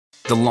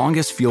The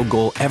longest field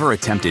goal ever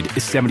attempted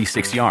is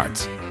 76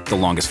 yards. The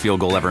longest field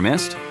goal ever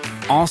missed?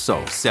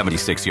 Also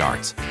 76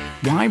 yards.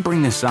 Why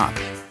bring this up?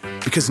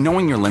 Because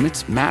knowing your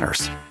limits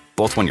matters,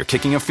 both when you're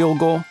kicking a field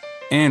goal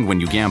and when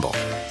you gamble.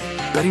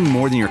 Betting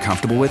more than you're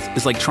comfortable with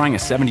is like trying a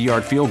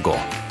 70-yard field goal.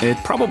 It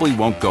probably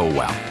won't go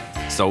well.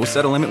 So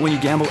set a limit when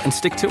you gamble and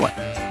stick to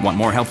it. Want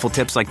more helpful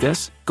tips like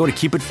this? Go to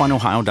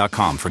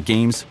keepitfunohio.com for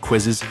games,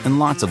 quizzes, and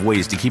lots of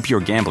ways to keep your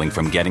gambling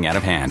from getting out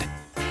of hand.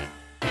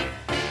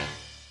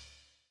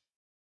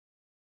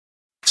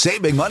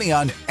 Save big money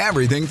on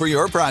everything for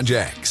your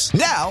projects.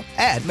 Now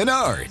at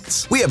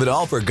Menards. We have it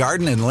all for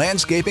garden and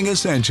landscaping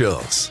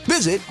essentials.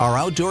 Visit our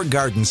outdoor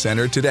garden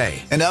center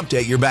today and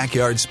update your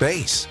backyard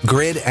space.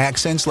 Grid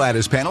Accents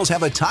lattice panels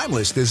have a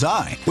timeless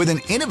design with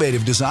an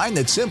innovative design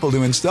that's simple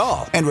to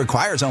install and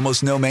requires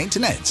almost no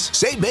maintenance.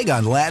 Save big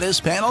on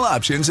lattice panel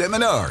options at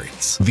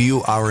Menards.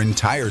 View our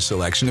entire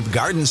selection of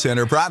garden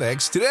center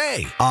products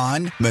today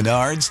on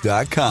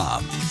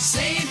Menards.com.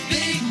 Save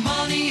big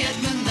money at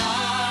Menards.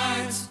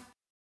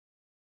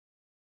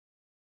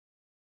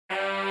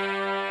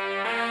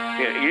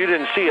 You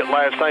didn't see it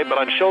last night, but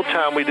on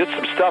Showtime we did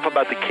some stuff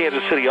about the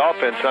Kansas City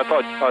offense, and I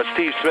thought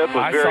Steve Smith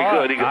was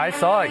very good. I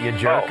saw it, you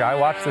jerk. I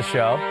watched the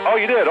show. Oh,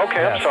 you did?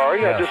 Okay, yes, I'm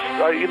sorry. yes.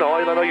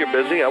 I know you're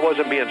busy. I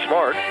wasn't being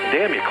smart.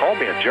 Damn, you called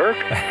me a jerk.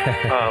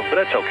 But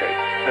that's okay.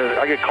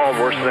 I get called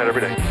worse than that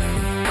every day.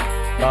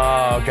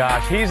 Oh,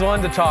 gosh. He's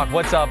one to talk.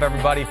 What's up,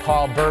 everybody?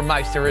 Paul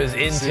Burmeister is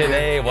in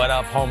today. What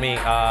up, homie?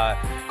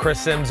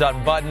 Chris Sims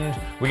unbuttoned.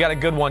 We got a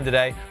good one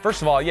today.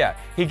 First of all, yeah,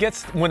 he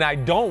gets, when I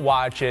don't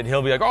watch it,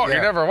 he'll be like, you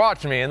never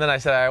watch me. And then I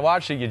said, I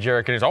watched it, you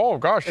jerk. And he's, oh,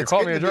 gosh, you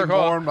called me a jerk.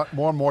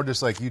 More and more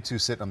just like you two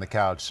sitting on the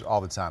couch all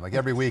the time. Like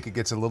every week it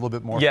gets a little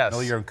bit more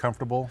familiar and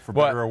comfortable, for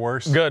better or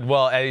worse. Good.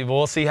 Well,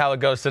 we'll see how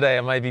it goes today.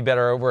 It might be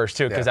better or worse,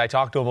 too, because I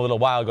talked to him a little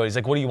while ago. He's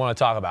like, what do you want to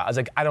talk about? I was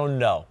like, I don't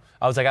know.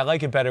 I was like, I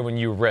like it better when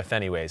you riff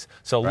anyways.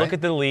 So look at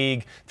the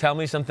league, tell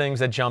me some things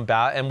that jump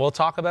out, and we'll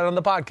talk about it on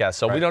the podcast.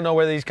 So we don't know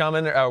whether he's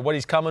coming or what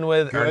he's coming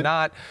with or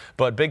not,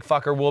 but Big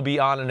Fucker will be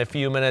on in a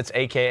few minutes,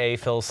 a.k.a.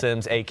 Phil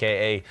Sims,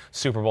 a.k.a.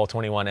 Super Bowl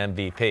 21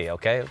 MVP,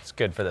 okay? It's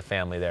good for the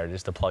family there,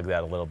 just to plug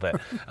that a little bit.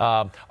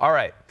 All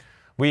right.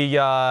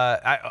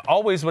 I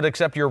always would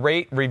accept your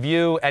rate,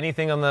 review,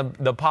 anything on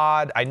the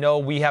pod. I know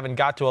we haven't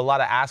got to a lot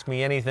of Ask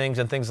Me Anythings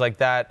and things like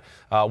that.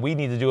 We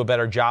need to do a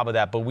better job of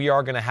that, but we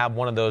are going to have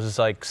one of those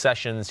like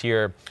sessions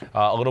here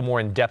a little more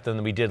in depth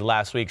than we did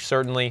last week,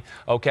 certainly.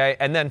 Okay,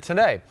 and then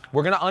today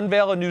we're going to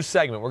unveil a new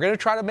segment. We're going to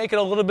try to make it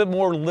a little bit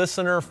more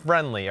listener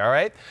friendly, all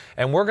right?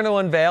 And we're going to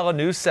unveil a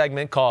new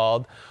segment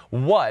called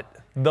What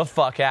the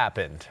Fuck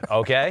Happened,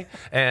 okay?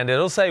 And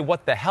it'll say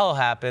what the hell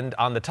happened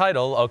on the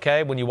title,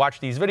 okay, when you watch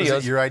these videos.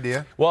 Was it your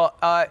idea? Well,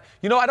 I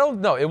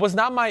don't know. It was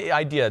not my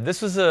idea.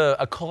 This was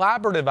a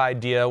collaborative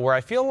idea where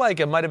I feel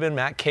like it might have been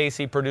Matt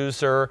Casey,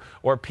 producer,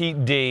 or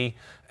Pete D.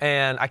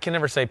 And I can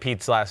never say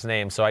Pete's last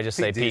name, so I just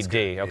say Pete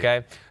D, okay?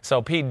 Yeah.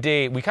 So Pete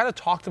D, we kind of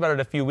talked about it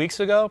a few weeks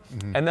ago,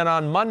 and then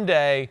on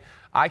Monday,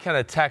 I kind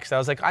of texted. I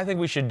was like, I think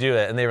we should do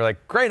it. And they were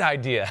like, great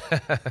idea.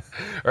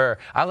 Or,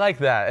 I like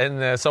that.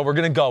 And so we're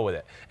going to go with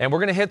it. And we're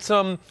going to hit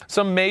some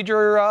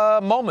major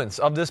moments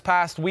of this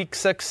past week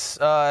 6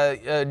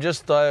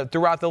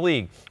 throughout the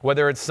league.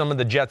 Whether it's some of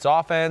the Jets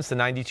offense, the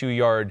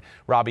 92-yard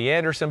Robbie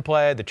Anderson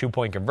play, the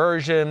 2-point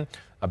conversion,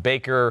 a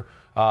Baker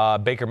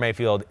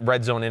Mayfield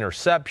red zone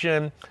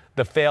interception,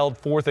 the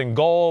failed 4th and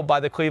goal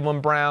by the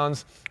Cleveland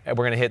Browns. And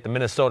we're going to hit the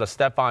Minnesota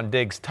Stephon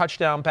Diggs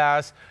touchdown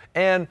pass.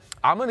 And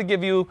I'm going to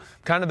give you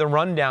kind of the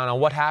rundown on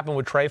what happened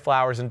with Trey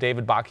Flowers and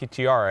David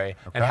Bakhtiari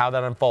and how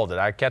that unfolded.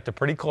 I kept a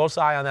pretty close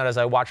eye on that as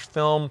I watched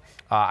film.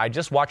 I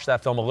just watched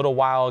that film a little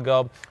while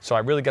ago, so I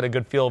really got a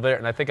good feel of it,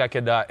 and I think I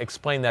could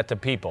explain that to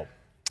people.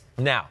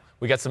 Now,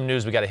 we got some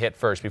news we got to hit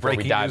first before we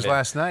dive in. Breaking news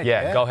last night.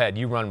 Yeah, go ahead.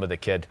 You run with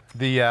it, kid.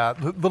 The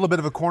little bit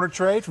of a corner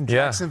trade from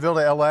Jacksonville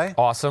to L.A.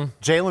 Awesome.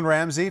 Jalen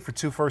Ramsey for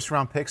 2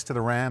 first-round picks to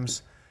the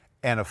Rams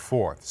and a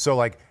 4th. So,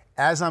 like,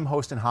 as I'm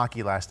hosting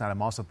hockey last night,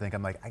 I'm also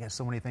thinking, I got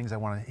so many things I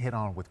want to hit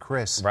on with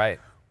Chris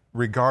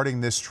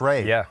regarding this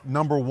trade. Yeah.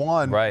 Number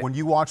one, when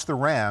you watch the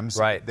Rams,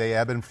 they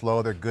ebb and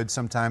flow. They're good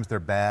sometimes. They're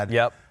bad.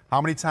 Yep. How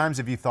many times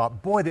have you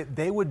thought, boy,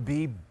 they would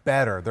be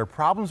better, their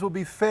problems would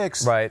be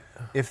fixed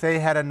if they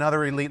had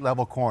another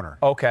elite-level corner?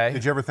 Okay.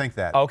 Did you ever think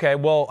that? Okay,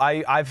 well,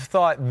 I've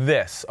thought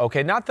this.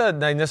 Okay, not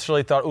that I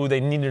necessarily thought, they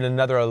needed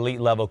another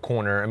elite-level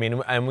corner. I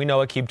mean, and we know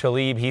Aqib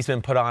Talib, he's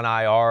been put on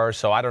IR,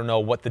 so I don't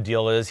know what the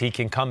deal is. He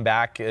can come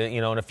back,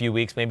 in a few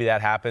weeks. Maybe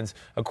that happens.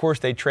 Of course,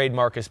 they trade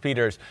Marcus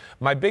Peters.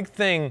 My big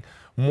thing,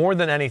 more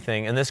than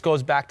anything, and this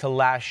goes back to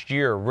last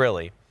year,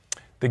 really,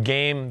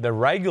 the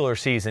regular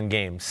season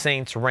game,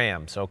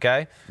 Saints-Rams,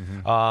 okay?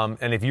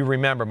 And if you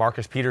remember,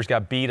 Marcus Peters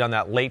got beat on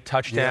that late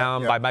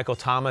touchdown by Michael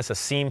Thomas, a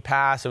seam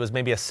pass. It was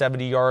maybe a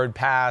 70-yard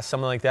pass,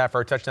 something like that for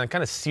a touchdown.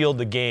 Kind of sealed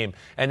the game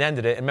and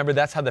ended it. And remember,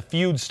 that's how the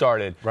feud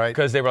started.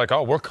 Because they were like,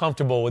 we're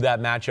comfortable with that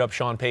matchup,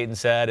 Sean Payton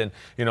said. And,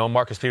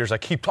 Marcus Peters like,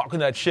 keep talking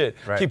that shit.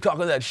 Keep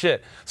talking that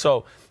shit.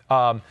 So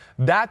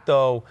that,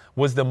 though,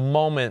 was the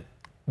moment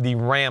the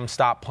Rams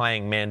stopped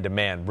playing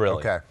man-to-man, really.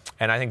 Okay.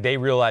 And I think they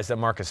realized that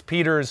Marcus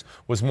Peters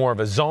was more of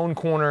a zone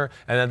corner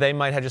and that they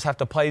might just have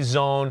to play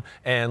zone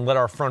and let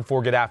our front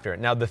four get after it.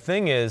 Now, the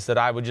thing is that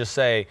I would just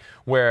say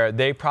where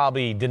they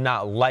probably did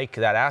not like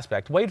that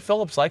aspect, Wade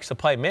Phillips likes to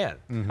play man.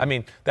 I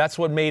mean, that's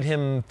what made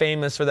him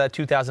famous for that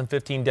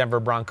 2015 Denver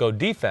Bronco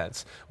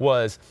defense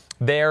was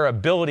their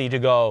ability to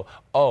go,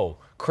 oh,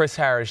 Chris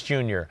Harris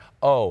Jr.,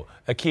 oh,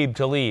 Aqib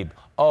Talib,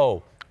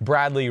 oh,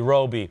 Bradley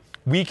Roby.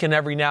 We can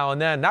every now and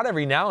then, not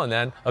every now and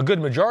then, a good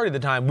majority of the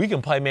time, we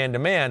can play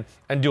man-to-man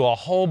and do a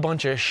whole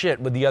bunch of shit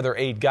with the other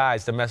 8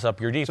 guys to mess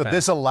up your defense. So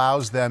this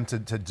allows them to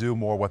do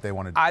more what they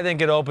want to do. I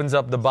think it opens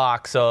up the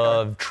box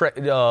of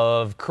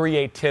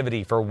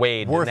creativity for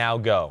Wade to now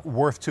go.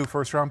 Worth 2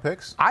 first-round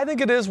picks? I think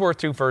it is worth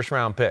 2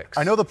 first-round picks.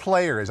 I know the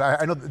players.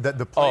 I know that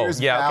the players'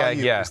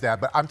 value is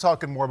that, but I'm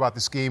talking more about the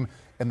scheme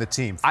and the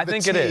team. I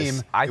think it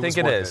is. I think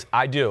it is.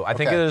 I do. I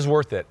think it is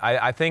worth it.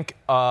 I think...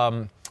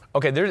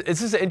 Okay,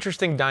 this is an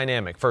interesting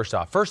dynamic, first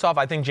off.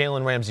 I think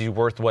Jalen Ramsey is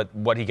worth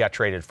what he got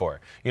traded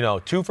for.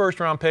 2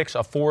 first-round picks,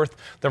 a 4th.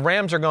 The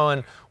Rams are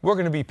going, we're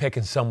going to be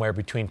picking somewhere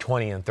between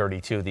 20 and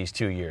 32 these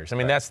 2 years. I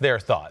mean, that's their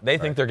thought. They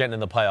think they're getting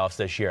in the playoffs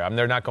this year. I mean,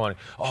 they're not going,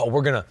 oh,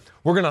 we're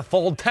gonna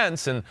fold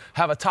tents and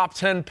have a top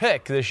 10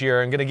 pick this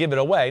year and going to give it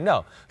away.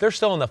 No, they're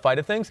still in the fight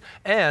of things.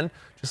 And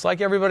just like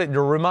everybody,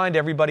 to remind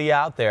everybody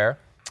out there,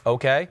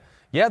 okay,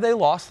 yeah, they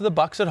lost to the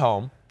Bucs at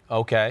home,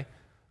 okay.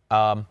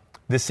 The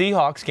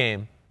Seahawks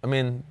game, I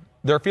mean,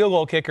 their field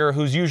goal kicker,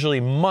 who's usually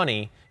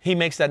money, he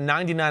makes that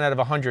 99 out of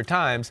 100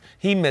 times.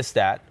 He missed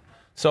that.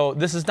 So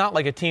this is not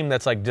like a team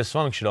that's like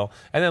dysfunctional.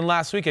 And then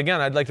last week, again,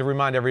 I'd like to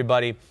remind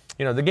everybody,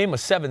 the game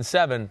was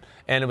 7-7,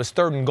 and it was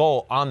 3rd and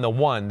goal on the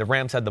 1. The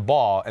Rams had the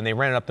ball, and they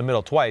ran it up the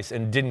middle twice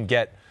and didn't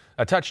get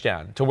a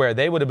touchdown to where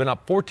they would have been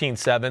up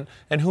 14-7,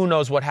 and who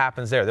knows what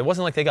happens there. It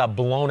wasn't like they got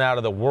blown out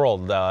of the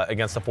world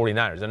against the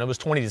 49ers, and it was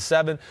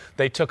 20-7.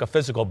 They took a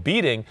physical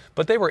beating,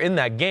 but they were in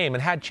that game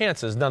and had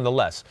chances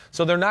nonetheless.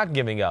 So they're not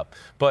giving up.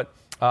 But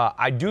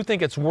I do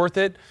think it's worth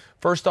it.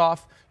 First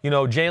off,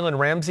 Jalen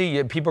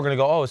Ramsey, people are going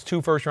to go, oh, it's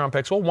 2 first-round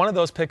picks. Well, one of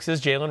those picks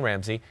is Jalen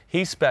Ramsey.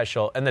 He's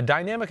special. And the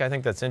dynamic I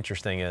think that's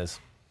interesting is,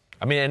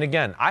 I mean, and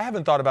again, I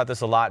haven't thought about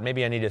this a lot.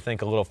 Maybe I need to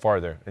think a little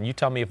farther. And you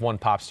tell me if one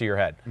pops to your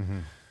head. Mm-hmm.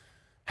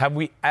 Have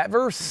we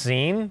ever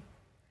seen,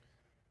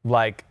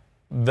 like,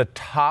 the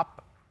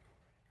top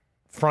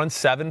front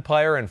 7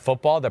 player in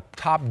football, the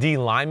top D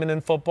lineman in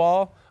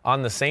football,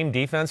 on the same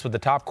defense with the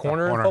top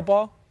corner in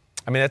football?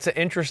 I mean, that's an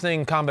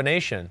interesting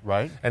combination.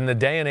 Right. In the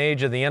day and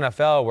age of the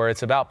NFL where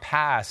it's about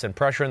pass and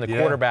pressure in the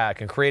quarterback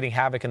and creating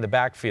havoc in the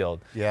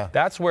backfield. Yeah.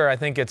 That's where I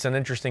think it's an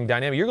interesting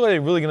dynamic. You're really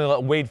going to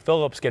let Wade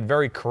Phillips get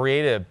very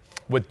creative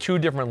with 2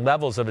 different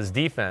levels of his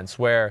defense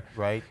where,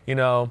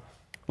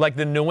 like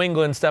the New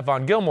England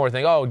Stephon Gilmore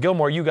thing. Oh,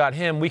 Gilmore, you got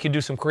him. We could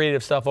do some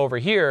creative stuff over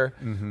here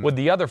with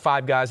the other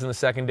 5 guys in the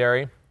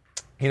secondary.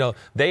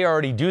 They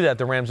already do that,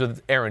 the Rams,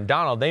 with Aaron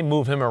Donald. They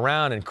move him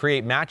around and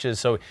create matches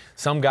so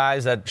some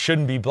guys that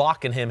shouldn't be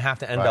blocking him have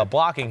to end up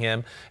blocking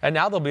him. And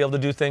now they'll be able to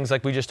do things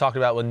like we just talked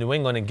about with New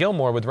England and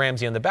Gilmore with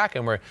Ramsey on the back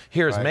end where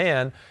here's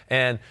man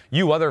and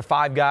you other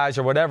 5 guys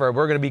or whatever,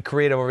 we're going to be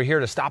creative over here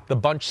to stop the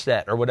bunch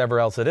set or whatever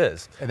else it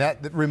is. And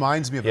that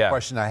reminds me of a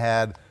question I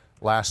had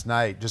last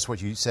night, just what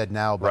you said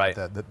now about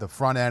the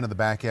front end and the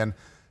back end.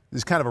 This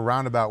is kind of a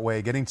roundabout way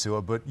of getting to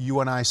it, but you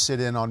and I sit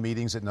in on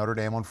meetings at Notre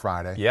Dame on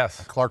Friday. Yes.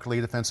 Clark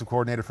Lee, defensive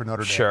coordinator for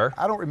Notre Dame. Sure.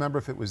 I don't remember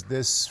if it was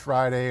this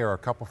Friday or a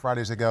couple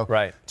Fridays ago.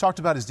 Right. Talked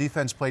about his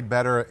defense played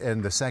better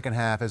in the second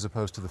half as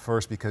opposed to the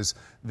first because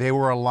they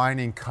were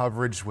aligning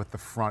coverage with the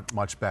front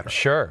much better.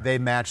 Sure. They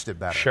matched it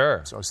better.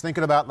 Sure. So I was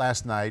thinking about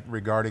last night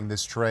regarding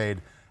this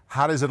trade.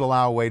 How does it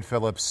allow Wade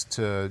Phillips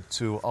to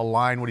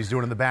align what he's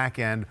doing in the back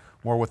end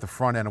more with the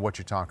front end of what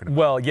you're talking about?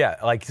 Well,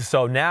 yeah,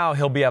 so now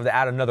he'll be able to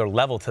add another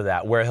level to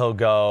that where he'll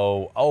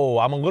go, oh,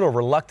 I'm a little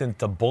reluctant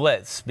to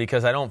blitz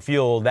because I don't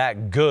feel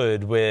that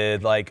good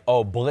with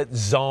blitz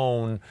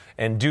zone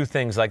and do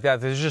things like that.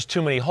 There's just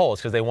too many holes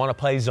because they want to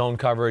play zone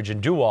coverage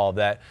and do all of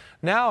that.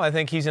 Now I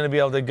think he's going to be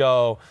able to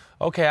go,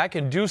 okay, I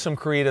can do some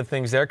creative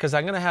things there because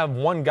I'm going to have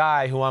one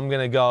guy who I'm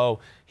going to go,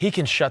 he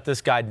can shut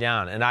this guy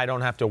down, and I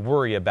don't have to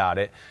worry about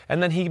it.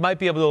 And then he might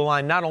be able to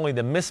align not only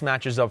the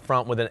mismatches up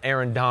front with an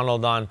Aaron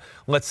Donald on,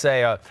 let's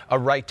say, a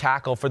right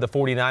tackle for the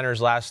 49ers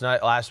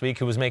last week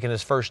who was making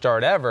his first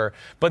start ever,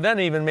 but then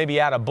even maybe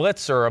add a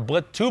blitzer,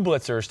 two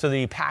blitzers to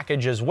the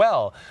package as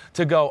well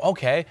to go,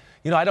 okay,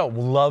 I don't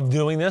love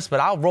doing this,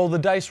 but I'll roll the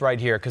dice right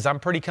here because I'm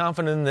pretty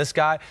confident in this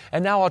guy.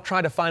 And now I'll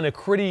try to find a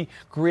pretty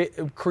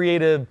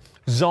creative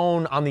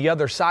zone on the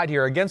other side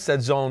here against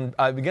that zone,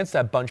 against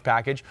that bunch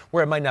package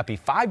where it might not be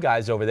 5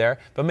 guys over there,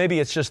 but maybe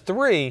it's just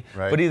 3.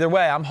 Right. But either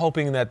way, I'm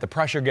hoping that the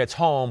pressure gets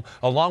home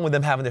along with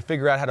them having to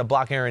figure out how to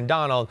block Aaron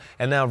Donald.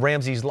 And now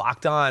Ramsey's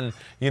locked on,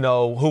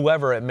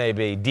 whoever it may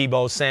be,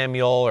 Deebo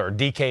Samuel or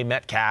DK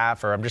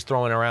Metcalf, or I'm just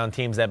throwing around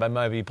teams that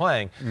might be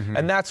playing. Mm-hmm.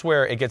 And that's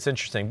where it gets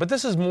interesting. But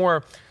this is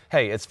more,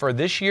 hey, it's for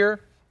this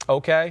year,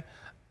 okay?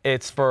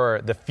 It's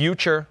for the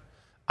future.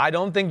 I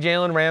don't think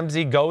Jalen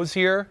Ramsey goes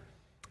here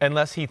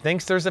unless he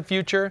thinks there's a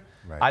future.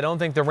 Right. I don't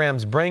think the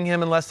Rams bring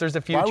him unless there's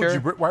a future.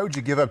 Why would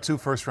you give up 2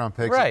 first-round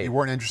picks if you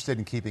weren't interested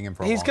in keeping him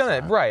for a long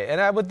time? Right, and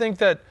I would think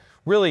that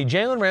really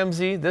Jalen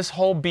Ramsey, this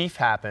whole beef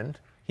happened.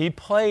 He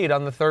played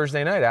on the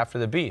Thursday night after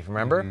the beef,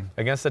 remember?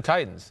 Against the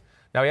Titans.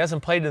 Now, he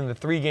hasn't played in the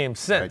 3 games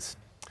since.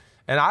 Right.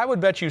 And I would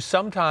bet you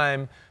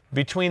sometime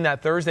between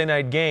that Thursday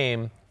night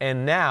game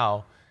and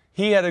now,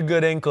 he had a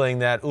good inkling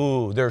that,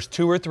 there's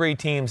 2 or 3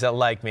 teams that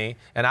like me.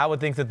 And I would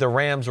think that the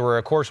Rams were,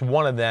 of course,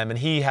 one of them. And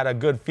he had a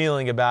good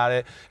feeling about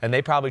it. And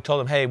they probably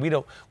told him, hey, we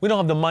don't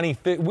have the money.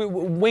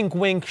 Wink,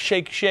 wink,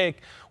 shake, shake.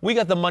 We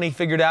got the money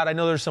figured out. I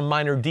know there's some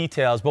minor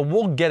details, but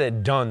we'll get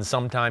it done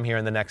sometime here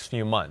in the next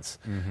few months.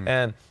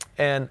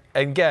 And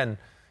again,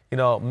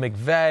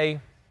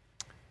 McVay,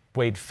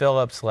 Wade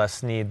Phillips, Les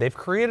Snead, they've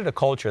created a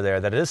culture there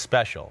that is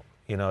special.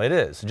 It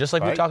is. Just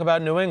like we talk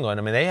about New England.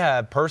 I mean, they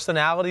have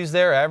personalities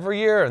there every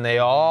year, and they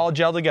all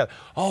gel together.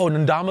 Oh,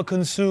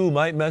 Ndamukong Suh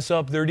might mess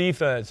up their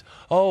defense.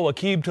 Oh,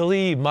 Aqib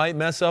Talib might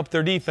mess up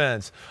their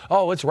defense.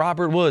 Oh, it's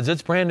Robert Woods.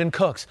 It's Brandon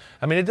Cooks.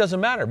 I mean, it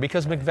doesn't matter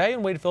because McVay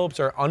and Wade Phillips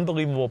are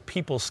unbelievable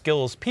people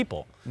skills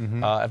people,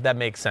 if that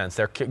makes sense.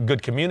 They're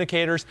good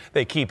communicators.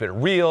 They keep it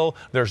real.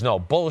 There's no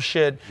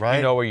bullshit. Right.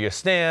 You know where you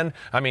stand.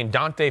 I mean,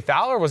 Dante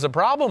Fowler was a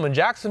problem in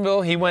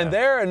Jacksonville. He went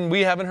there, and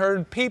we haven't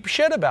heard peep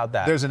shit about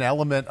that. There's an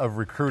element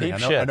of recruiting. Peep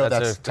shit.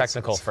 That's a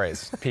technical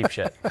phrase. Peep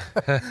shit.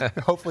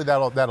 Hopefully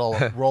that'll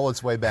roll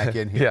its way back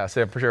in here. Yes,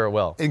 for sure it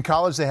will. In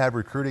college they have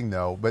recruiting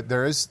though, but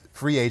there is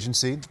free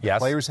agency. Yes.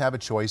 Players have a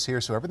choice here.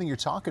 So everything you're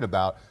talking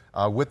about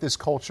with this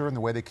culture and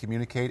the way they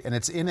communicate, and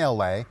it's in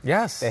L.A.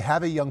 Yes. They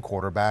have a young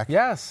quarterback.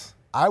 Yes.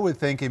 I would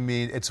think,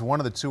 it's one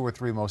of the 2 or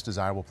 3 most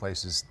desirable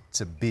places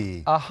to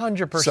be.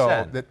 100%.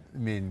 So,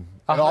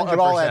 it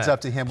all adds up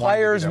to him.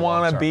 Players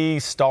want to be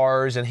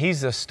stars, and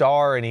he's a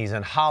star, and he's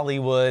in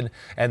Hollywood,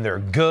 and they're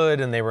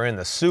good, and they were in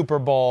the Super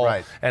Bowl,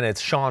 and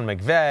it's Sean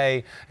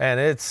McVay,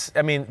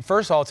 and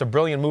first of all, it's a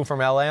brilliant move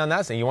from L.A. on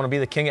that thing. You want to be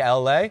the king of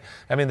L.A.?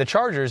 I mean, the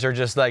Chargers are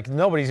just like,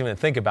 nobody's even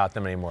think about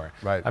them anymore.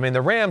 Right. I mean,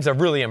 the Rams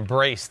have really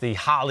embraced the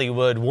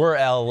Hollywood, we're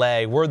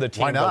L.A., we're the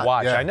team to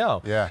watch. Yeah. I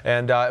know. Yeah.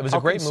 And it was a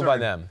great move by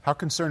them. How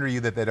concerned are you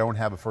that they don't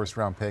have a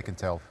first-round pick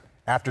until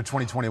after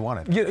 2021?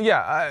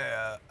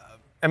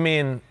 I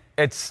mean,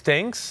 it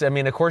stinks. I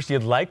mean, of course,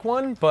 you'd like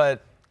one,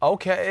 but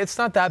okay, it's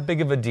not that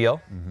big of a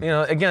deal.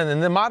 Again,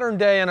 in the modern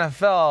day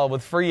NFL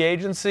with free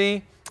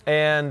agency,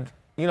 and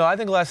I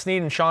think Les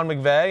Snead and Sean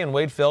McVay and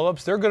Wade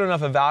Phillips, they're good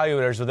enough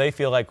evaluators where they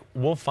feel like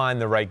we'll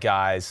find the right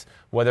guys,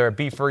 whether it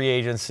be free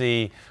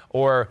agency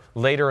or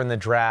later in the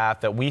draft,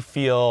 that we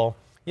feel.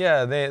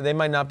 Yeah, they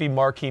might not be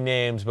marquee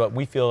names, but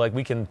we feel like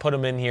we can put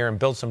them in here and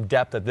build some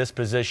depth at this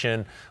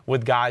position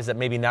with guys that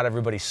maybe not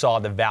everybody saw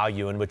the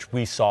value in, which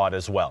we saw it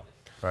as well.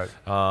 Right.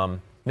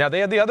 Now, they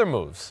had the other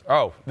moves.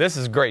 Oh, this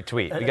is a great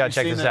tweet. You got to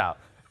check this out.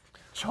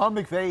 Sean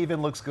McVay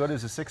even looks good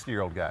as a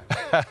 60-year-old guy,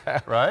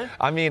 right?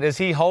 I mean, is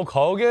he Hulk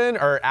Hogan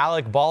or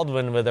Alec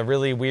Baldwin with a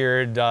really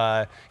weird?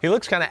 He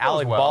looks kind of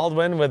Alec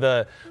Baldwin with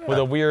a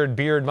weird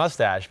beard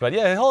mustache. But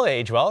yeah, he'll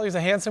age well. He's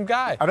a handsome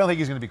guy. I don't think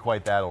he's going to be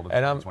quite that old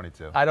at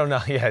 22. I don't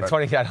know. Yeah,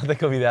 20. I don't think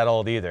he'll be that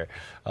old either.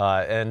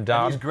 And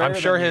I'm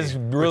sure his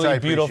really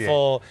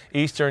beautiful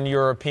Eastern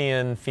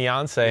European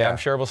fiance, I'm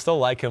sure will still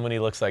like him when he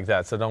looks like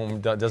that. So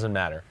doesn't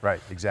matter.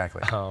 Right.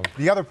 Exactly.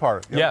 The other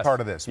part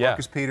of this,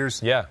 Marcus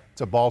Peters. Yeah.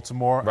 To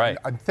Baltimore. Right.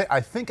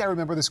 I think I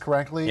remember this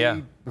correctly.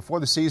 Yeah. Before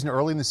the season,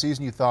 early in the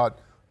season, you thought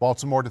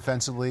Baltimore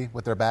defensively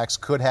with their backs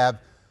could have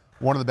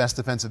one of the best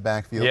defensive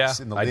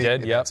backfields in the league. I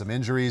did. Had some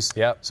injuries.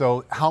 Yep.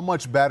 So how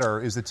much better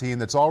is the team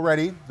that's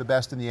already the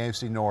best in the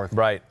AFC North?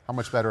 Right. How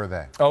much better are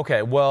they?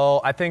 Okay.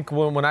 Well, I think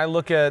when I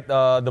look at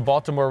the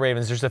Baltimore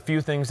Ravens, there's a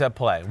few things at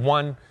play.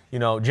 One,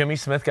 Jimmy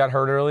Smith got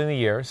hurt early in the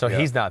year, so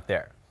he's not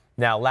there.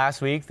 Now,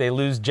 last week they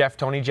lose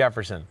Tony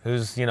Jefferson,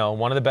 who's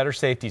one of the better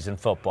safeties in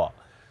football.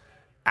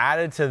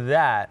 Added to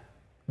that,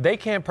 they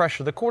can't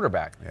pressure the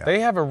quarterback. Yeah. They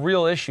have a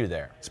real issue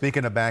there.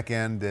 Speaking of back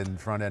end and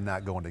front end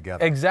not going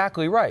together.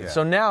 Exactly right. Yeah.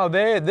 So now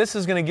this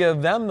is going to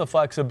give them the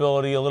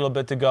flexibility a little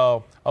bit to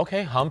go,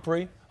 okay,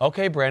 Humphrey,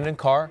 okay, Brandon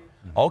Carr,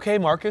 okay,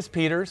 Marcus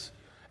Peters,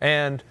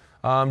 and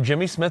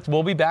Jimmy Smith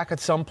will be back at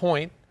some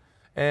point.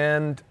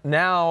 And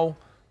now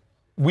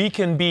we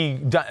can be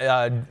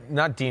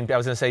not Dean. I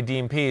was going to say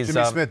Dean Pease.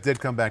 Jimmy Smith did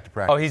come back to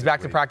practice. Oh, he's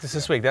back to practice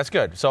this week. That's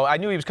good. So I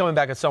knew he was coming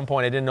back at some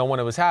point. I didn't know when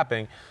it was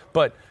happening.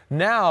 But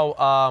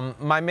now,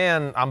 my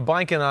man, I'm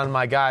blanking on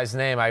my guy's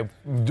name.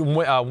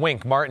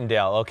 Wink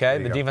Martindale,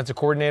 okay, the defensive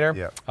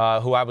coordinator,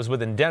 who I was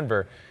with in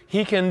Denver.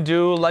 He can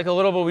do like a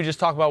little bit we just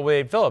talked about with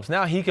Wade Phillips.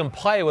 Now he can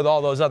play with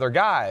all those other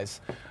guys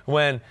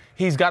when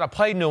he's got to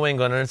play New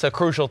England and it's a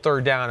crucial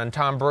third down and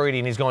Tom Brady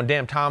and he's going,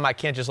 damn, Tom, I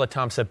can't just let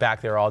Tom sit back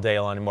there all day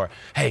long anymore.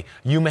 Hey,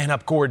 you man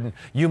up Gordon.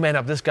 You man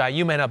up this guy.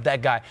 You man up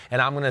that guy.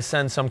 And I'm going to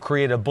send some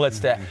creative blitz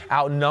to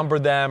outnumber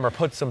them or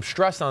put some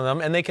stress on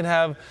them. And they can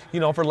have,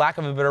 for lack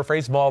of a better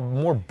paraphrase,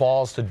 more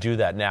balls to do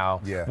that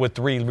now with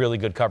 3 really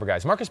good cover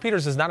guys. Marcus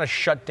Peters is not a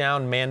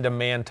shutdown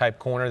man-to-man type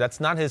corner. That's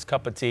not his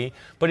cup of tea,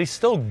 but he's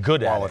still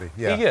good at it.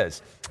 Yeah. He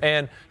is.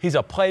 And he's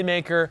a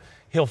playmaker.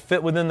 He'll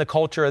fit within the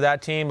culture of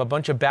that team. A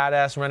bunch of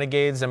badass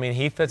renegades. I mean,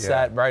 he fits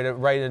that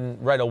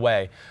right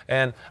away.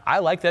 And I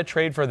like that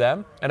trade for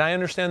them. And I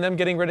understand them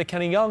getting rid of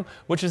Kenny Young,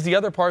 which is the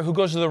other part. Who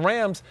goes to the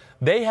Rams?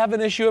 They have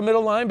an issue at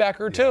middle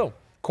linebacker too.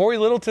 Corey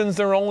Littleton's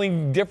their only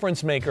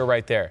difference maker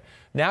right there.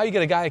 Now you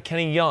get a guy like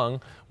Kenny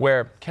Young,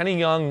 where Kenny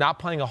Young not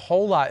playing a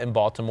whole lot in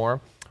Baltimore,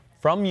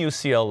 from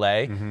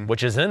UCLA,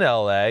 which is in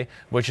LA,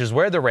 which is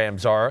where the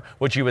Rams are,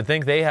 which you would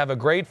think they have a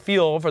great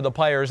feel for the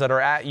players that are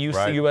at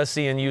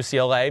USC and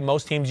UCLA.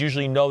 Most teams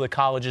usually know the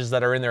colleges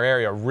that are in their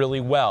area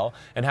really well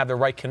and have the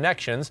right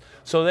connections,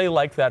 so they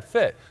like that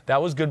fit.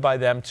 That was good by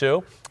them,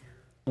 too.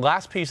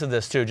 Last piece of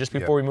this, too, just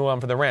before we move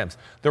on for the Rams.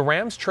 The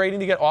Rams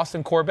trading to get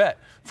Austin Corbett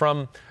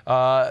from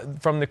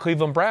the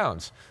Cleveland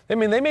Browns. I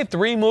mean, they made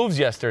 3 moves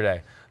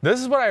yesterday. This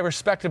is what I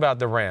respect about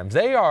the Rams.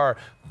 They are,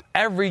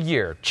 every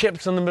year,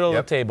 chips in the middle of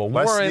the table.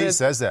 Les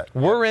says that.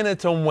 We're in it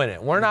to win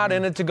it. We're not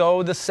in it to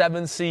go the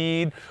 7th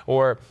seed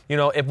or,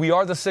 if we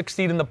are the 6th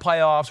seed in the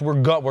playoffs,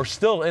 we're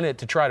still in it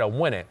to try to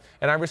win it.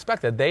 And I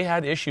respect that. They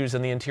had issues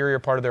in the interior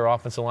part of their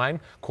offensive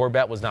line.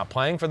 Corbett was not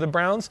playing for the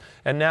Browns.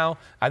 And now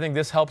I think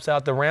this helps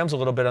out the Rams a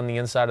little bit on the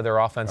inside of their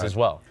offense as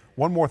well.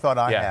 One more thought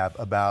I have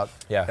about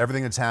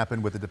everything that's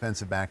happened with the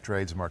defensive back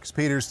trades. Marcus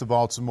Peters to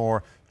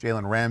Baltimore,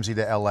 Jalen Ramsey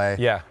to L.A.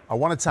 Yeah. I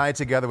want to tie it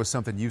together with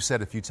something you've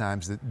said a few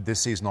times this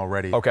season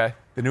already. Okay.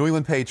 The New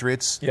England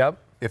Patriots,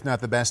 if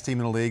not the best team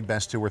in the league,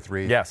 best 2 or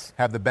 3,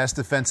 have the best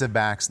defensive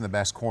backs and the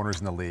best corners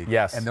in the league.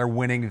 Yes. And they're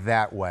winning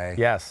that way.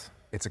 Yes.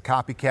 It's a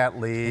copycat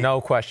league. No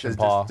question,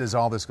 Paul. Does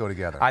all this go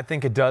together? I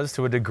think it does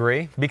to a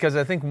degree because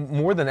I think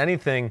more than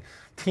anything,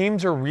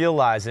 teams are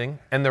realizing,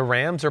 and the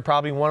Rams are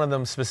probably one of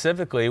them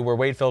specifically where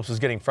Wade Phillips was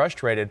getting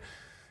frustrated,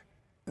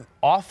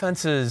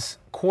 offenses,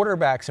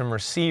 quarterbacks and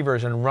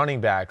receivers and running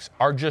backs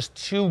are just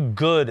too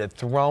good at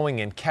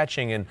throwing and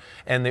catching,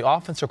 and the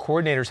offensive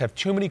coordinators have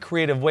too many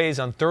creative ways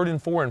on 3rd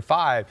and 4 and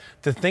 5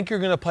 to think you're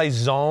going to play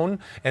zone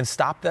and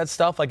stop that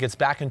stuff like it's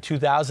back in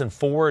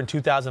 2004 and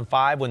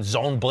 2005 when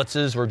zone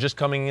blitzes were just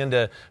coming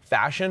into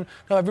fashion.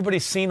 No,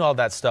 everybody's seen all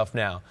that stuff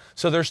now.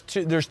 So there's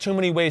too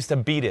many ways to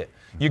beat it.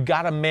 You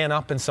got to man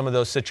up in some of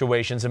those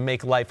situations and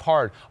make life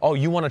hard. Oh,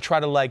 you want to try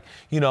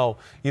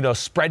to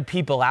spread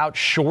people out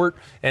short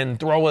and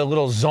throw a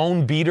little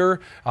zone beater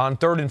on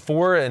 3rd and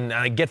 4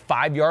 and get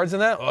 5 yards in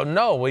that? Oh,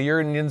 no. Well,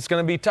 it's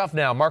going to be tough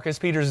now. Marcus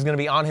Peters is going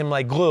to be on him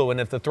like glue, and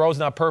if the throw's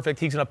not perfect,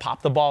 he's going to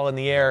pop the ball in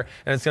the air,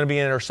 and it's going to be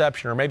an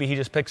interception, or maybe he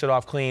just picks it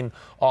off clean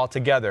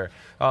altogether.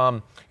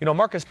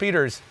 Marcus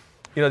Peters,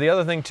 the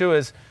other thing, too,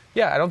 is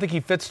I don't think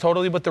he fits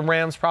totally what the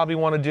Rams probably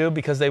want to do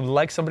because they would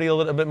like somebody a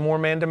little bit more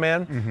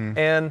man-to-man.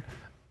 And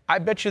I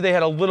bet you they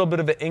had a little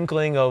bit of an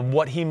inkling of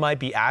what he might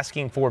be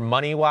asking for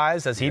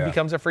money-wise as he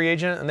becomes a free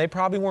agent, and they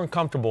probably weren't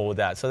comfortable with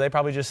that. So they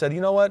probably just said,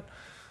 you know what,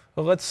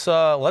 well,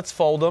 let's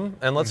fold him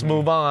and let's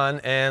move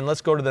on and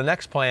let's go to the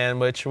next plan,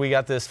 which we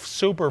got this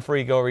super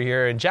freak over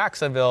here in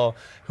Jacksonville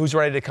who's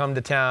ready to come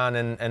to town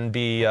and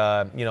be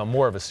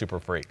more of a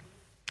super freak.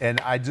 And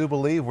I do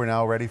believe we're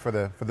now ready for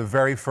the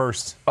very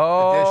first edition.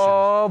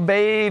 Oh,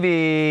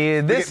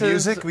 baby.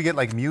 We get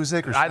like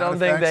music or I don't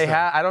think they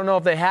have. I don't know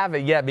if they have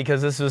it yet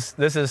because this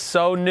is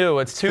so new.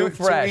 It's too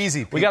fresh. Too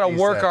easy. We got to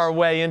work our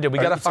way into it. We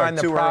got to find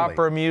the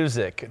proper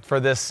music for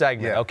this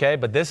segment, okay?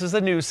 But this is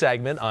a new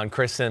segment on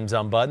Chris Sims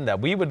Unbuttoned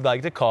that we would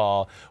like to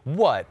call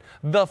What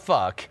the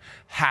Fuck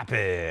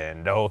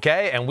Happened,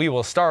 okay? And we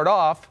will start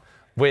off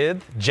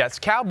with Jets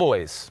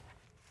Cowboys.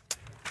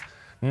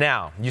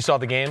 Now, you saw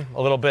the game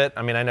a little bit.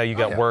 I mean, I know you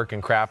got work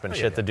and crap and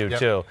shit to do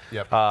too.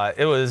 Yep.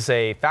 It was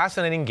a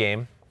fascinating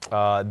game.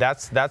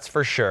 That's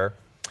for sure.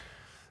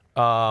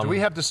 Do we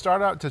have to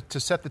start out to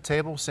set the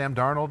table? Sam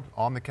Darnold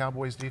on the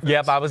Cowboys defense?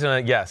 Yep, I was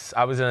gonna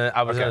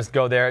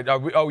go there.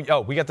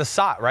 We got the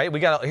SOT, right? We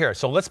got here.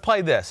 So let's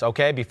play this,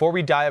 okay? Before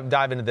we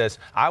dive into this,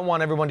 I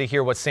want everyone to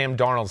hear what Sam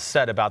Darnold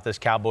said about this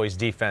Cowboys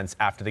defense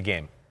after the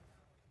game.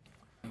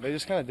 They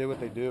just kind of did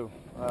what they do.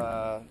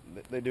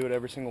 They do it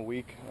every single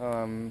week.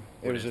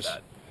 They just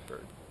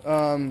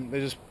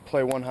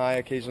play one high,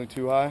 occasionally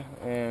two high,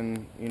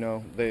 and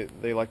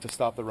they like to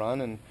stop the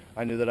run. And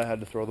I knew that I had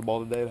to throw the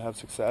ball today to have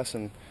success,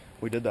 and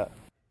we did that.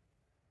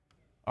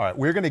 All right,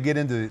 we're going to get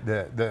into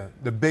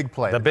the big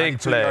play. The big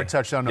play. Our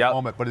touchdown in a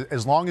moment. But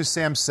as long as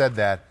Sam said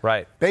that,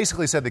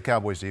 basically said the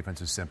Cowboys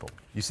defense is simple.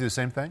 You see the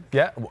same thing?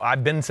 Yeah,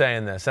 I've been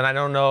saying this, and I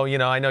don't know,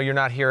 I know you're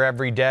not here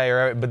every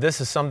day, but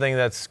this is something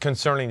that's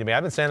concerning to me.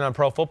 I've been saying it on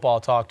Pro Football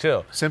Talk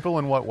too. Simple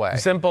in what way?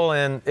 Simple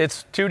in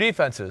it's two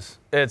defenses.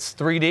 It's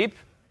three deep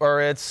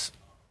or it's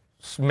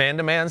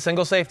man-to-man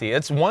single safety.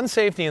 It's one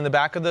safety in the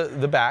back of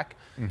the back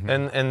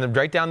and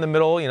right down the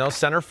middle,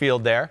 center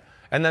field there.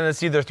 And then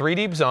it's either three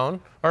deep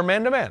zone or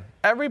man-to-man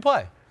every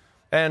play.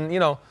 And,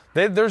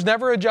 there's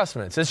never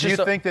adjustments. Do you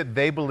think that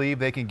they believe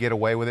they can get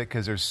away with it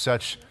because there's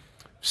such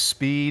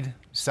speed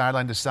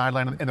sideline to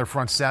sideline in their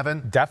front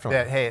seven? Definitely.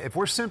 That, hey, if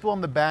we're simple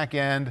on the back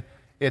end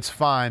it's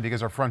fine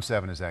because our front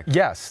seven is that good.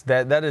 Yes,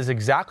 that is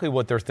exactly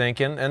what they're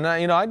thinking. And,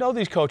 I know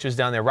these coaches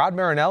down there. Rod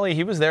Marinelli,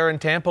 he was there in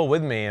Tampa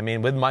with me. I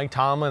mean, with Mike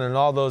Tomlin and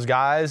all those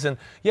guys. And,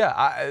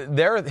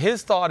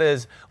 his thought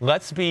is,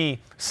 let's be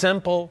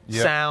simple,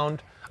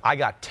 sound. I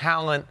got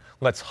talent.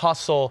 Let's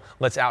hustle.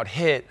 Let's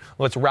out-hit.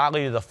 Let's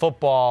rally to the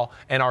football.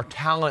 And our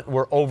talent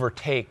will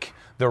overtake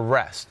the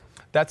rest.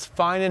 That's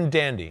fine and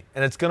dandy.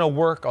 And it's going to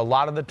work a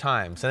lot of the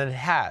times. And it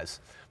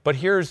has. But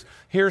here's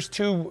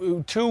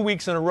two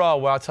weeks in a row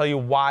where I'll tell you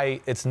why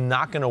it's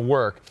not going to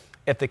work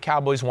if the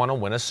Cowboys want to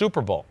win a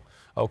Super Bowl.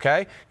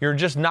 Okay? You're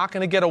just not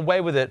going to get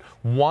away with it.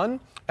 One,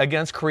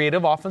 against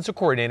creative offensive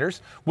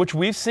coordinators, which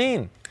we've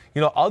seen.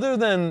 Other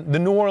than the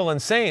New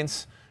Orleans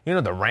Saints,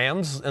 the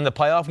Rams in the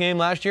playoff game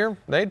last year,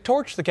 they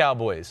torched the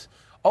Cowboys.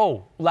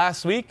 Oh,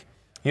 last week,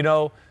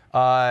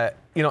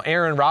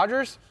 Aaron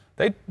Rodgers,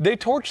 they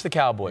torched the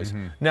Cowboys.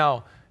 Mm-hmm.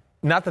 Now,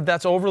 not that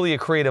that's overly a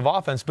creative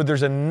offense, but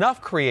there's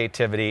enough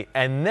creativity.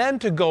 And then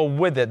to go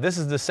with it, this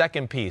is the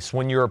second piece.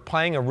 When you're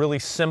playing a really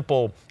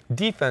simple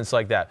defense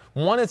like that,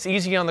 one, it's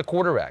easy on the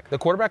quarterback. The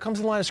quarterback comes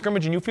to the line of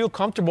scrimmage, and you feel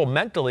comfortable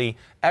mentally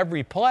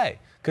every play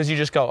because you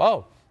just go,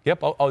 oh, yep,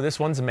 oh, this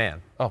one's a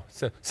man. Oh,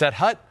 set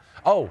hut.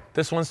 Oh,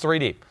 this one's 3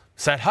 deep.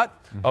 Set hut.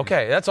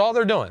 Okay, that's all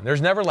they're doing.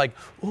 There's never like,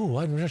 ooh,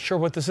 I'm not sure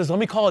what this is. Let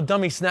me call a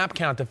dummy snap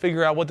count to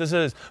figure out what this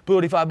is.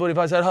 Booty five,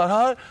 set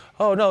hut.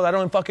 Oh, no, I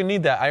don't fucking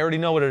need that. I already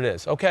know what it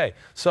is. Okay,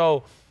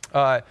 so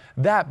but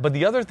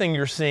the other thing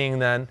you're seeing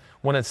then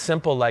when it's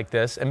simple like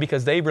this, and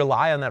because they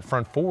rely on that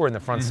front four and the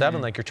front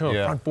seven like you're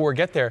doing, front four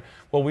get there.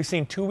 Well, we've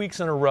seen 2 weeks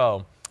in a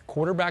row,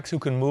 quarterbacks who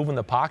can move in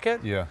the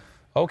pocket. Yeah.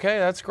 Okay,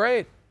 that's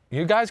great.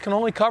 You guys can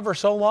only cover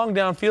so long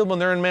downfield when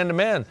they're in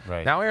man-to-man.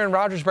 Right. Now Aaron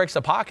Rodgers breaks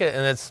the pocket,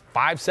 and it's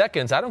 5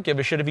 seconds. I don't give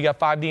a shit if you got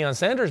 5 Deion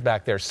Sanders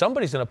back there.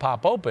 Somebody's going to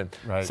pop open.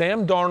 Right.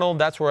 Sam Darnold,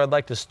 that's where I'd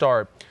like to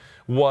start,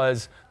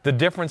 was the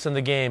difference in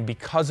the game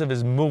because of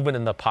his movement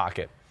in the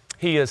pocket.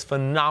 He is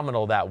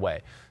phenomenal that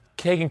way.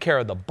 Taking care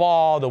of the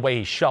ball, the way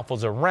he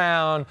shuffles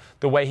around,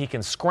 the way he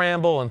can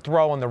scramble and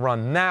throw on the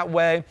run that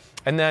way.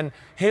 And then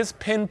his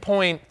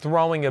pinpoint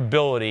throwing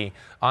ability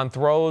on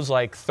throws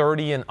like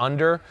 30 and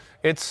under,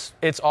 it's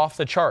off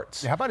the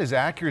charts. Yeah, how about his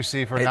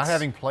accuracy for not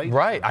having played?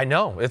 Right, I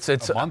know. It's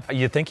a month.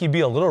 You'd think he'd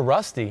be a little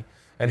rusty,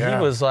 and he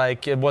was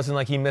like, it wasn't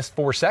like he missed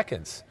 4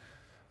 seconds.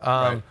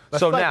 Right.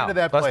 Let's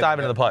dive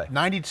into the play.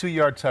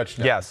 92-yard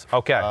touchdown. Yes,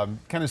 okay.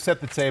 Kind of set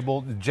the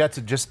table. The Jets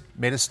had just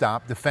made a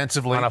stop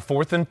defensively. On a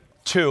 4th and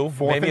 2,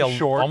 maybe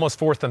short. Almost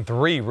 4th and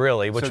 3,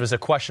 really, which was a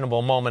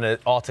questionable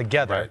moment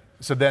altogether. Right.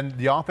 So then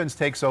the offense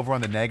takes over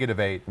on the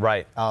 -8.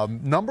 Right.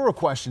 Number of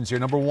questions here.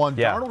 Number one,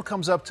 Darnold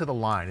comes up to the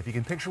line. If you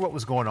can picture what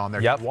was going on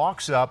there, he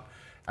walks up.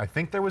 I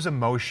think there was a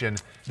motion.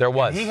 There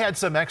was. He had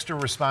some extra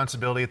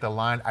responsibility at the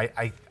line.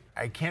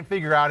 I can't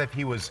figure out if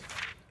he was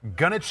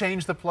going to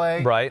change the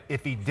play. Right.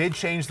 If he did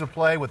change the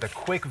play with a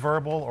quick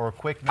verbal or a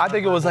quick non-verbal. I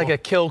think it was like a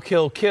kill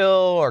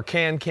or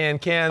can.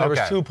 There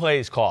was 2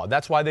 plays called.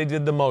 That's why they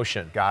did the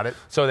motion. Got it.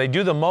 So they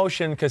do the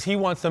motion because he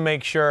wants to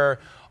make sure,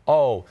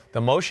 the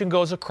motion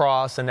goes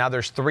across, and now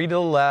there's 3 to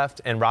the left,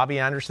 and Robbie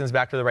Anderson's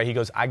back to the right. He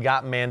goes, I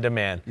got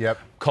man-to-man. Yep.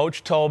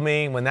 Coach told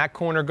me when that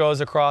corner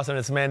goes across and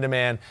it's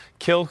man-to-man,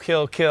 kill,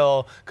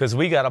 because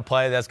we got a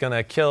play that's going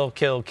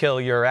to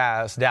kill your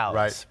ass,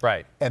 Dallas.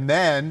 Right. And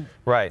then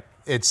right.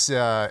 It's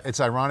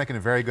ironic in a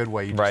very good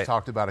way. You just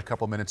talked about a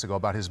couple minutes ago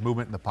about his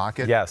movement in the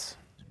pocket. Yes.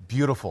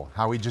 Beautiful.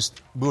 How he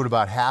just moved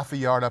about half a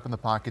yard up in the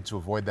pocket to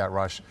avoid that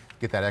rush,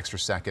 get that extra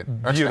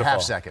second. Extra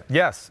half second.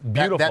 Yes,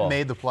 beautiful. That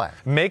made the play.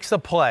 Makes the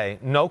play,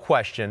 no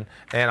question.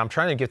 And I'm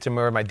trying to get to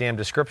where my damn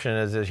description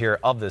is here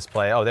of this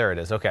play. Oh, there it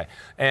is. Okay.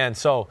 And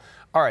so,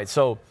 all right.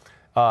 So,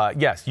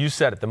 yes, you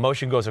said it. The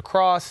motion goes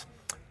across.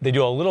 They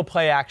do a little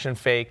play action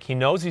fake. He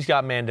knows he's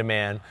got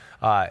man-to-man.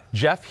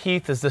 Jeff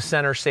Heath is the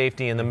center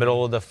safety in the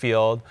middle of the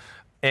field.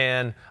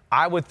 And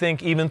I would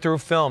think even through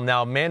film,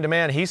 now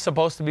man-to-man, he's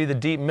supposed to be the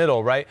deep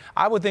middle, right?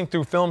 I would think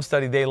through film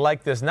study they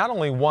like this, not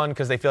only one,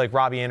 because they feel like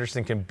Robbie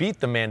Anderson can beat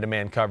the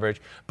man-to-man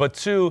coverage, but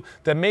 2,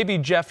 that maybe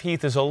Jeff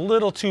Heath is a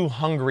little too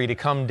hungry to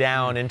come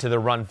down into the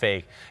run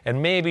fake, and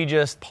maybe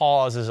just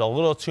pause is a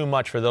little too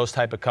much for those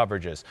type of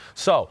coverages.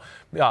 So,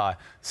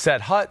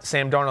 set hut,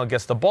 Sam Darnold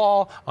gets the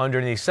ball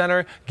underneath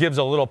center, gives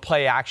a little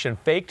play action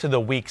fake to the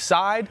weak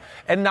side,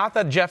 and not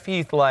that Jeff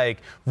Heath flies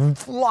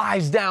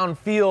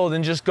downfield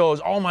and just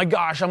goes, oh my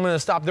gosh, I'm going to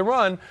stop the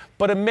run,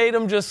 but it made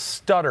him just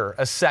stutter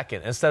a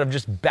second instead of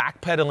just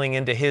backpedaling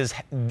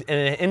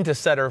into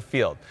center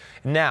field.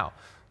 Now,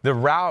 the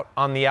route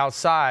on the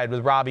outside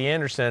with Robbie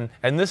Anderson,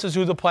 and this is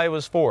who the play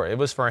was for. It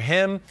was for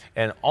him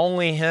and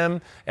only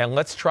him, and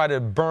let's try to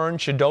burn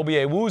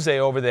Chidobe Awuzie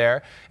over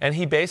there. And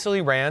he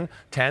basically ran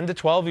 10 to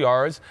 12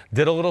 yards,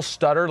 did a little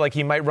stutter like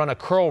he might run a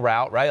curl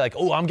route, right? Like,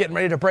 I'm getting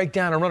ready to break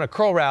down and run a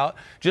curl route.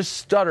 Just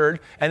stuttered,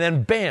 and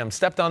then bam,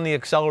 stepped on the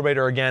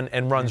accelerator again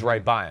and runs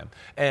right by him.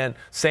 And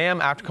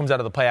Sam, after comes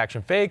out of the play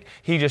action fake,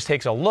 he just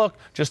takes a look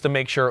just to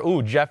make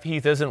sure, Jeff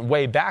Heath isn't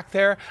way back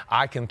there.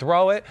 I can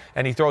throw it,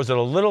 and he throws it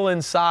a little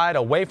inside. side,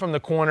 away from the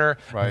corner,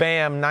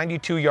 bam,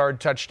 92-yard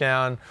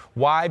touchdown.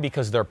 Why?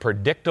 Because they're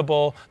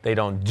predictable. They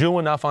don't do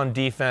enough on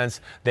defense.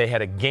 They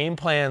had a game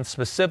plan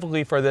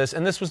specifically for this,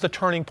 and this was the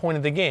turning point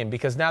of the game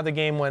because now the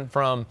game went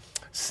from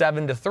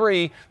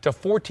 7-3 to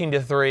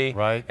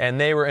 14-3, and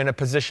they were in a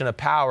position of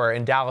power,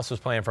 and Dallas was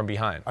playing from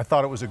behind. I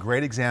thought it was a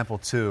great example,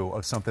 too,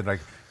 of something like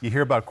you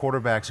hear about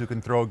quarterbacks who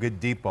can throw a good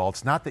deep ball.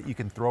 It's not that you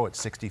can throw it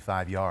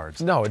 65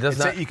 yards. No, it does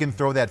not. It's that you can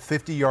throw that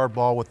 50-yard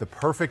ball with the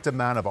perfect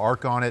amount of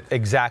arc on it.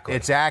 Exactly.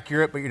 It's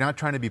accurate, but you're not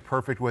trying to be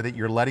perfect with it.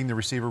 You're letting the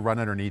receiver run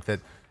underneath it,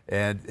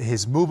 and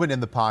his movement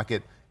in the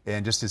pocket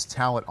and just his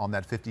talent on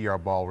that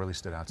 50-yard ball really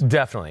stood out to me.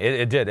 Definitely,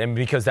 it did. And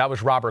because that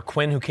was Robert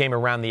Quinn who came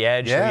around the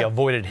edge, so he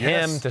avoided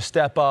him to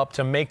step up,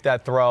 to make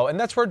that throw. And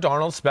that's where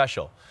Darnold's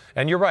special.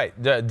 And you're right,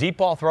 the deep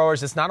ball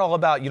throwers, it's not all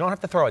about, you don't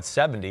have to throw at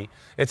 70.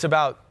 It's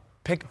about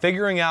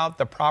figuring out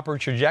the proper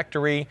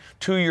trajectory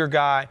to your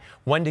guy,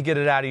 when to get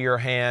it out of your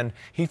hand.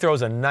 He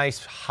throws a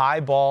nice high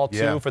ball,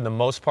 too, for the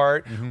most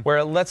part, where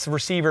it lets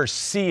receivers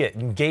see it,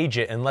 engage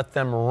it, and let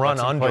them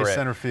run under it.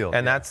 Center field.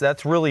 And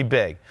that's really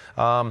big.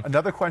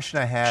 Another question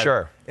I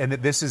had, and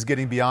this is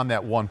getting beyond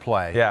that one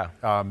play.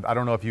 I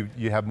don't know if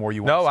you have more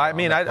you want to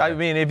say. No, I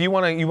mean, if you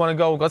want to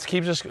go, let's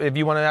keep just, if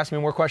you want to ask me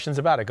more questions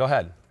about it, go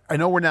ahead. I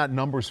know we're not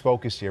numbers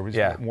focused here. We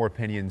just got more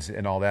opinions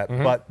and all that.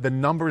 But the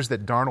numbers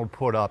that Darnold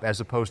put up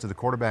as opposed to the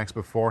quarterbacks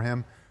before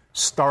him,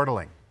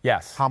 startling.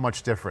 Yes. How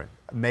much different?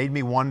 Made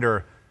me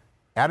wonder,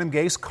 Adam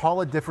Gase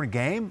call a different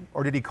game,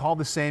 or did he call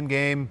the same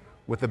game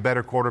with a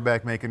better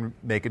quarterback making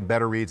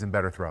better reads and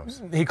better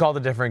throws? He called a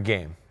different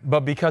game.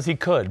 But because he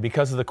could,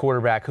 because of the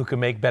quarterback who could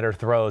make better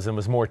throws and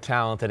was more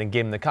talented and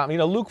gave him the confidence. You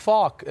know, Luke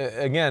Falk,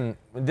 again,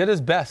 did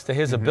his best to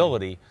his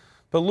ability.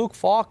 But Luke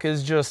Falk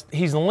is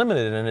he's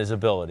limited in his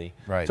ability.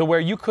 To where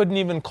you couldn't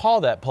even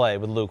call that play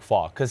with Luke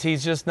Falk because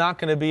he's just not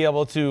going to be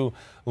able to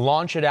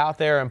launch it out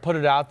there and put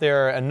it out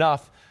there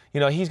enough. You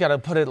know, he's got to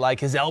put it like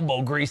his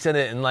elbow grease in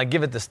it and like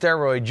give it the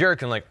steroid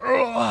jerk and like,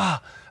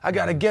 I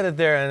got to get it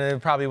there. And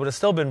it probably would have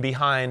still been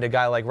behind a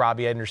guy like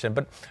Robbie Anderson.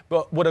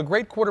 But what a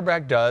great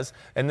quarterback does,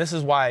 and this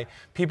is why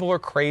people are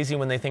crazy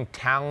when they think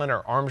talent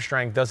or arm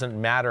strength doesn't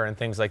matter and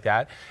things like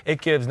that.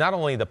 It gives not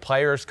only the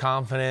players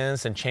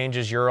confidence and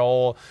changes your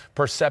whole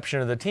perception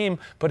of the team,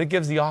 but it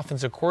gives the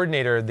offensive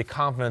coordinator the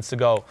confidence to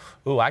go,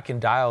 ooh, I can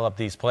dial up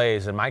these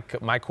plays. And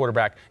my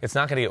quarterback, it's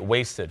not going to get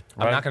wasted.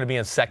 I'm not going to be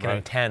in 2nd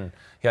and 10.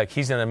 Like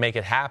he's going to make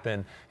it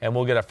happen, and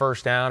we'll get a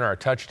first down or a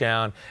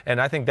touchdown. And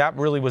I think that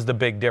really was the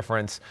big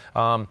difference.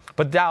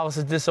 But Dallas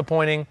is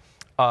disappointing.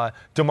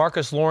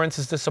 DeMarcus Lawrence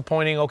is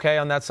disappointing,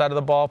 on that side of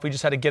the ball. If we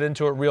just had to get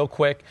into it real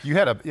quick. You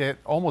had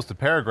almost a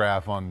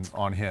paragraph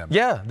on him.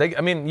 Yeah.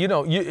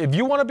 If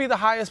you want to be the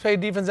highest paid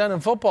defense end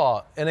in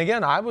football, and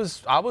again, I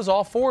was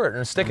all for it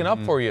and sticking up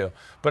for you.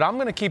 But I'm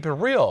going to keep it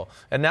real.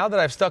 And now that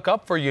I've stuck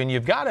up for you and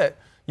you've got it,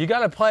 you got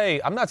to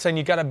play. I'm not saying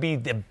you got to be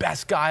the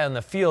best guy on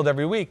the field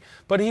every week,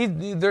 but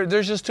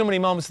there's just too many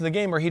moments in the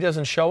game where he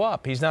doesn't show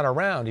up. He's not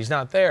around. He's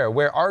not there.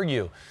 Where are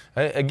you?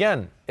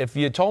 Again, if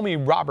you told me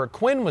Robert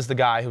Quinn was the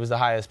guy who was the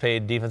highest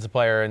paid defensive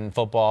player in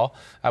football,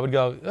 I would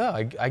go,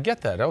 I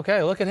get that.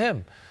 Okay, look at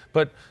him.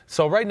 But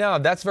so right now,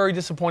 that's very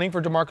disappointing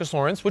for DeMarcus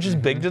Lawrence, which is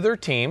big to their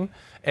team.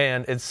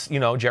 And it's,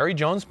 Jerry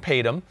Jones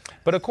paid him.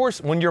 But of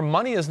course, when your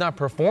money is not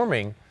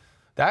performing,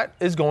 that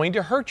is going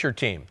to hurt your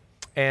team.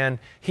 And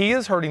he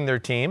is hurting their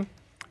team,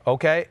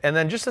 And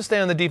then just to stay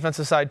on the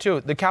defensive side,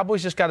 too, the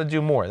Cowboys just got to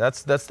do more.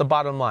 That's the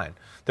bottom line.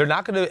 They're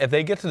not going to, if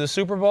they get to the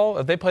Super Bowl,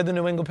 if they play the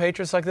New England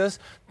Patriots like this,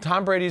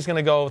 Tom Brady's going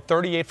to go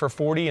 38 for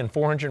 40 and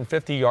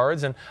 450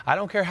 yards, and I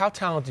don't care how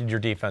talented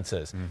your defense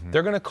is.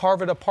 They're going to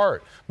carve it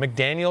apart.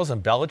 McDaniels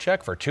and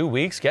Belichick for 2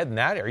 weeks getting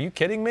that? Are you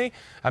kidding me?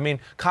 I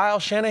mean, Kyle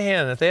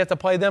Shanahan, if they have to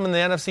play them in the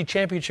NFC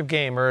Championship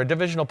game or a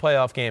divisional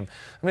playoff game,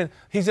 I mean,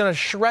 he's going to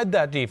shred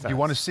that defense. You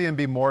want to see him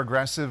be more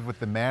aggressive with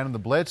the man in the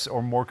blitz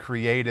or more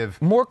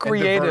creative? More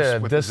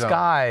creative,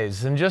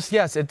 disguise, and just,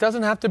 yes, it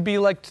doesn't have to be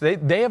like,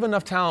 they have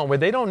enough talent where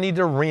they don't need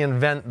to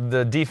reinvent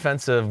the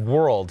defensive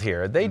world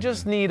here. They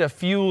just need a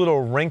few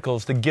little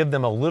wrinkles to give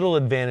them a little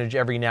advantage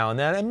every now and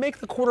then and make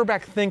the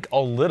quarterback think a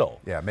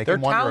little. Yeah, make their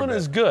him wonder talent a bit.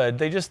 is good.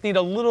 They just need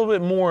a little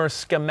bit more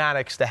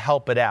schematics to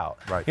help it out.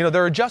 Right.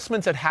 Their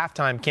adjustments at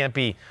halftime can't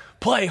be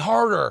play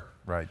harder,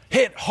 right,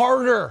 hit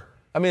harder.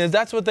 I mean,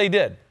 that's what they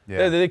did.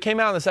 Yeah. They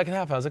came out in the second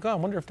half. I was like, I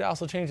wonder if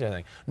Dallas will change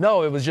anything.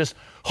 No, it was just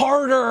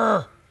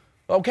harder.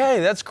 Okay,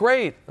 that's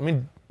great. I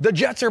mean, the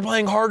Jets are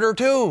playing harder,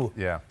 too.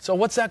 Yeah. So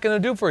what's that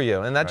going to do for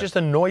you? And that just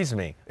annoys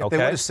me. If they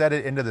would have said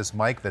it into this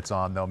mic that's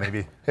on, though,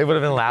 maybe. It would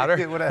have been louder?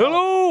 It would have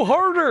Hello,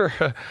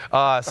 harder.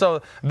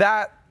 So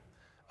that,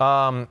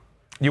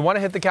 you want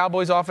to hit the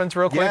Cowboys offense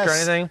real quick or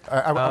anything?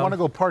 I want to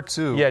go part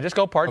two. Yeah, just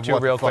go part two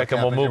real quick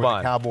and we'll move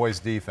on. Cowboys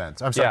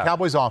defense. I'm sorry,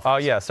 Cowboys offense. Oh,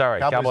 yeah, sorry.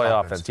 Cowboys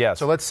offense, yes.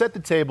 So let's set the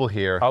table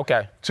here.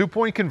 Okay.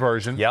 2-point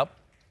conversion. Yep.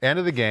 End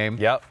of the game.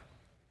 Yep.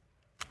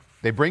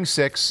 They bring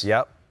 6.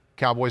 Yep.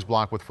 Cowboys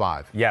block with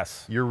 5.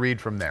 Yes. Your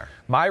read from there.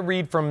 My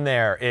read from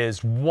there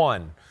is,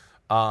 1,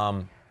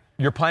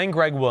 you're playing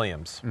Greg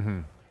Williams.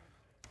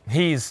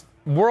 He's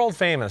world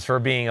famous for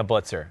being a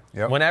blitzer.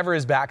 Yep. Whenever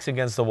his back's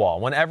against the wall,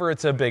 whenever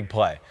it's a big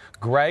play.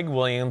 Gregg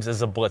Williams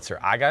is a blitzer.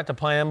 I got to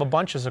play him a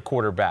bunch as a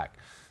quarterback.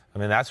 I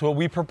mean, that's what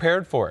we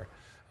prepared for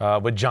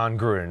with John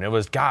Gruden. It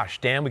was, gosh,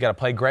 Dan, we got to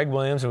play Gregg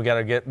Williams, and we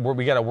got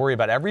to worry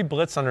about every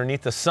blitz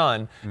underneath the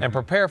sun and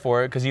prepare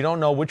for it because you don't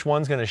know which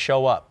one's going to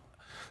show up.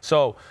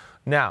 So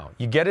now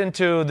you get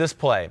into this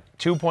play,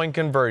 2-point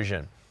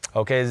conversion.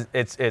 Okay,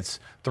 it's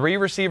 3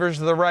 receivers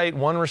to the right,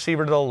 1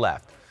 receiver to the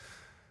left.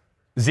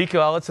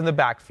 Ezekiel Elliott's in the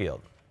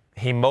backfield.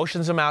 He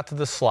motions him out to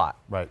the slot.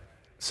 Right.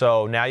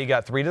 So now you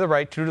got 3 to the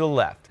right, 2 to the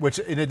left. Which,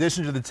 in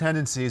addition to the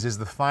tendencies, is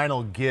the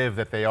final give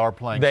that they are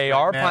playing. They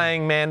are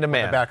playing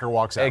man-to-man. The backer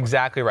walks out.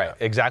 Exactly right.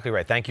 Yeah. Exactly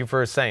right. Thank you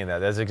for saying that.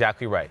 That's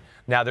exactly right.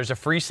 Now, there's a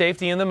free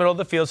safety in the middle of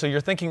the field, so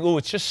you're thinking, ooh,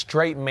 it's just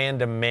straight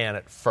man-to-man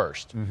at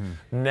first.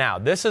 Now,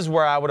 this is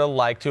where I would have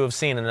liked to have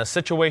seen in a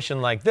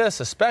situation like this,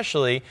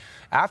 especially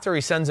after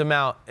he sends him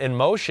out in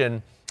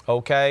motion,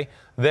 okay,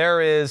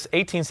 there is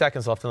 18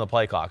 seconds left on the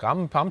play clock.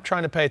 I'm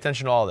trying to pay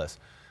attention to all this.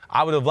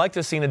 I would have liked to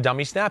have seen a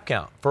dummy snap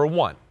count for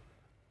 1.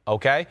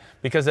 Okay?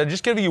 Because they're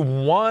just giving you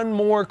one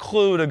more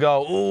clue to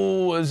go,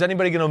 ooh, is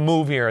anybody going to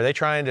move here? Are they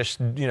trying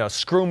to,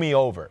 screw me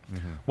over?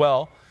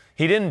 Well,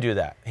 he didn't do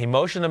that. He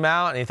motioned them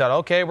out, and he thought,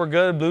 okay, we're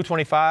good, blue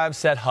 25,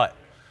 set hut.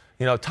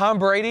 Tom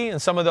Brady and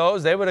some of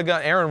those, they would have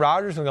got Aaron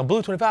Rodgers and gone,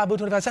 blue 25,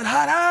 set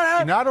hut, hut.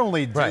 He not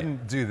only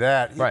didn't do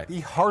that, he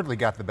hardly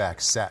got the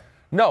back set.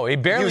 No, he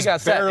barely got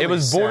set. It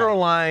was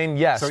borderline,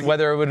 yes, so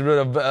whether it would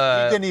have...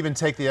 he didn't even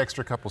take the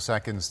extra couple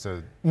seconds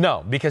to...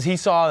 No, because he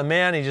saw the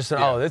man, he just said,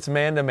 oh, it's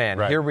man-to-man.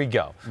 Right. Here we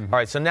go. All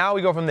right, so now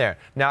we go from there.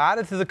 Now,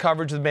 added to the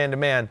coverage of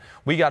man-to-man,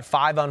 we got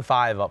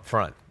 5-on-5 up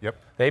front. Yep.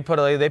 They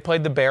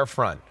played the bare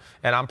front.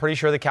 And I'm pretty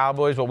sure the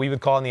Cowboys, what we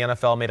would call in the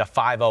NFL, made a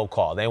 5-0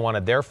 call. They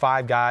wanted their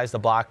 5 guys to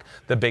block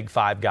the big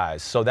 5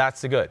 guys. So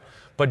that's the good.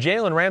 But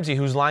Jalen Ramsey,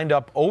 who's lined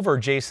up over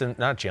Jamal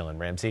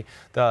Adams.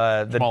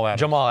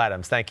 Jamal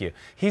Adams, thank you.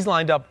 He's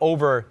lined up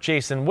over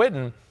Jason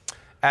Witten.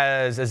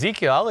 As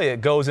Ezekiel Elliott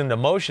goes into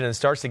motion and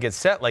starts to get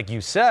set, like you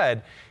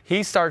said,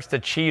 he starts to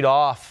cheat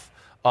off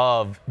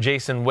of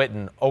Jason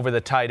Witten over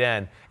the tight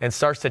end and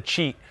starts to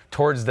cheat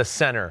towards the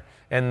center.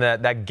 And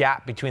that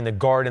gap between the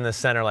guard and the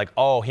center, like,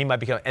 oh, he might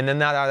be coming. And then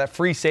that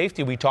free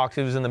safety we talked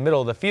to who's in the middle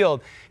of the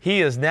field,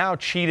 he is now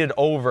cheated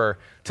over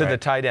to the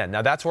tight end.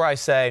 Now, that's where I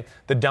say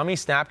the dummy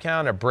snap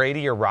count of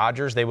Brady or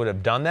Rodgers, they would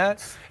have done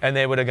that, and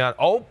they would have gone,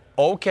 oh,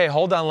 okay,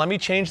 hold on, let me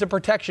change the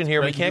protection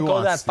here. We can't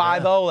go that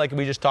 5-0 like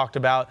we just talked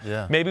about.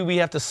 Yeah. Maybe we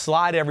have to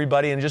slide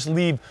everybody and just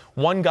leave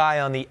one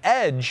guy on the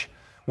edge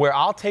where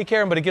I'll take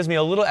care of him, but it gives me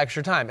a little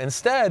extra time.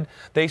 Instead,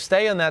 they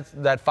stay on that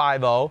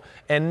 5-0,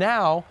 and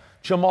now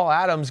Jamal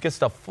Adams gets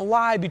to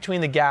fly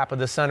between the gap of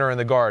the center and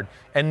the guard,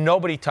 and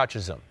nobody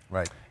touches him.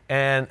 Right.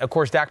 And, of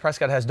course, Dak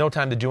Prescott has no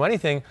time to do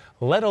anything,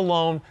 let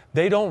alone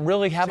they don't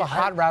really have a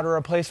hot route or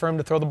a place for him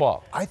to throw the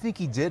ball. I think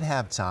he did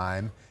have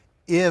time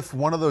if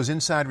one of those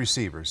inside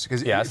receivers,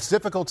 because it's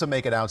difficult to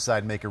make it outside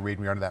and make a read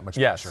when you're under that much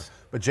pressure.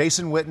 But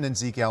Jason Witten and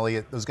Zeke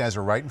Elliott, those guys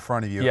are right in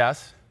front of you.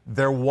 Yes.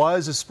 There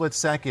was a split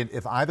second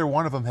if either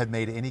one of them had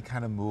made any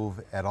kind of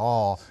move at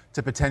all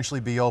to potentially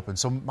be open.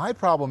 So my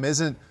problem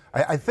isn't,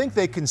 I think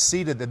they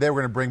conceded that they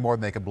were going to bring more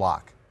than they could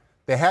block.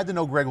 They had to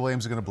know Gregg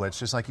Williams was going to blitz,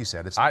 just like you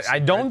said. I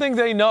don't think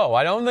they know.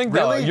 I don't think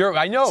really?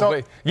 I know.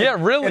 So but,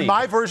 really. In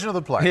my version of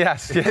the play.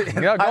 Yes.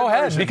 Go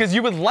ahead, because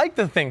you would like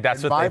to think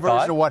that's what they thought. My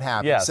version of what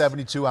happened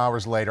 72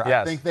 hours later,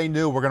 I think they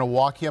knew we're going to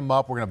walk him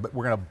up. We're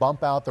going to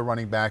bump out the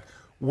running back.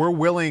 We're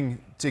willing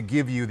to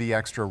give you the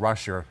extra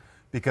rusher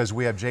because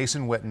we have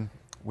Jason Witten,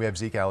 we have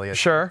Zeke Elliott.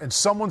 Sure. And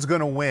someone's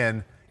going to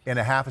win in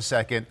a half a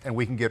second, and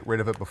we can get rid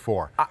of it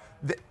before.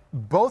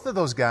 Both of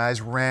those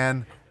guys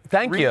ran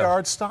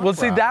 3-yard stop Well,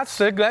 see, that's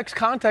the next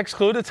context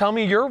clue to tell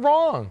me you're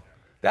wrong.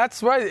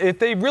 That's right. If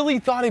they really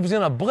thought he was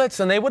going to blitz,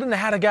 then they wouldn't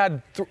have had a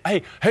guy,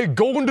 hey,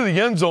 go into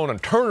the end zone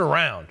and turn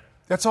around.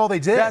 That's all they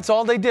did. That's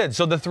all they did.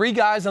 So the 3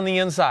 guys on the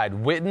inside,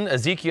 Witten,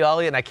 Ezekiel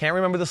Elliott, and I can't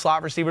remember the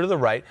slot receiver to the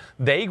right,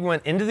 they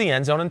went into the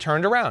end zone and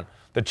turned around.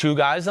 The 2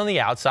 guys on the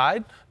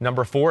outside,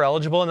 number 4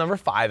 eligible and number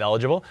 5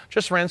 eligible,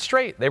 just ran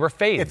straight. They were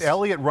fades. If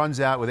Elliott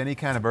runs out with any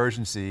kind of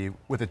urgency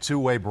with a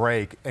 2-way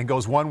break and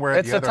goes one way or the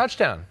other, it's a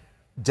touchdown.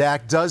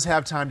 Dak does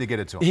have time to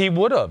get it to him. He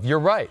would have. You're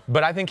right.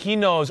 But I think he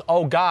knows,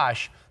 oh,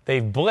 gosh,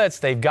 they've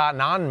blitzed, they've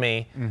gotten on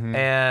me,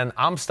 and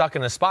I'm stuck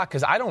in a spot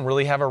because I don't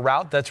really have a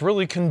route that's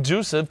really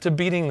conducive to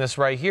beating this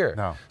right here.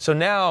 No. So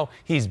now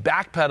he's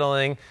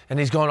backpedaling, and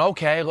he's going,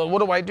 okay, what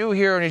do I do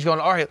here? And he's going,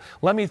 all right,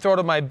 let me throw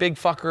to my big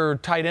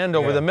fucker tight end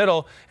over the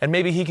middle, and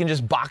maybe he can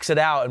just box it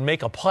out and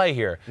make a play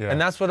here. Yeah.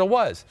 And that's what it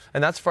was.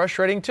 And that's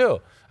frustrating,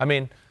 too. I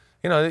mean,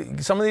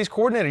 some of these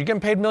coordinators, you're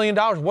getting paid $1 million.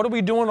 What are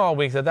we doing all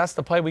week? That's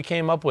the play we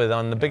came up with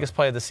on the biggest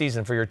play of the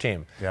season for your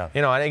team. Yeah.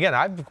 And again,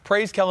 I've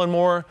praised Kellen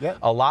Moore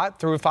a lot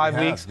through 5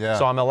 weeks,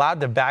 so I'm allowed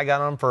to bag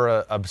on him for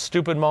a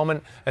stupid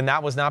moment, and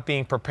that was not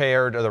being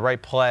prepared or the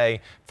right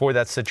play for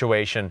that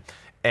situation.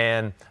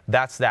 And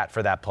that's that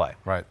for that play.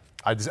 Right.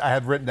 I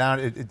had written down,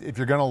 if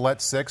you're going to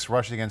let 6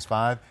 rush against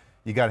 5,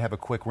 you got to have a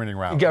quick winning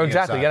route. Yeah,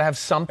 exactly. You got to have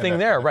something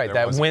there, right?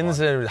 That wins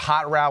one. a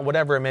hot route,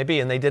 whatever it may be,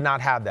 and they did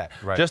not have that.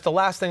 Right. Just the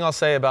last thing I'll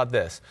say about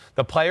this.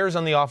 The players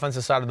on the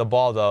offensive side of the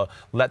ball, though,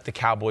 let the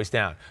Cowboys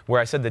down.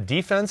 Where I said the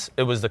defense,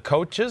 it was the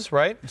coaches,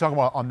 right? You're talking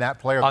about on that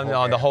player?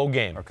 On the whole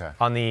game. Okay.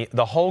 On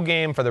the whole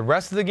game, for the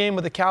rest of the game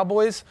with the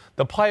Cowboys,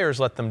 the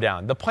players let them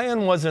down. The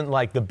plan wasn't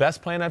like the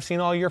best plan I've seen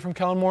all year from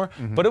Kellen Moore,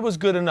 but it was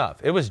good enough.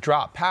 It was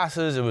drop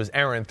passes, it was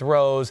errant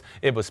throws,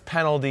 it was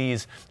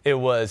penalties, it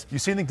was... You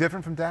see anything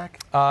different from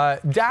Dak?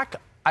 Dak,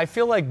 I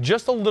feel like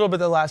just a little bit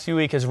the last few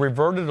weeks has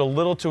reverted a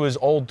little to his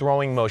old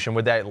throwing motion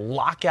with that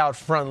lockout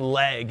front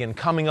leg and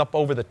coming up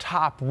over the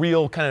top,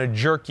 real kind of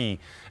jerky.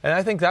 And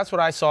I think that's what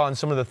I saw in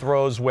some of the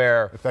throws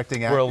where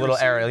affecting were a little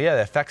accuracy? aerial. Yeah,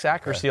 it affects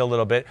accuracy a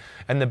little bit.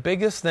 And the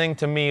biggest thing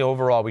to me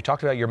overall, we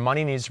talked about your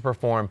money needs to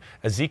perform,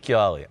 Ezekiel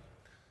Elliott.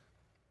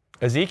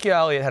 Ezekiel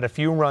Elliott had a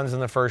few runs in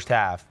the first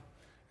half.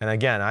 And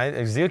again,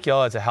 Ezekiel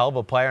Elliott's a hell of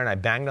a player, and I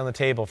banged on the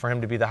table for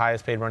him to be the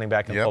highest paid running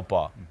back in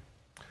football.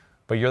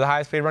 But you're the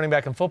highest paid running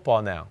back in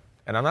football now.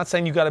 And I'm not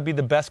saying you got to be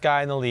the best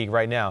guy in the league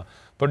right now.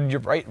 But you're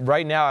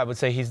right now, I would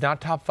say he's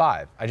not top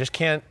 5. I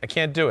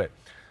can't do it.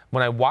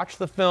 When I watched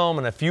the film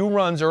and a few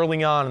runs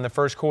early on in the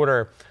first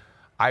quarter,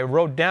 I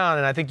wrote down,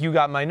 and I think you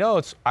got my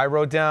notes, I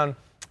wrote down,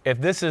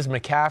 if this is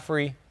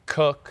McCaffrey,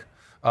 Cook,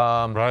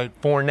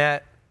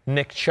 Fournette,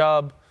 Nick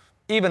Chubb,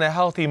 even a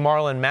healthy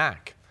Marlon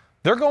Mack,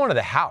 they're going to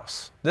the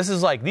house.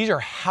 These are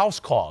house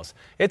calls.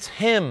 It's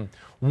him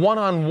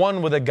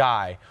one-on-one with a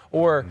guy.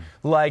 Or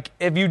like,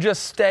 if you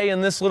just stay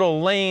in this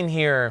little lane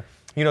here,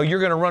 you're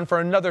going to run for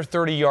another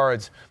 30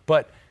 yards.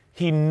 But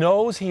he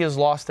knows he has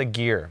lost a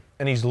gear,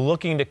 and he's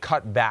looking to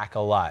cut back a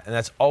lot. And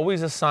that's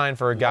always a sign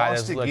for a guy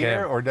that's looking lost a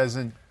gear or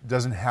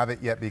doesn't have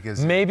it yet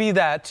because... Maybe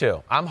that,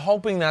 too. I'm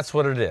hoping that's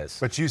what it is.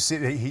 But you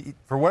see, he,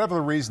 for whatever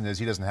the reason is,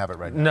 he doesn't have it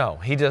right now. No,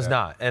 he does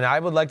not. And I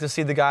would like to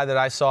see the guy that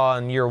I saw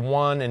in year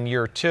 1 and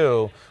year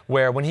 2,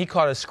 where when he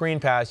caught a screen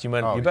pass, you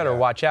better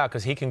watch out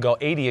because he can go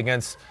 80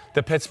 against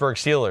the Pittsburgh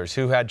Steelers,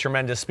 who had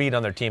tremendous speed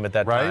on their team at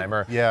that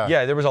time.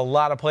 Yeah, there was a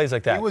lot of plays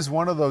like that. He was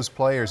one of those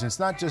players. And it's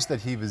not just that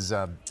he was,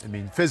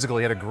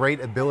 physically, he had a great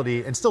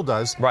ability, and still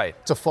does,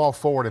 to fall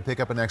forward and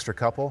pick up an extra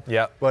couple.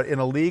 Yeah. But in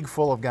a league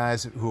full of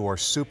guys who are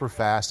super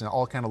fast and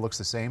all kind of looks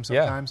the same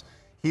sometimes,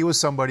 he was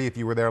somebody, if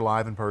you were there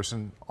live in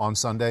person on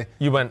Sunday,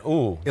 you went,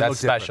 ooh, that's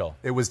special.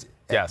 It was,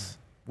 yes.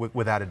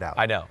 Without a doubt.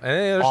 I know. And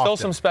there's still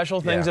some special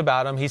things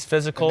about him. He's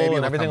physical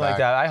and everything like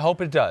that. I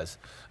hope it does.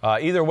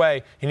 Either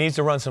way, he needs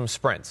to run some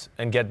sprints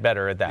and get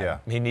better at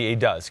that. Yeah. He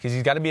does, because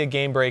he's got to be a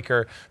game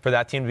breaker for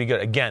that team to be good.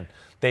 Again,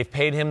 they've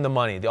paid him the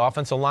money, the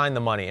offensive line the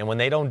money, and when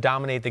they don't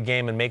dominate the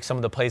game and make some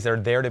of the plays that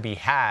are there to be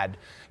had,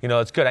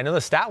 it's good. I know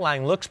the stat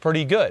line looks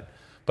pretty good,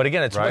 but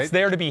again, it's what's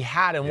there to be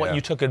had and what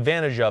you took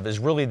advantage of is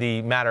really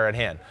the matter at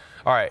hand.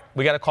 All right,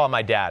 we got to call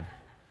my dad.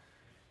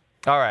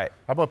 All right.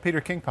 How about Peter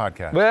King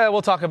podcast? Well,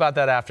 we'll talk about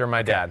that after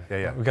my dad.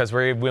 Yeah. Because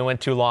we went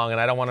too long, and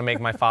I don't want to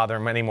make my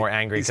father any more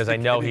angry because I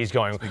know he's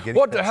going,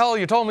 what the hell?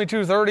 You told me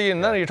 2:30,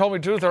 and then you told me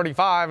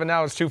 2:35, and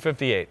now it's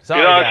 2:58.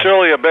 Sorry, it's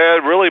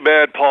really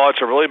bad, Paul.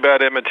 It's a really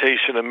bad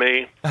imitation of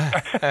me.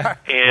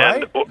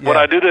 And when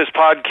I do this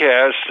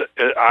podcast,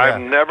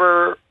 I'm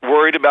never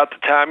worried about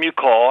the time you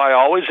call. I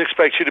always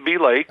expect you to be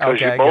late because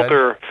you both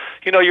are,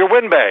 you're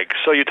windbags,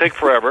 so you take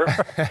forever.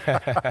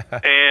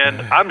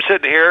 And I'm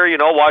sitting here,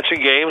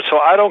 watching games, so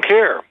I don't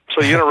care.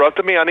 So you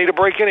interrupted me. I need a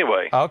break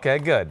anyway. Okay,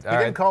 good. He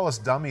didn't call us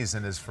dummies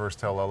in his first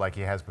hello like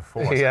he has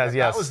before. Yes.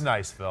 That was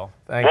nice, Phil.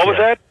 Thank you. What was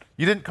that?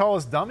 You didn't call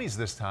us dummies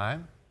this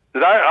time.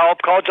 Did I've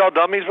called y'all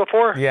dummies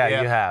before?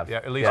 Yeah, you have. Yeah,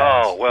 at least.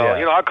 Oh,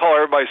 well, I call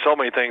everybody so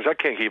many things. I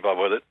can't keep up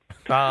with it.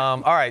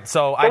 All right,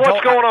 so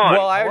what's going on?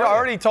 Well, I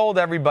already told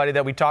everybody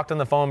that we talked on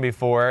the phone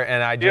before,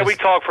 and I just... Yeah, we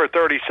talked for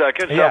 30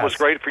 seconds. Yes. That was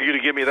great for you to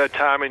give me that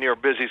time in your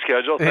busy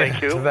schedule.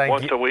 Thank you.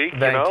 Once a week,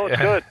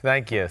 it's good.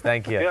 Thank you.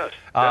 Yes.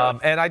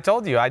 And I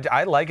told you,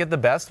 I like it the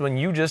best when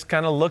you just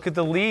kind of look at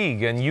the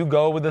league and you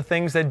go with the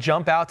things that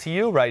jump out to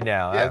you right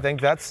now. Yeah. I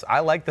think I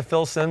like the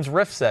Phil Sims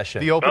riff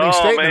session. The opening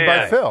statement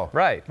by Phil.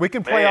 Right. We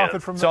can play off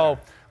it from there. So,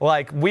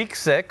 like week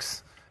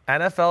 6...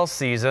 NFL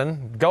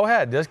season. Go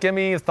ahead. Just give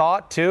me a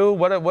thought, too.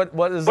 What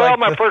is Well,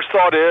 my first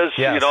thought is,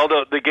 Yes.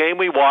 the game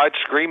we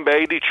watched, Green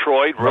Bay,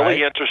 Detroit,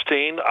 really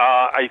interesting.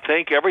 I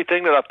think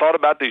everything that I thought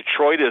about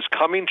Detroit is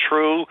coming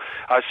true.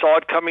 I saw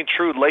it coming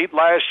true late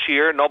last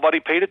year.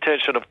 Nobody paid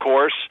attention, of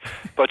course,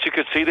 but you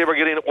could see they were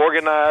getting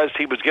organized.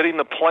 He was getting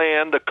the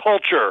plan, the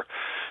culture.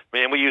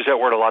 Man, we use that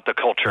word a lot, the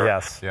culture.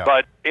 Yes. Yeah.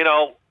 But,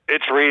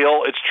 it's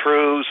real, it's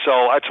true,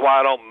 so that's why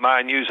I don't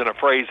mind using a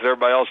phrase that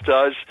everybody else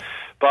does.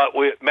 But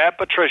with Matt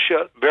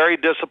Patricia, very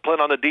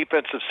disciplined on the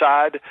defensive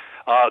side.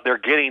 They're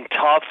getting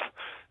tough.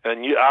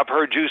 And I've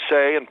heard you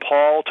say and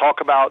Paul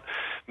talk about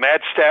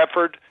Matt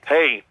Stafford.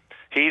 Hey,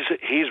 he's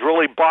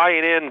really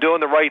buying in,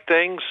 doing the right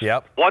things.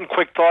 Yep. One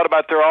quick thought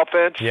about their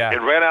offense. Yeah.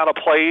 It ran out of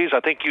plays.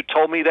 I think you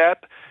told me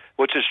that.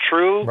 which is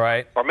true.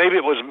 Right. Or maybe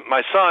it was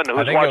my son who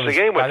was watching the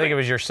game with me. I think it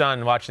was your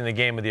son watching the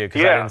game with you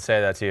because Yeah. I didn't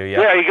say that to you.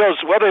 Yeah, he goes,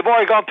 well, they've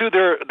already gone through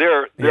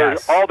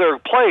Yes. all their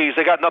plays.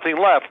 They got nothing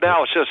left.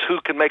 Now it's just who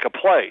can make a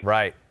play.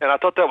 Right. And I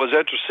thought that was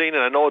interesting,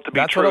 and I know it to be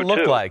That's true, what it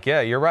looked too. like.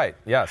 Yeah, you're right.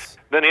 Yes.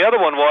 Then the other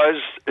one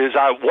is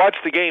I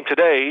watched the game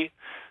today,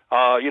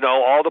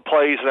 all the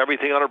plays and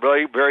everything on it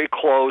very, very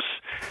close.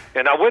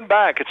 And I went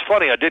back. It's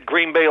funny. I did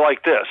Green Bay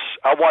like this.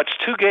 I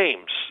watched 2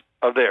 games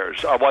of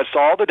theirs. I watched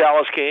all the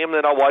Dallas game,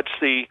 then I watched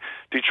the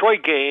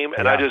Detroit game,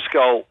 and I just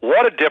go,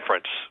 what a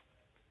difference.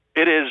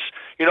 It is,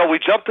 we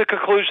jump to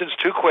conclusions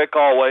too quick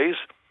always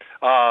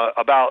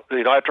about,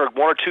 after 1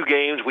 or 2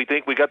 games, we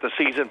think we got the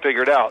season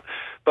figured out.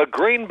 But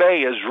Green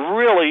Bay is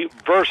really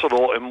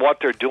versatile in what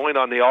they're doing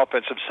on the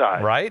offensive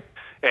side. Right.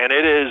 And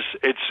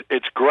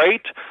it's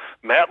great.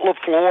 Matt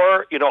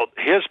LaFleur,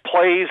 his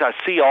plays, I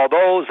see all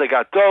those. They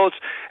got those.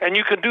 And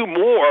you can do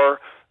more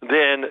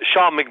than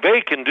Sean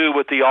McVay can do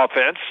with the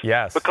offense.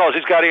 Yes. Because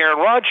he's got Aaron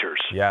Rodgers.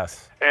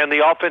 Yes. And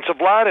the offensive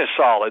line is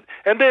solid.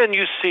 And then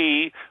you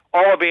see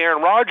all of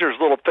Aaron Rodgers'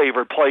 little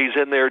favorite plays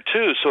in there,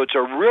 too. So it's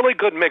a really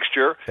good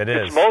mixture.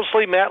 It's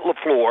mostly Matt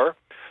LaFleur.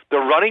 The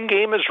running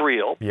game is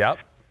real. Yep.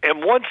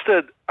 And once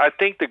I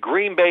think the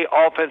Green Bay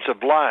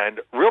offensive line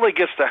really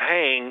gets the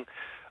hang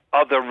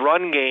of the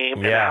run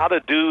game and how to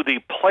do the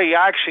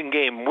play-action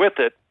game with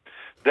it,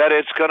 that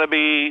it's going to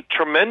be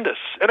tremendous.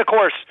 And, of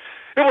course,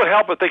 it would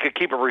help if they could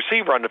keep a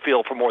receiver on the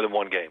field for more than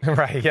one game.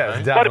 Right,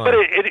 yes, definitely.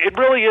 But it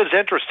really is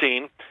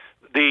interesting.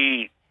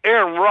 The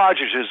Aaron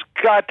Rodgers has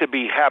got to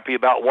be happy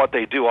about what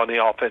they do on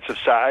the offensive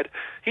side.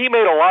 He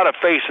made a lot of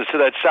faces to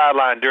that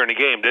sideline during the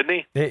game, didn't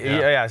he?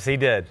 Yes, he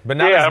did. But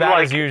not as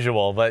bad as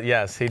usual, but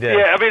yes, he did.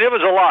 Yeah, I mean, it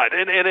was a lot.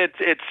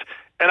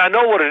 And I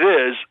know what it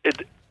is.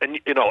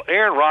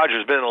 Aaron Rodgers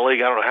has been in the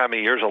league, I don't know how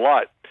many years, a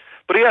lot.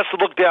 But he has to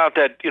look down at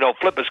that,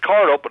 flip his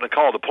card open and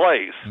call the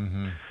plays.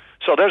 Mm-hmm.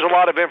 So there's a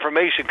lot of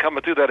information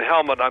coming through that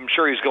helmet. I'm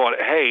sure he's going,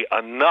 hey,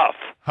 enough.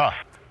 Huh.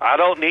 I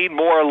don't need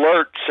more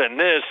alerts and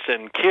this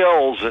and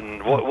kills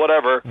and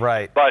whatever.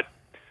 Right. But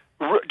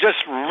just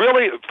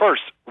really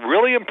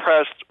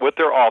impressed with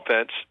their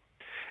offense.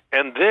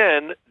 And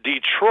then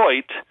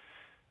Detroit,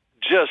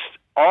 just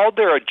all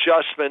their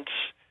adjustments,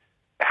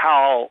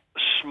 how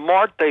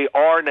smart they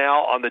are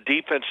now on the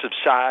defensive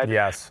side.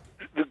 Yes.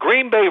 The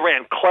Green Bay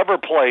ran clever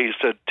plays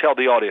to tell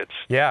the audience.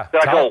 Yeah.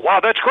 That I go,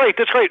 wow, that's great.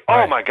 Right.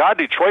 Oh, my God,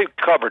 Detroit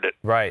covered it.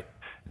 Right.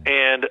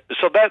 And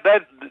so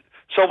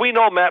so we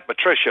know Matt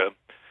Patricia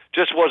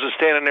just wasn't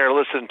standing there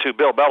listening to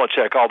Bill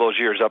Belichick all those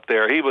years up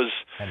there. He was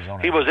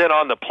in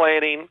on the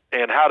planning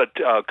and how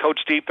to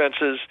coach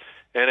defenses.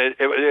 And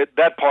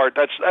that part,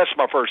 that's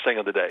my first thing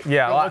of the day.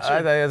 Yeah,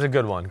 that's a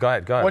good one. Go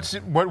ahead.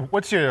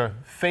 What's your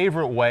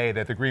favorite way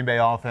that the Green Bay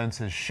offense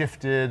has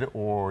shifted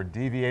or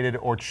deviated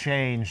or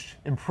changed,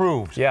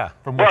 improved?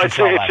 From what you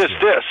saw last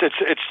year?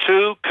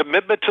 It's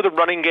commitment to the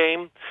running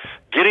game,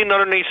 getting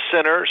underneath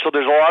center, so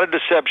there's a lot of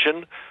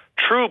deception.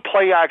 True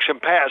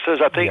play-action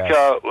passes. I think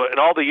in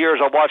all the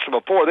years I've watched them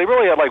before, they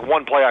really had like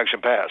one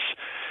play-action pass.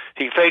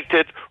 He faked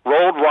it,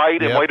 rolled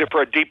right, and waited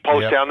for a deep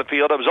post down the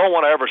field. It was the only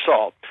one I ever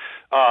saw.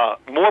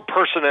 More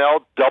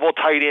personnel, double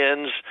tight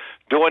ends,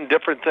 doing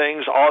different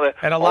things, all that.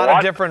 And a lot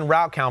of different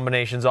route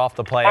combinations off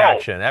the play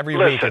action. Every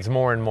week it's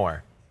more and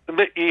more.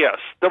 Yes.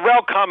 The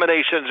route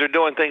combinations are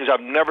doing things I've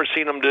never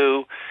seen them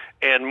do,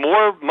 and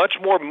much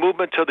more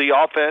movement to the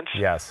offense,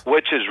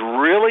 which has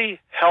really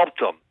helped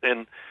them.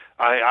 And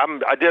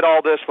I did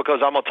all this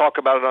because I'm going to talk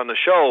about it on the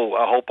show,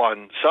 I hope,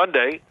 on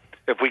Sunday,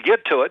 if we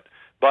get to it.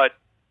 But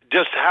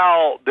just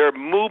how their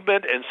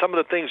movement and some of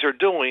the things they're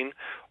doing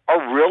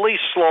are really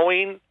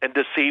slowing and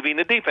deceiving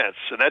the defense.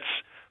 And that's,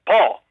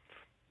 Paul,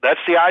 that's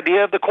the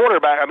idea of the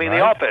quarterback. I mean,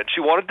 the offense.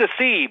 You want to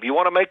deceive. You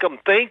want to make them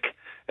think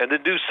and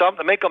then do something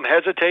to make them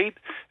hesitate.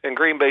 And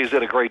Green Bay's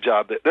did a great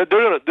job. They're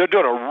doing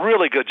a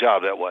really good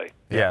job that way.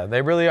 Yeah,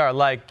 they really are.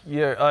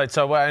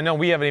 So I know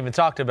we haven't even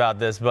talked about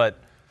this, but,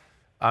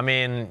 I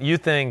mean, you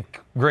think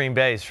Green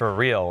Bay's for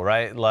real,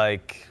 right?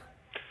 Like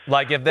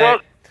if they...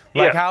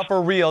 how for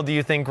real do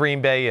you think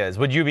Green Bay is?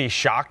 Would you be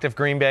shocked if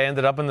Green Bay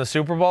ended up in the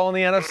Super Bowl in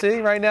the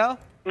NFC right now?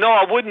 No,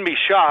 I wouldn't be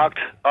shocked.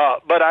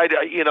 But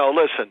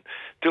listen,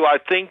 do I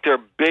think they're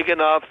big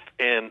enough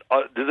and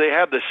do they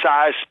have the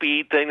size,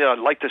 speed thing that I'd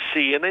like to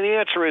see? And then the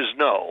answer is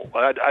no.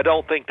 I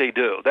don't think they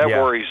do. That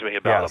worries me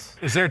about them.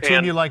 Is there a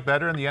team you like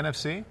better in the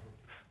NFC?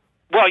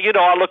 Well,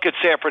 I look at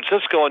San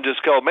Francisco and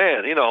just go,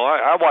 man,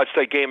 I watched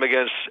that game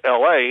against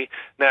L.A.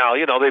 Now,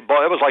 it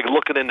was like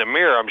looking in the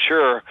mirror, I'm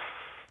sure.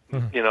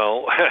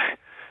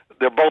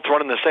 They're both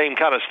running the same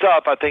kind of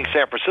stuff. I think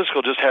San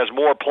Francisco just has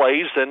more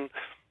plays than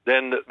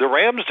the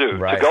Rams do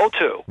to go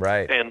to.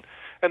 Right. And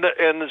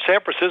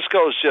San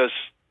Francisco is just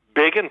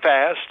big and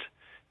fast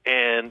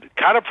and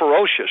kind of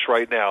ferocious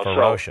right now.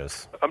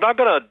 Ferocious. So I'm not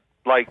going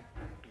to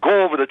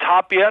go over the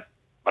top yet,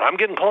 but I'm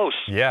getting close.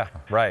 Yeah,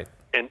 right.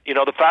 And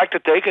the fact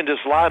that they can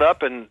just line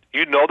up and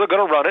they're going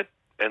to run it,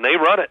 and they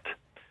run it.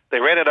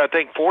 They ran it, I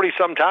think,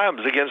 40-some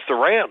times against the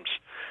Rams.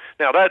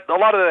 Now, a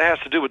lot of that has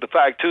to do with the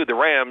fact, too, the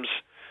Rams,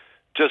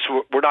 Just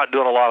we're not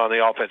doing a lot on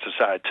the offensive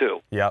side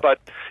too. Yeah. But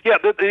yeah,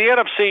 the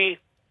NFC.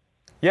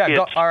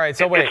 Yeah. All right.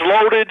 So wait. It's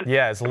loaded.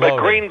 Yeah, it's loaded. But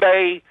Green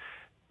Bay,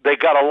 they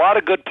got a lot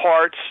of good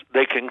parts.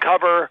 They can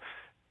cover,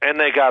 and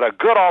they got a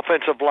good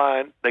offensive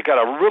line. They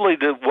got a really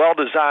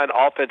well-designed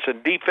offense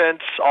and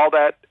defense. All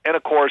that, and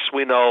of course,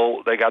 we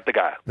know they got the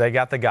guy. They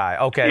got the guy.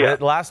 Okay. Yeah.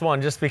 The last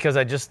one, just because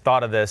I just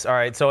thought of this. All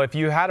right. So if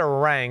you had to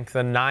rank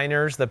the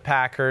Niners, the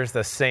Packers,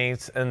 the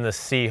Saints, and the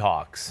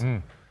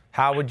Seahawks.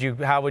 How would you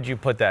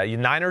put that?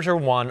 Niners are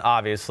one,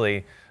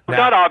 obviously. Now,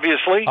 not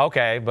obviously.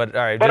 Okay, but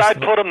all right. But I'd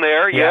put them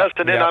there, yeah, yes.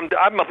 And then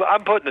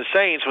I'm putting the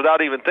Saints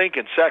without even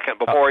thinking second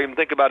before I even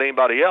think about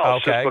anybody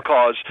else. Okay. Just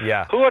because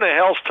who in the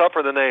hell's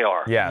tougher than they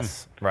are?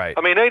 Yes, right.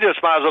 I mean, they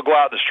just might as well go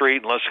out in the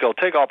street and let's go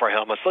take off our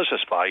helmets. Let's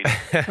just fight.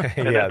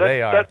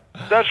 They are.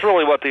 That's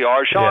really what they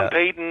are. Sean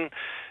Payton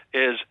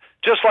is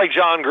just like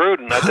John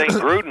Gruden. I think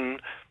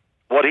Gruden,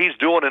 what he's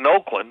doing in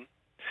Oakland,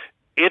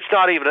 it's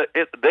not even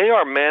they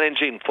are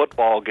managing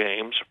football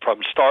games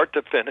from start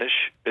to finish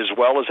as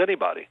well as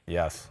anybody.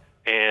 Yes.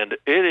 And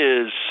it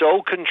is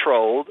so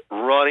controlled,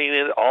 running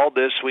it, all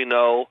this we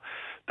know.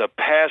 The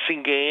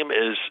passing game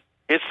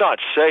it's not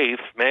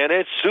safe, man.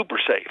 It's super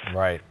safe.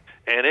 Right.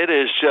 And it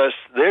is just,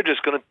 they're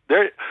just going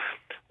to,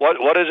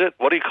 what is it?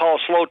 What do you call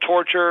slow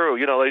torture?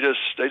 You know, they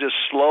just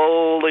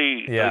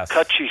slowly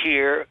cut you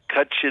here,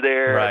 cut you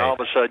there, and all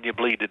of a sudden you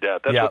bleed to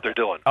death. That's what they're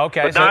doing.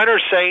 Okay. But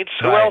Niners, Saints,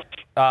 who else?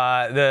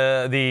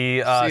 The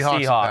Seahawks.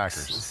 And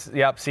Packers.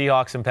 Yep,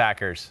 Seahawks and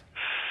Packers.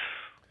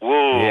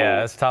 Whoa.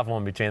 Yeah, that's a tough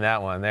one between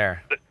that one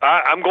there.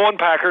 I'm going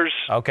Packers.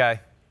 Okay.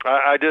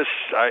 I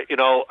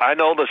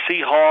know the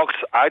Seahawks.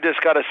 I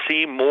just got to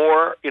see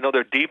more. You know,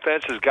 their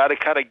defense has got to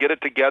kind of get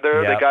it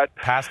together. Yep. They got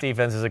pass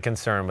defense is a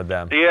concern with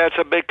them. Yeah, it's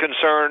a big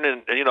concern,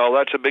 and you know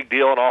that's a big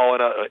deal in all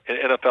in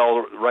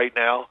NFL right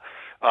now.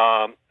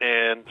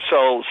 And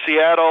so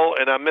Seattle,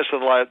 and I'm missing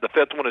the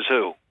fifth one is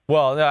who?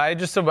 Well, no, I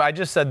just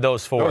said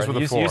those four. Those were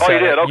the four. You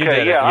did? Okay, you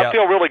did yeah. Yep. I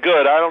feel really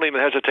good. I don't even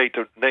hesitate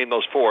to name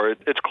those four.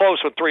 It's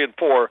close with 3 and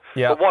 4,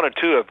 but 1 and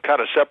 2 have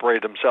kind of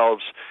separated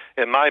themselves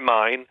in my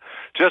mind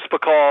just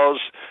because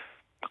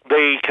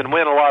they can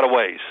win a lot of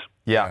ways.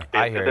 Yeah,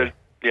 I hear you.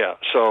 Yeah,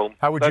 so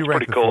how would that's you rank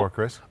pretty the cool. four,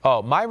 Chris?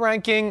 Oh, my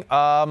ranking,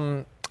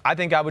 I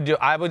think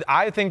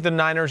I think the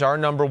Niners are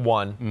number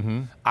one.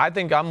 Mm-hmm. I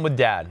think I'm with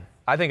Dad.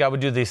 I think I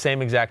would do the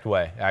same exact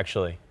way,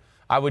 actually.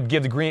 I would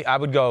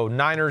go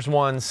Niners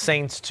 1,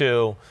 Saints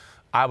 2.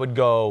 I would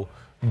go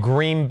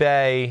Green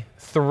Bay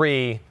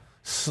 3,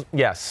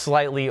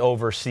 slightly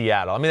over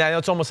Seattle. I mean, I know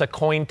it's almost a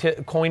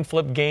coin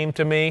flip game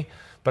to me,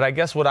 but I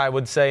guess what I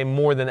would say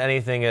more than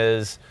anything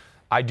is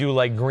I do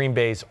like Green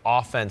Bay's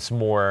offense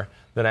more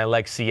than I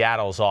like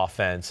Seattle's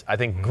offense. I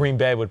think Green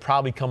Bay would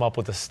probably come up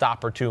with a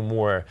stop or two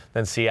more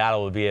than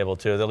Seattle would be able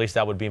to. At least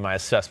that would be my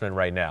assessment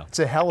right now. It's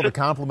a hell of a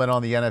compliment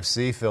on the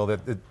NFC, Phil,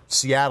 that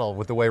Seattle,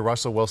 with the way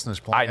Russell Wilson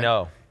is playing, I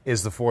know,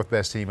 is the fourth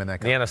best team in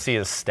that country. The NFC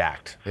is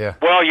stacked. Yeah.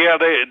 Well, yeah,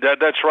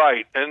 that's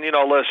right. And, you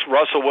know,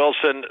 Russell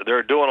Wilson,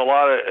 they're doing a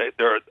lot of –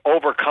 they're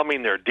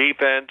overcoming their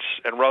defense.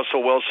 And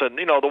Russell Wilson,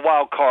 you know, the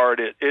wild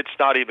card, it's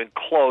not even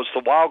close.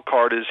 The wild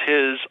card is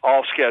his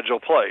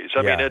off-schedule plays.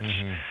 I mean, it's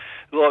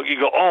look, you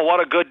go, oh, what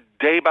a good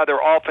day by their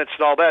offense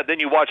and all that. Then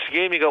you watch the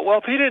game, you go, well,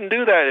 if he didn't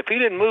do that, if he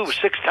didn't move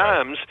 6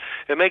 times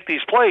and make these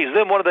plays,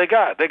 then what do they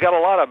got? They got a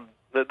lot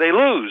of – they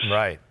lose.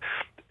 Right.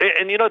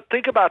 And, you know,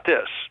 think about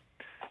this.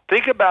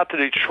 Think about the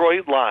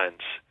Detroit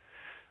Lions,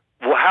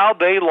 how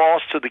they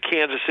lost to the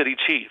Kansas City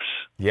Chiefs.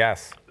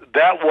 Yes.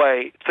 That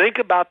way, think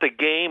about the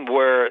game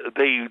where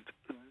they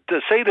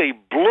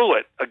blew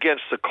it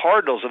against the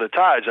Cardinals and the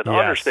Tides, an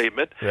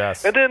understatement.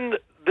 Yes. And then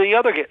the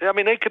other game, I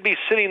mean, they could be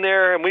sitting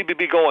there and we'd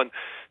be going,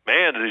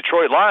 man, the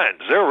Detroit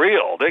Lions, they're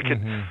real. They could.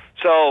 Mm-hmm.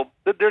 So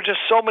there's just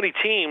so many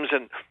teams,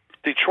 and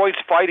Detroit's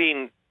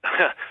fighting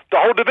the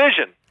whole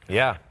division.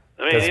 Yeah.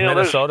 I mean, because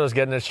Minnesota's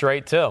getting it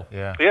straight too.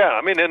 Yeah.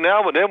 I mean, and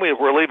then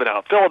we're leaving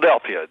out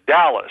Philadelphia,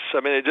 Dallas.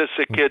 I mean, it's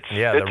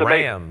the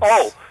Rams.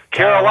 Oh,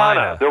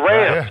 Carolina, the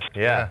Rams.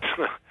 Yeah.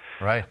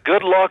 Right.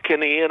 Good luck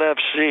in the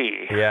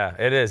NFC. Yeah,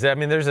 it is. I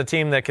mean, there's a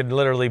team that could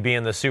literally be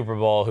in the Super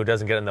Bowl who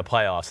doesn't get in the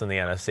playoffs in the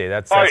NFC.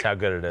 That's how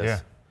good it is. Yeah.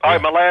 All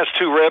right, my last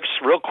 2 rips,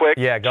 real quick.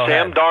 Yeah, go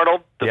Sam ahead.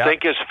 Darnold,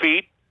 think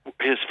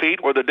his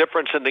feet were the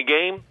difference in the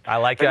game. I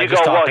like it. And you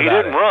go, well, he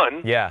didn't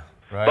run. Yeah.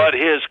 Right. But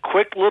his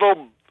quick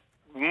little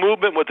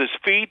movement with his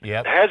feet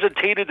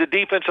hesitated the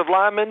defensive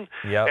lineman,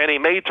 and he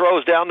made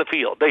throws down the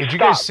field. Did you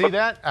guys see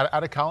that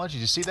out of college? Did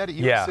you see that at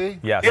USC?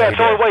 Yeah, it's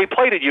the only way he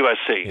played at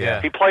USC.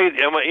 Yeah. He played,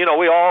 you know,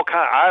 we all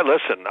I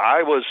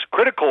was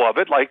critical of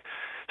it, like,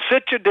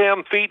 sit your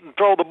damn feet and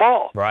throw the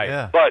ball. Right.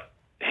 Yeah. But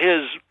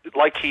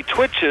he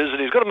twitches and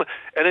he's going to,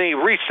 and then he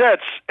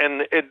resets,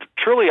 and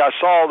truly I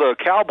saw the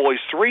Cowboys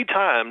 3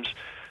 times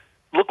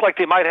look like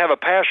they might have a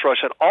pass rush,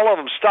 and all of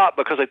them stopped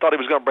because they thought he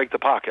was going to break the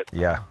pocket.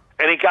 Yeah.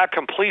 And he got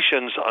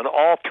completions on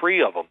all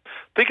 3 of them.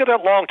 Think of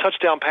that long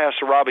touchdown pass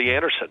to Robbie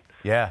Anderson.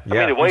 Yeah. I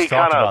mean, the way he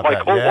kind of like,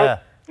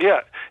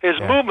 his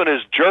Yeah. movement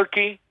is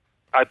jerky.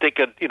 I think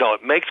it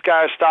makes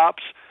guys stop,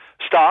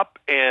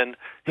 and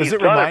Does he's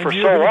it done it remind for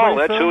you so of long.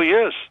 anybody, That's Phil? who he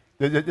is.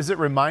 Does it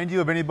remind you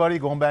of anybody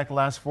going back the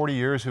last 40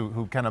 years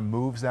who kind of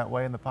moves that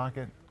way in the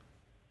pocket?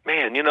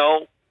 Man,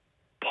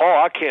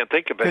 Paul, I can't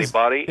think of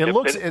anybody. It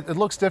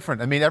looks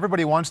different. I mean,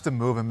 everybody wants to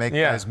move and make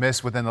guys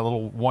miss within a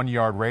little 1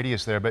 yard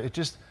radius there, but it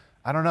just,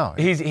 I don't know.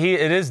 He's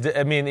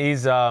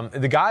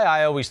the guy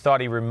I always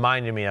thought he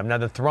reminded me of. Now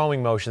the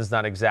throwing motion's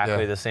not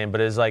exactly the same, but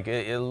it's like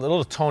a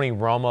little Tony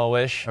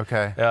Romo-ish.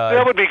 Okay.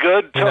 That would be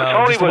good.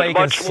 Tony was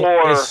much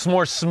more. It's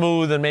more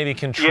smooth and maybe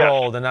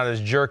controlled and not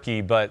as jerky,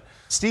 but.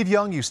 Steve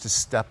Young used to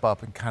step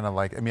up and kind of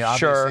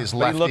obviously his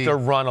lefty. He looked to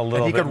run a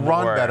little bit more. He could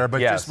run better, but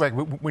just like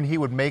when he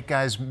would make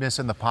guys miss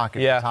in the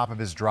pocket at the top of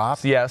his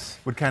drop,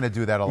 would kind of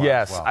do that a lot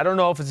as well. I don't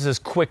know if it's as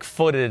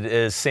quick-footed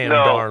as Sam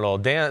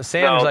Darnold.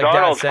 Sam's like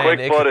Darnold's that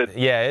saying, quick-footed.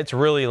 It's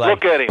really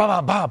like. Look at him.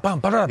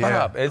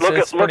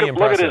 It's pretty impressive.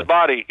 Look at his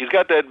body. He's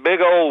got that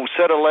big old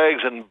set of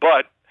legs and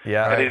butt.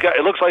 Yeah. And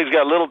it looks like he's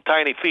got little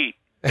tiny feet.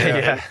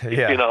 Yeah.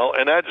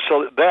 And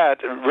that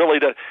really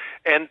does.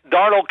 And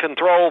Darnold can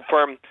throw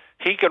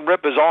he can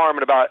rip his arm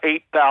in about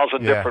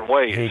 8,000 different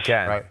ways. He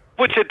can. Right.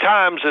 Which at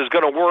times is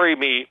going to worry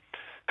me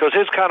because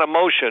his kind of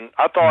motion,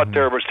 I thought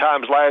there was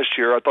times last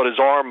year, I thought his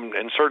arm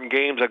in certain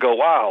games, I go,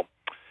 wow,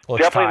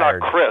 looks definitely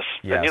tired. not crisp.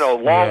 Yes.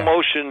 And, long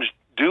motions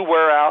do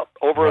wear out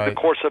over the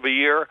course of a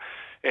year,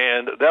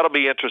 and that'll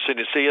be interesting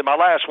to see. And my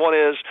last one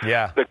is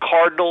the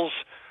Cardinals.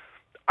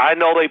 I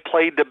know they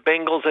played the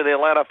Bengals and the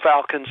Atlanta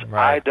Falcons.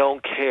 Right. I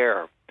don't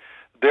care.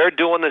 They're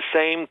doing the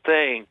same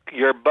thing.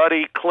 Your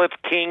buddy Cliff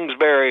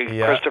Kingsbury,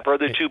 Christopher,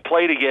 the two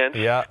played against,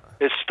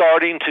 is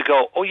starting to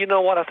go, you know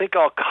what? I think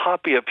I'll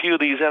copy a few of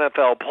these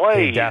NFL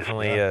plays. He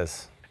definitely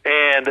is.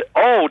 And,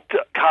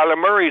 Kyler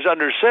Murray's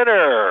under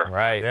center.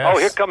 Right. Yes.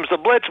 Here comes the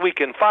blitz. We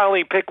can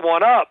finally pick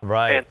one up.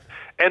 Right.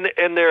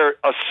 And their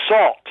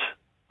assault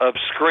of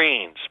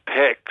screens,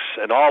 picks,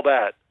 and all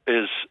that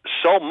is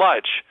so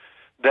much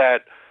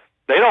that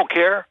they don't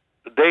care.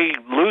 They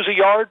lose a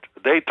yard,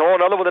 they throw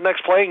another one the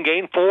next play and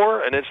gain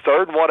 4, and it's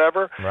third and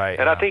whatever. Right.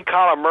 And I think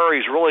Kyler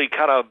Murray's really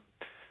kind of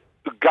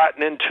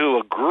gotten into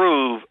a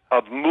groove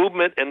of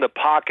movement in the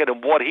pocket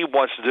and what he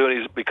wants to do, and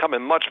he's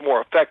becoming much more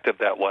effective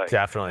that way.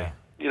 Definitely.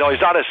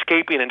 He's not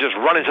escaping and just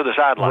running to the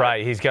sideline.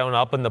 Right. He's going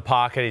up in the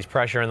pocket. He's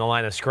pressuring the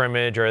line of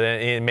scrimmage, or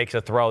then he makes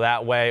a throw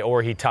that way,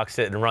 or he tucks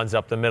it and runs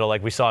up the middle,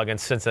 like we saw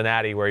against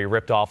Cincinnati, where he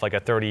ripped off like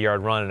a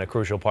 30-yard run in a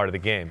crucial part of the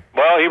game.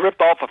 Well, he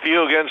ripped off a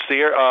few against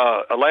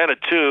the Atlanta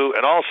too,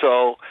 and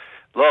also,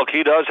 look,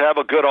 he does have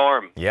a good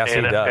arm. Yes,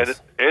 he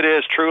does. And it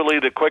is truly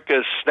the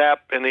quickest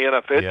snap in the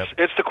NFL.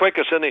 It's the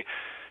quickest in the.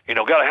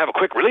 Got to have a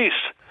quick release.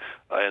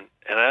 And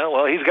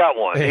he's got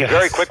one. He's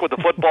very quick with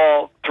the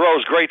football,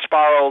 throws great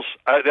spirals.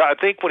 I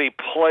think when he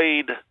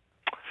played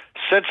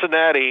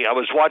Cincinnati, I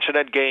was watching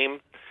that game,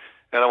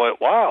 and I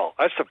went, wow,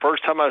 that's the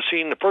first time I've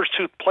seen the first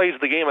 2 plays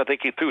of the game. I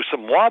think he threw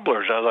some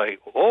wobblers. I was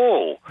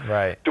like,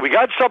 right. Do we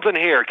got something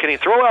here? Can he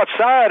throw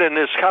outside in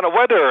this kind of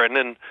weather? And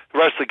then the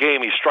rest of the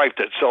game, he striped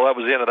it. So that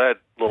was the end of that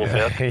little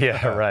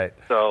bit. Right.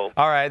 So,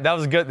 all right, that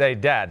was good. Hey,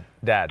 Dad.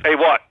 Hey,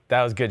 what?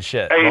 That was good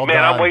shit. Hey,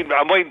 man,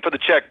 I'm waiting for the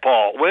check,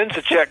 Paul. When's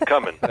the check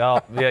coming?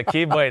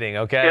 Keep waiting,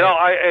 okay?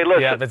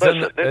 Listen. Yeah,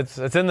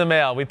 it's in the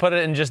mail. We put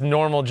it in just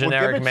normal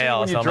generic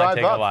mail, so it might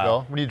take a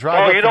while. When you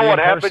drive up, you know what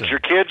happens? Your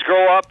kids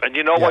grow up, and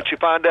you know what you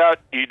find out?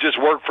 You just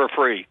work for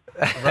free.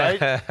 Right?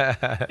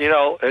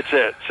 It's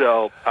it.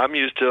 So I'm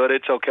used to it.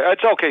 It's okay.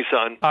 It's okay,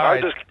 son. All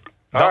right.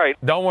 All right.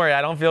 Don't worry.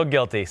 I don't feel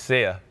guilty.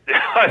 See ya.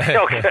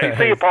 Okay.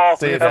 See you, Paul.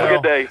 See you, Have a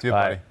good day. See you,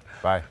 buddy.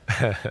 Bye.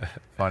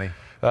 Funny.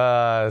 We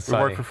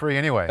work for free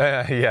anyway.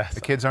 Yes.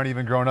 The kids aren't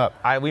even grown up.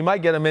 We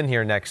might get them in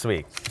here next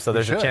week, so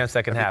there's a chance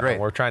that can happen. Great.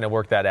 We're trying to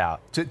work that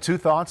out. Two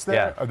thoughts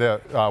there. Yeah.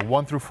 The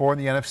 1 through 4 in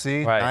the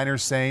NFC, right.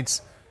 Niners,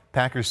 Saints,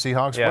 Packers,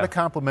 Seahawks. Yeah. What a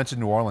compliment to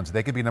New Orleans.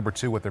 They could be number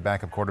 2 with their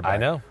backup quarterback. I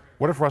know.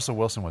 What if Russell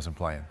Wilson wasn't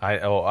playing? I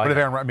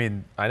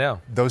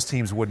know. Those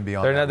teams wouldn't be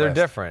on that list. They're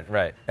different,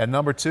 right. And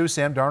number 2,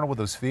 Sam Darnold with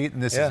those feet,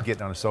 and this is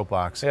getting on a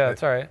soapbox. Yeah,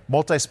 that's all right.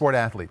 Multi-sport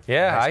athlete.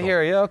 Yeah, I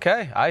hear you.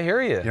 Okay, I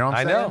hear you. You know what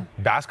I'm saying? I know.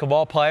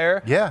 Basketball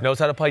player. Yeah. Knows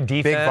how to play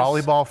defense. Big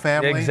volleyball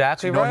family.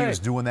 Exactly right. He was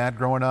doing that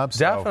growing up. So.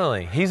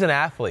 Definitely. He's an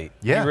athlete.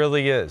 Yeah. He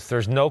really is.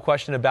 There's no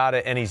question about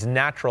it, and he's a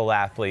natural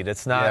athlete.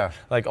 It's not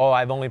like,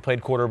 I've only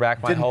played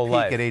quarterback my whole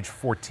life. Didn't peak at age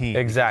 14.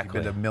 Exactly.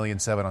 He's been to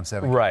 1,000,007 on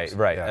 7 Right, games.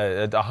 right.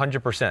 Yeah.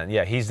 100%.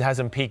 Yeah, he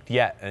hasn't peaked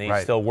yet, and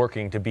he's still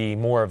working to be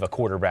more of a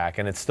quarterback,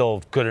 and it's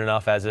still good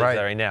enough as it is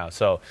right now.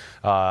 So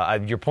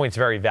your point's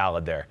very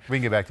valid there. We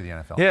can get back to the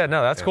NFL. Yeah,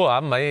 no, that's cool.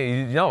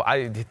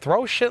 I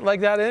throw shit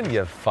like that in,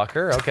 you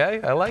fucker.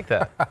 Okay, I like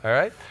that. All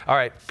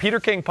right. Peter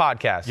King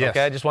podcast. Yes.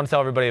 Okay, I just want to tell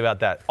everybody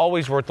about that.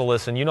 Always worth the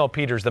listen. You know,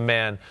 Peter's the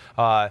man.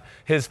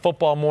 His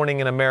Football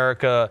Morning in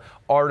America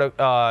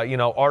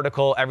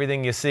article.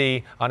 Everything you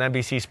see on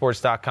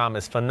NBCSports.com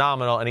is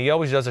phenomenal, and he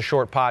always does a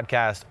short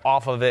podcast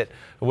off of it,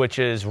 which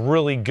is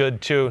really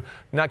good too.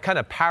 Not kind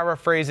of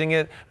paraphrasing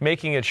it,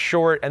 making it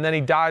short, and then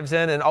he dives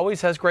in and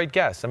always has great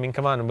guests. I mean,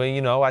 come on,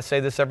 I say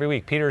this every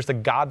week. Peter's the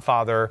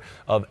godfather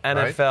of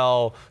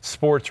NFL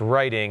sports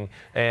writing,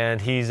 and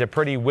he's a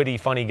pretty witty,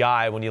 funny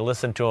guy when you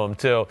listen to him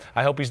too.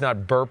 I hope he's not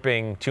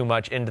burping too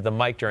much into the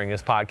mic during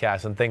his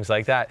podcast and things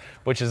like that,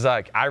 which is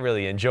like, I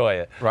really enjoy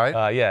it.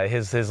 Right?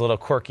 His little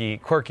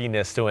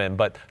quirkiness to him.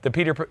 But the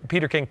Peter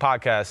King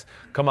podcast,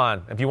 come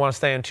on, if you want to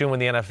stay in tune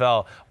with the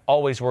NFL,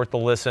 always worth the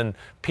listen.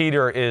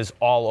 Peter is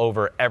all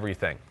over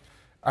everything.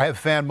 I have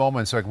fan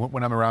moments like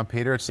when I'm around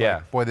Peter. It's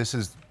like, boy, this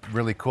is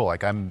really cool.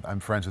 Like I'm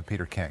friends with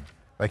Peter King.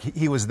 Like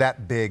he was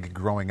that big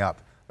growing up.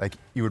 Like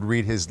you would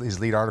read his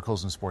lead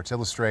articles in Sports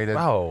Illustrated.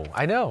 Oh,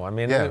 I know. I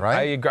mean,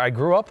 right? I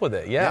grew up with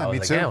it. Yeah, me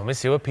too. Let me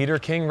see what Peter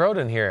King wrote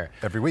in here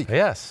every week.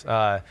 Yes.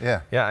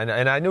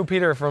 And I knew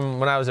Peter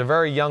from when I was a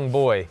very young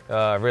boy,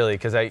 really,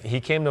 because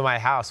he came to my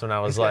house when I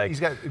was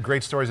he's got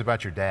great stories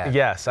about your dad.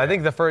 Yes, I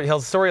think the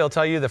story he'll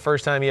tell you the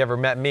first time he ever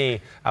met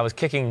me, I was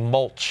kicking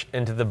mulch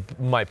into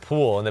my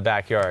pool in the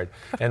backyard,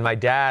 and my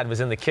dad was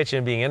in the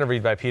kitchen being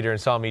interviewed by Peter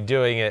and saw me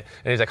doing it,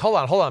 and he's like, "Hold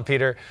on,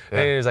 Peter," and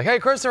he was like, "Hey,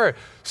 Christopher,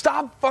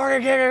 stop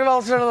fucking kicking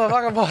mulch into the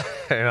fucking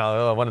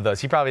pool." One of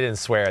those. He probably didn't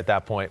swear at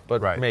that point,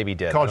 but maybe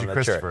did. Called you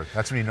Christopher. Sure.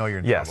 That's when you know you're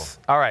in trouble. Yes.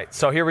 All right,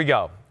 so here we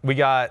go. We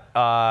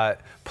got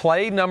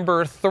play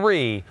number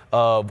 3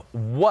 of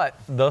What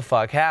the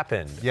Fuck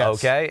Happened. Yes.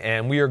 Okay?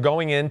 And we are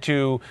going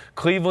into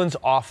Cleveland's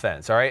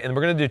offense, all right? And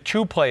we're going to do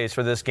 2 plays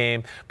for this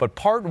game, but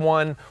part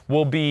 1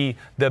 will be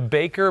the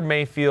Baker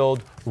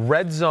Mayfield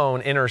red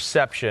zone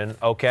interception,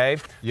 okay?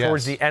 Yes.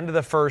 Towards the end of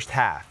the first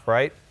half,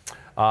 right?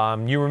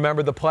 You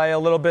remember the play a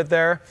little bit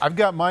there? I've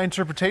got my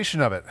interpretation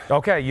of it.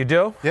 Okay, you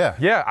do? Yeah.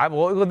 Yeah.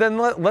 Well, then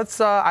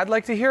let's. I'd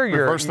like to hear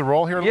your. Reverse the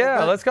role here a little bit?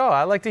 Yeah, let's go.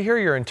 I'd like to hear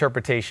your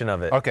interpretation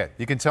of it. Okay,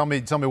 you can tell me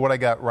what I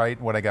got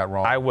right, what I got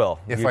wrong. I will.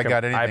 If I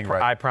got anything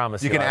right. I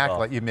promise you. You can act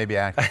like you maybe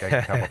act like I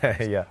can come up with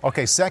this. Yeah.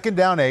 Okay, 2nd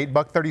down 8,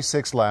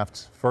 $1:36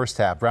 left, first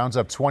half. Browns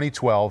up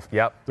 20-12.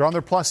 Yep. They're on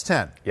their plus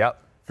 10.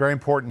 Yep. Very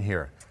important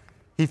here.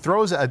 He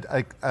throws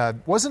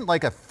wasn't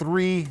like a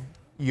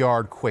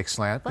 3-yard quick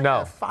slant. Like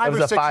no, a 5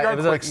 or 6 yard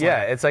quick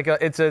slant. Yeah, it's like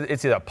it's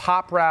either a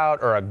pop route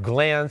or a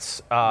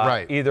glance.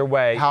 Right. Either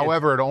way.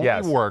 However, it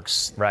only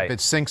works if it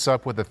syncs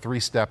up with a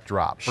 3-step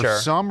drop. Sure.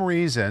 For some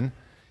reason,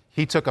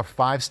 he took a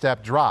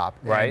 5-step drop.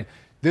 Right.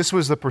 This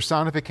was the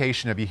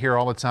personification of, you hear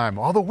all the time,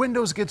 all the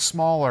windows get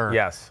smaller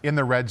in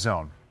the red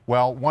zone.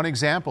 Well, one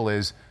example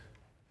is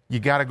you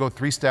got to go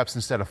 3 steps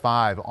instead of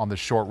 5 on the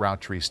short route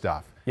tree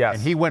stuff. Yes.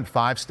 And he went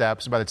 5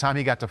 steps. By the time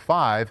he got to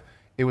 5,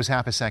 it was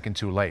half a second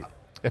too late.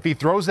 If he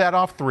throws that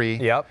off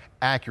 3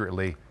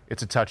 accurately,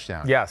 it's a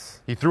touchdown.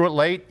 Yes. He threw it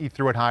late, he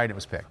threw it high, and it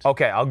was picked.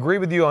 Okay, I'll agree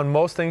with you on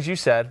most things you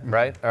said,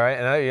 right? All right,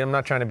 and I'm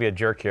not trying to be a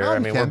jerk here. No, I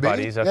mean, we're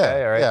buddies,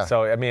 okay? All right. Yeah.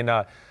 So, I mean,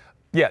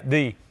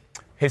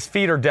 his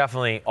feet are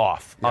definitely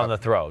off on the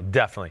throw,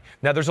 definitely.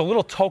 Now, there's a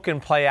little token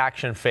play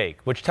action fake,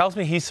 which tells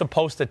me he's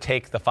supposed to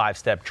take the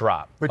 5-step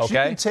drop. But you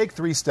can take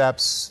 3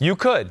 steps. You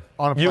could.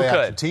 On a play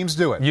action. Teams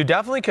do it. You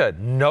definitely could.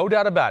 No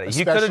doubt about it. Especially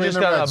you could have just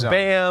got a zone.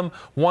 bam,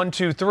 1,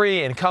 2,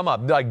 3, and come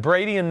up. Like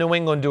Brady and New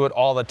England do it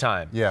all the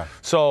time. Yeah.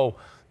 So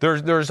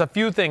there's a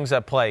few things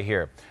at play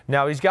here.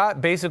 Now, he's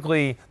got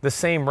basically the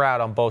same route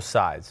on both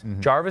sides.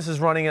 Mm-hmm. Jarvis is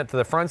running it to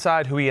the front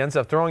side, who he ends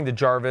up throwing to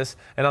Jarvis,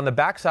 and on the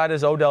back side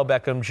is Odell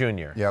Beckham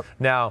Jr. Yep.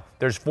 Now,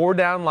 there's 4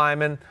 down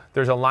linemen.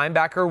 There's a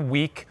linebacker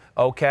weak,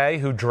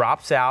 who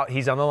drops out.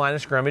 He's on the line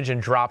of scrimmage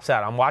and drops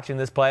out. I'm watching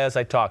this play as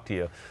I talk to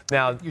you.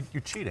 Now,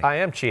 you're cheating. I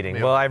am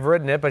cheating. Well, I've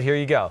written it, but here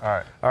you go.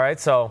 All right,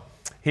 so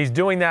he's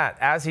doing that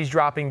as he's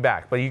dropping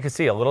back. But you can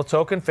see a little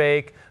token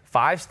fake,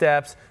 5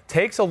 steps,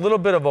 takes a little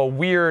bit of a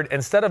weird,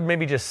 instead of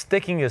maybe just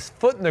sticking his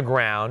foot in the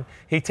ground,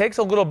 he takes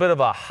a little bit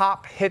of a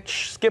hop,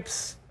 hitch,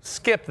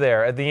 skip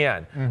there at the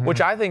end, which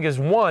I think is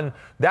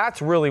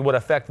that's really what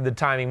affected the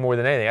timing more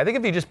than anything. I think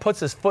if he just puts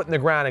his foot in the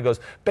ground and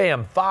goes,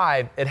 bam,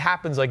 5, it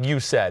happens like you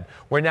said,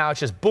 where now it's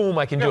just boom,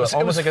 I can do it.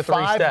 Almost like a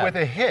 3-step. with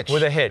a hitch.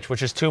 With a hitch,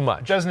 which is too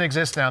much. Doesn't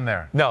exist down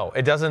there. No,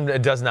 it doesn't.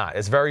 It does not.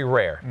 It's very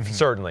rare,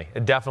 certainly.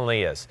 It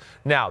definitely is.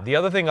 Now, the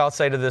other thing I'll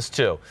say to this,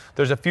 too,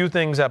 there's a few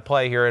things at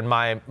play here in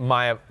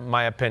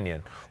my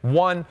opinion.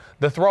 One,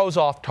 the throw's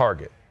off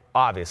target,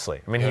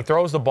 obviously. I mean, he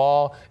throws the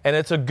ball, and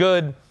it's a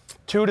good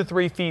 2 to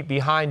 3 feet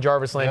behind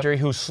Jarvis Landry,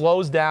 who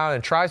slows down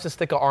and tries to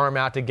stick an arm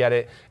out to get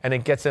it, and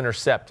it gets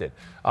intercepted.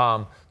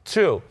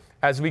 2,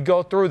 as we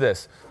go through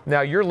this,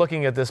 now you're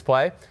looking at this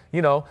play,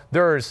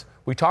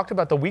 we talked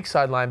about the weak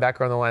side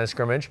linebacker on the line of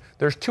scrimmage.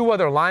 There's 2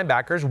 other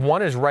linebackers.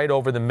 One is right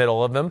over the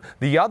middle of them.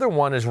 The other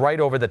one is right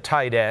over the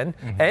tight end.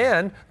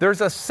 And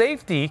there's a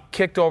safety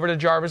kicked over to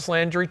Jarvis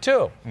Landry,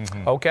 too.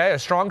 Okay, a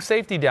strong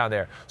safety down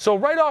there. So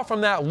right off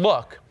from that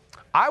look,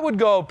 I would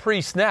go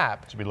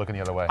pre-snap. Should be looking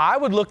the other way. I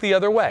would look the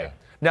other way.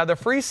 Now, the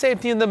free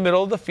safety in the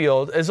middle of the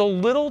field is a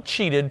little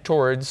cheated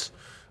towards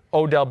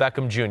Odell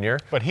Beckham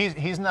Jr. But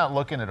he's not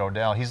looking at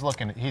Odell. He's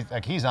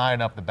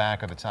eyeing up the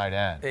back of the tight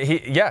end.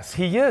 Yes,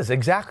 he is.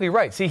 Exactly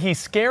right. See, he's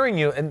scaring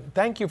you, and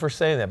thank you for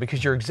saying that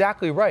because you're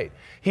exactly right.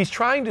 He's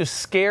trying to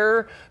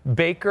scare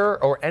Baker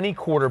or any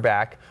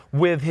quarterback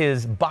with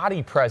his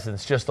body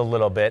presence just a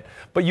little bit,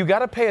 but you got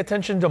to pay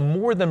attention to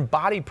more than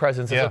body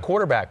presence as a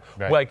quarterback.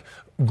 Right. Like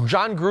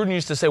John Gruden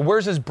used to say,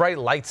 where's his bright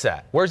lights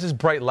at? Where's his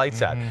bright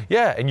lights at?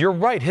 Yeah, and you're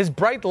right. His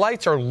bright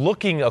lights are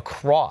looking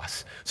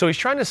across. So he's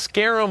trying to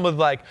scare him with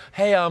like,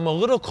 hey, I'm a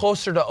little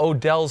closer to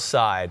Odell's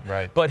side.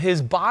 Right. But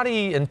his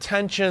body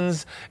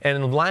intentions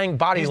and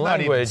body He's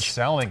language, not even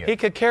selling it. He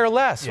could care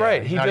less,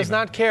 right? He does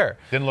not care.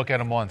 Didn't look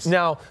at him once.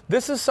 Now,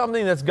 this is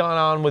something that's gone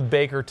on with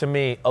Baker to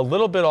me a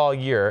little bit all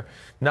year.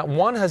 Now,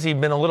 one, has he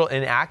been a little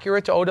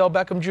inaccurate to Odell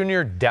Beckham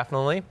Jr.?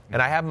 Definitely.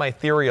 And I have my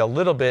theory a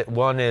little bit.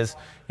 One is,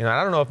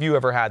 I don't know if you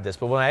ever had this,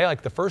 but when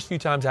the first few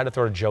times I had to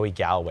throw to Joey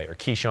Galloway or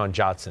Keyshawn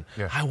Johnson,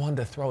 I wanted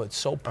to throw it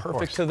so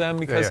perfect to them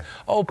because,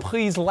 oh,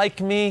 please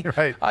like me.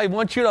 Right. I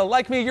want you to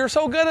like me. You're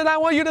so good, and I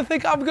want you to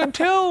think I'm good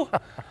too.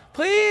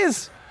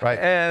 Please. Right.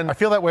 And I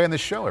feel that way in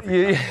this show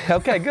every time.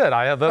 Okay, good.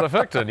 I have that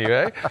effect on you,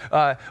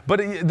 eh?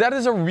 But that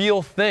is a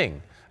real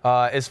thing.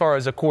 As far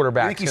as a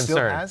quarterback's concerned.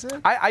 Still has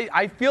it?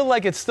 I feel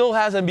like it still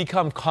hasn't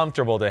become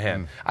comfortable to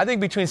him. I think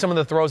between some of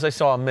the throws I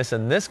saw him miss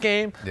in this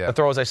game, the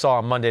throws I saw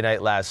on Monday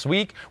night last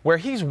week, where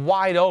he's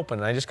wide open,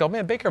 and I just go,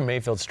 man, Baker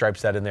Mayfield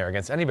stripes that in there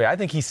against anybody. I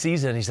think he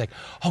sees it, and he's like,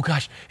 oh,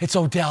 gosh, it's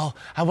Odell.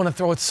 I want to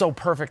throw it so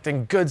perfect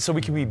and good so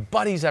we can be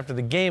buddies after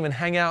the game and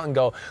hang out and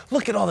go,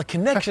 look at all the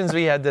connections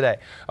we had today.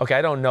 Okay,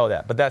 I don't know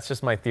that, but that's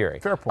just my theory.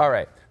 Fair point. All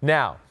right,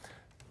 now,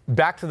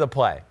 back to the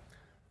play.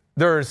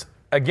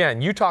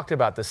 Again, you talked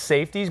about the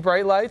safety's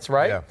bright lights,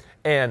 right? Yeah.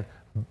 And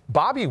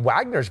Bobby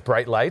Wagner's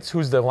bright lights,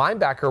 who's the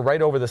linebacker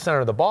right over the center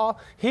of the ball,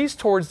 he's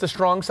towards the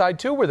strong side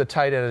too, where the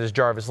tight end is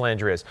Jarvis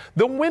Landry is.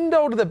 The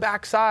window to the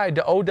backside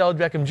to Odell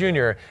Beckham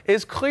Jr.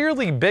 is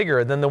clearly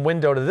bigger than the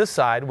window to this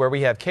side, where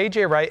we have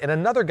KJ Wright and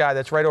another guy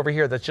that's right over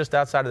here that's just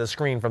outside of the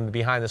screen from the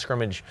behind the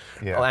scrimmage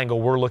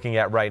angle we're looking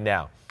at right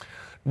now.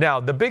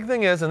 Now, the big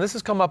thing is, and this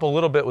has come up a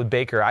little bit with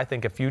Baker, I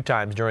think, a few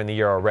times during the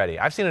year already.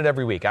 I've seen it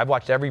every week. I've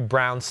watched every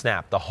Brown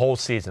snap the whole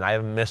season. I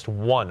haven't missed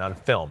one on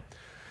film.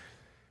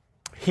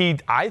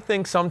 I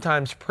think,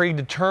 sometimes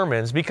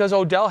predetermines, because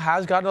Odell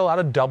has gotten a lot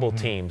of double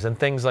teams and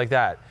things like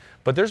that.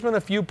 But there's been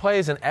a few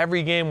plays in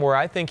every game where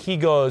I think he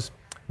goes,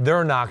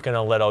 they're not going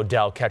to let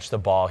Odell catch the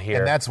ball here.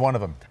 And that's one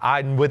of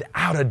them.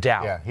 Without a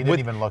doubt. Yeah, he didn't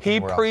even look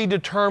He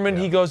predetermined.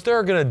 He goes,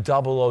 they're going to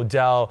double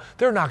Odell.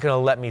 They're not going to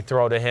let me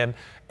throw to him.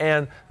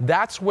 And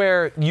that's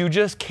where you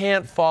just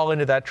can't fall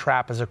into that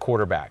trap as a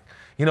quarterback.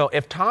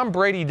 If Tom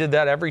Brady did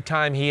that every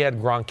time he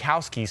had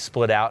Gronkowski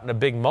split out in a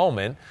big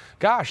moment,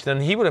 gosh, then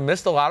he would have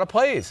missed a lot of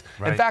plays.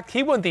 Right. In fact,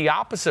 he went the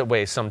opposite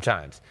way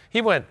sometimes. He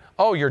went,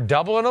 oh, you're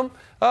doubling him?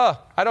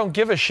 I don't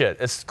give a shit.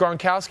 It's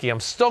Gronkowski. I'm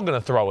still going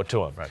to throw it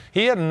to him. Right.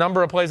 He had a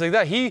number of plays like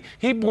that. He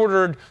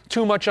bordered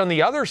too much on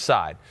the other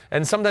side.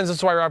 And sometimes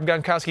that's why Rob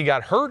Gronkowski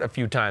got hurt a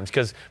few times,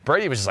 because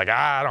Brady was just like,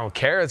 I don't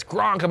care. It's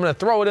Gronk. I'm going to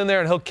throw it in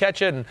there, and he'll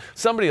catch it, and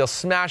somebody will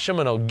smash him,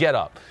 and he'll get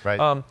up.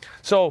 Right.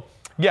 So,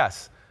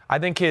 yes, I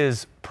think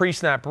his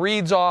pre-snap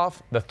reads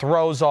off, the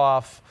throws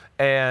off,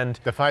 and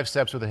the 5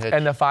 steps with a hitch.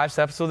 And the 5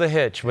 steps with a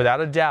hitch, without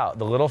a doubt.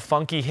 The little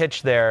funky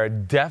hitch there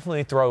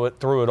definitely threw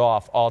it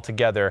off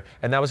altogether.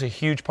 And that was a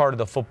huge part of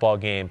the football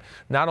game,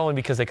 not only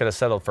because they could have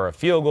settled for a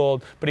field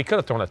goal, but he could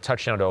have thrown a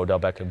touchdown to Odell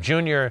Beckham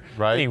Jr.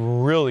 Right. He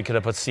really could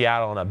have put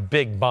Seattle in a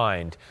big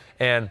bind.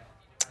 And,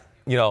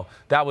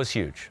 that was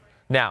huge.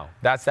 Now,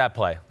 that's that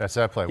play. That's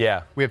that play.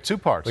 Yeah. We have 2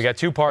 parts. We got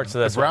 2 parts to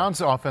this. The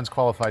Browns offense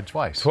qualified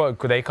twice.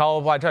 They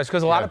qualified twice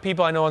because a lot of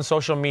people I know on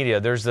social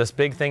media, there's this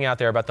big thing out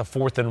there about the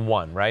 4th and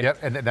 1, right? Yep,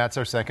 and that's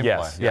our second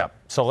play. Yep.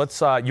 So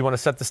let's. You want to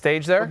set the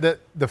stage there?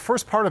 The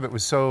first part of it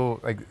was so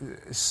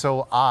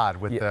odd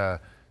with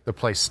the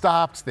play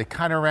stopped. They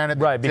kind of ran it.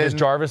 Right, because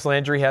Jarvis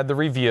Landry had the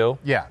review.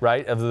 Yeah.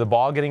 Right, of the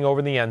ball getting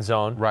over the end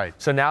zone. Right.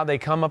 So now they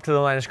come up to the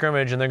line of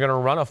scrimmage and they're going to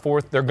run a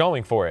 4th. They're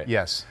going for it.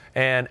 Yes.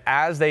 And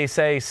as they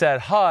said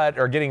HUD,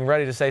 or getting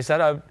ready to say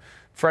set HUD,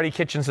 Freddie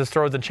Kitchens has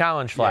thrown the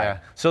challenge flag.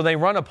 Yeah. So they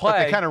run a play.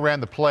 But they kind of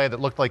ran the play that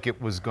looked like it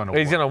was going to work.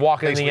 He's going to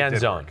walk in the end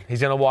zone. He's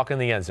going to walk in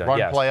the end zone.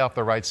 Run play off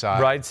the right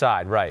side. Right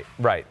side,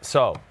 right.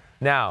 So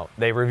now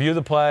they review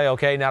the play.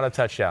 Okay, now the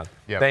touchdown.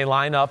 Yep. They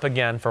line up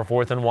again for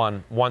 4th and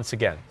 1 once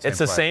again. It's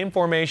the same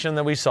formation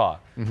that we saw.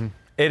 Mm-hmm.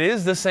 It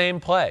is the same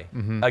play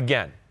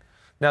again.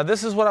 Now,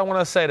 this is what I want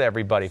to say to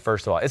everybody,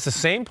 first of all. It's the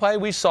same play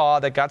we saw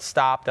that got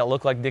stopped that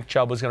looked like Nick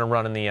Chubb was going to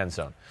run in the end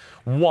zone.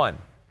 1,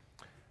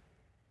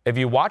 if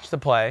you watch the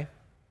play,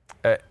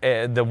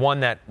 the one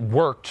that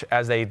worked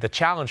as the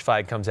challenge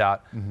flag comes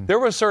out, there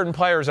were certain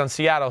players on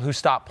Seattle who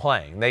stopped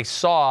playing. They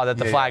saw that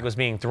the flag was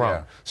being thrown.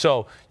 Yeah.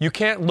 So you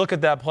can't look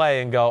at that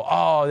play and go,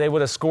 oh, they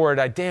would have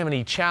scored. Damn it,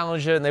 he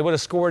challenged it, and they would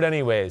have scored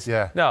anyways.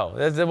 Yeah. No,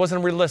 it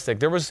wasn't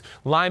realistic. There was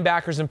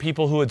linebackers and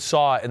people who had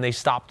saw it, and they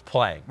stopped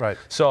playing. Right.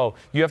 So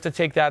you have to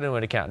take that into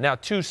account. Now,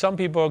 2, some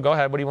people, go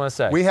ahead, what do you want to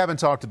say? We haven't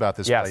talked about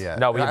this play yet.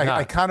 No, we have not.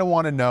 I kind of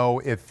want to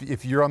know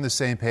if you're on the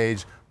same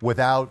page.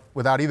 without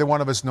either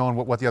one of us knowing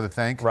what the other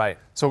think. Right.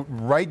 So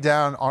write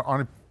down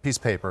on a piece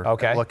of paper.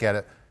 Okay. Look at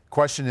it.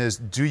 Question is,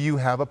 do you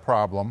have a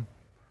problem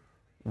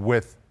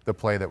with the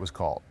play that was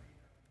called?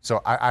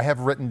 So I have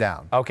written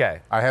down. Okay.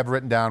 I have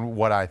written down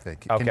what I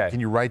think. Okay. Can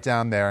you write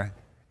down there?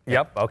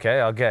 Yep. Okay.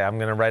 I'm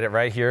going to write it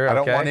right here. I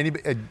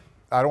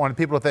don't want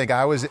people to think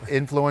I was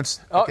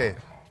influenced. Okay.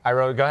 I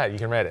wrote. Go ahead. You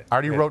can write it. I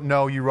already wrote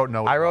no. You wrote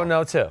no. I wrote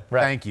no too.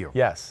 Right. Thank you.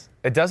 Yes.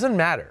 It doesn't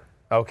matter.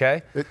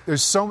 Okay.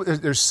 There's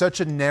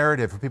such a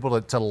narrative for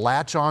people to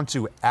latch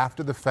onto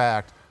after the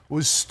fact. It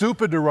was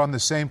stupid to run the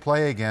same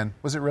play again.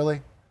 Was it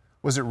really?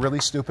 Was it really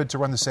stupid to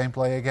run the same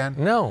play again?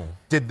 No.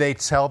 Did they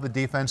tell the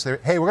defense,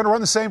 hey, we're going to run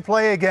the same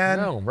play again?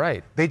 No.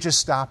 Right. They just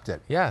stopped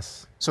it.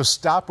 Yes. So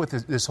stop with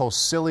this whole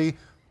silly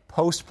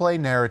post-play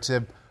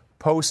narrative,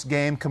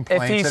 post-game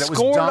complaints that it was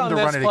dumb to run it again. If he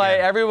scored on this play,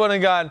 everyone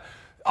had gone,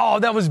 oh,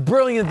 that was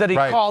brilliant that he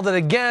called it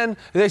again.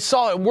 They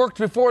saw it worked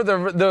before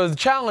the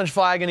challenge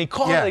flag, and he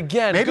called it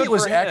again. Maybe Good it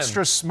was for him.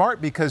 extra smart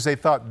because they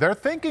thought they're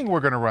thinking we're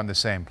going to run the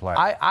same play.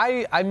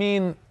 I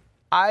mean,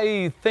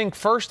 I think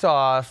first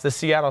off, the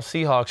Seattle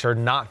Seahawks are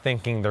not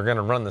thinking they're going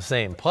to run the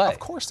same play. Of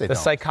course they don't. The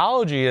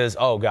psychology is,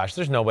 oh gosh,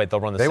 there's no way they'll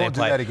run the same play. They won't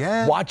do that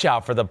again. Watch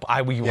out for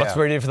let's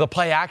ready for the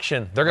play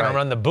action. They're going to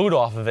run the boot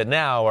off of it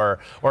now,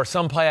 or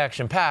some play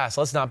action pass.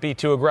 Let's not be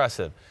too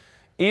aggressive.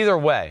 Either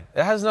way,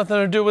 it has nothing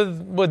to do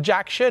with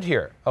jack shit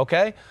here,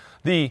 okay?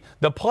 The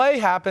play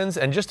happens,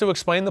 and just to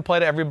explain the play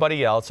to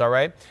everybody else, all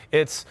right?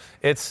 It's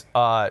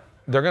they're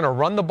going to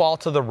run the ball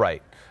to the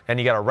right. And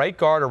you got a right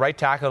guard, a right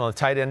tackle, and a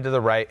tight end to the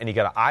right, and you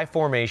got an I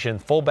formation,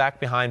 fullback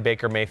behind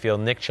Baker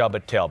Mayfield, Nick Chubb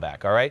at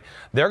tailback, all right?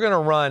 They're going to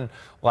run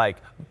like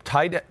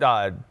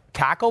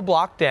tackle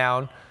block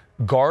down,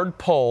 guard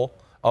pull,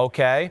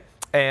 okay?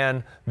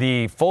 And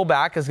the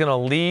fullback is going to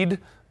lead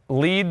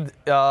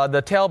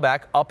the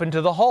tailback up into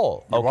the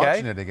hole, okay? You're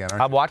watching it again, aren't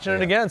you? I'm watching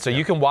it again, so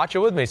you can watch it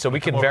with me, so we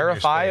can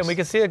verify and we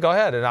can see it. Go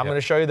ahead, and I'm going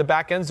to show you the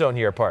back end zone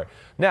here part.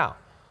 Now,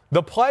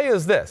 the play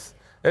is this.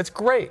 It's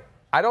great.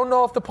 I don't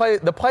know if the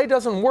play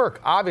doesn't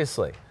work,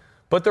 obviously.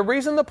 But the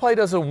reason the play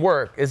doesn't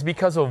work is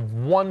because of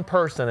one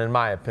person, in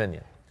my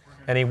opinion.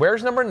 And he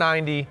wears number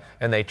 90,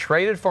 and they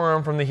traded for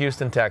him from the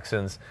Houston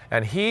Texans.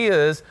 And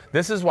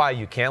this is why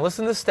you can't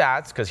listen to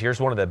stats, because here's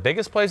one of the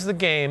biggest plays of the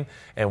game.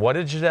 And what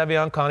did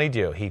Jadeveon Clowney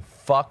do? He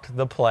fucked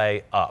the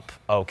play up,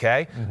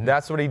 okay? Mm-hmm.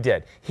 That's what he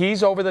did.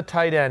 He's over the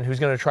tight end who's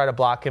going to try to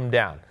block him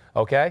down,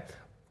 okay?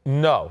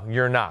 No,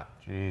 you're not.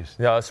 Jeez.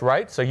 No, that's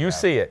right. So you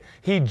see it.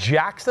 He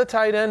jacks the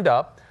tight end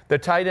up. The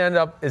tight end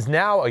is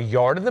now a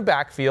yard in the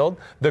backfield.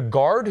 The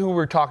guard who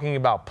we're talking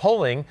about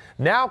pulling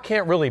now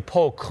can't really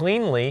pull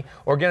cleanly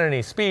or get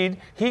any speed.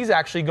 He's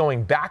actually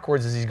going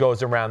backwards as he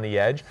goes around the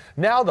edge.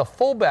 Now the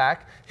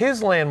fullback,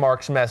 his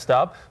landmark's messed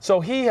up, so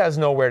he has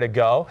nowhere to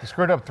go. He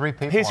screwed up three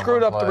people. He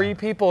screwed up 3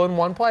 people in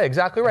one play.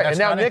 Exactly right. And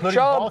now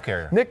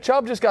Nick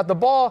Chubb just got the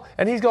ball,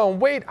 and he's going,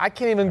 wait, I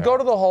can't even go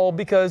to the hole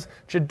because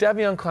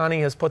Jadeveon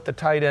Clowney has put the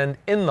tight end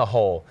in the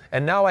hole.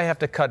 And now I have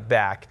to cut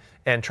back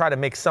and try to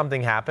make something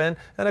happen.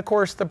 And, of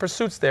course, the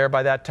pursuit's there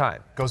by that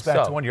time. Goes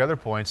back to one of your other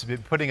points. If you're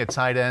putting a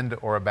tight end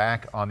or a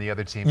back on the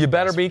other team. You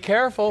better be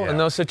careful in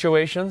those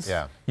situations.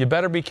 Yeah. You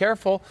better be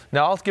careful.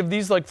 Now, I'll give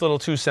these little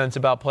 2 cents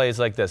about plays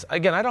like this.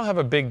 Again, I don't have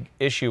a big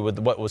issue with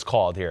what was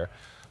called here.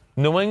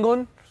 New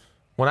England,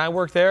 when I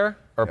worked there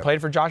or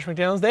played for Josh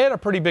McDaniels, they had a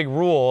pretty big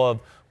rule of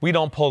we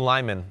don't pull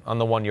linemen on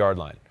the 1 yard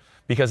line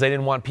because they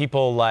didn't want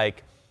people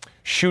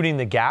shooting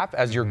the gap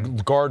as your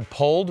guard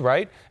pulled,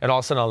 right? And all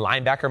of a sudden a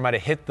linebacker might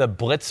have hit the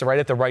blitz right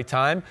at the right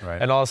time.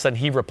 Right. And all of a sudden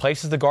he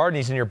replaces the guard and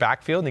he's in your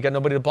backfield and you got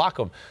nobody to block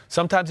him.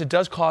 Sometimes it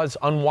does cause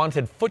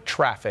unwanted foot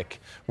traffic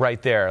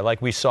right there, like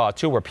we saw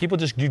too, where people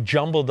just get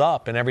jumbled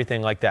up and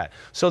everything like that.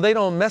 So they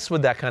don't mess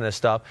with that kind of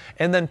stuff.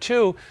 And then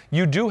 2,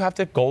 you do have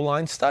to goal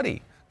line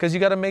study because you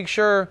got to make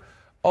sure,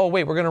 oh,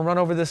 wait, we're going to run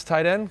over this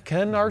tight end.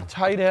 Can our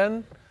tight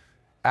end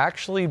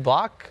actually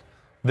block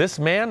this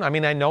man? I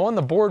mean, I know on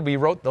the board we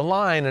wrote the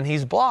line and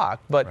he's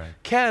blocked, but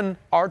can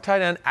our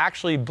tight end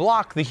actually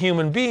block the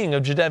human being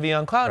of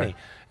Jadeveon Clowney? Right.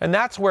 And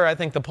that's where I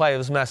think the play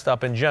was messed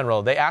up in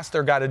general. They asked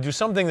their guy to do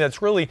something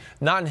that's really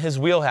not in his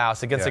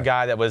wheelhouse against a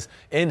guy that was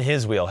in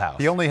his wheelhouse.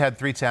 He only had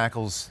 3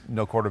 tackles,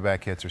 no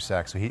quarterback hits or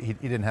sacks, so he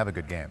didn't have a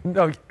good game.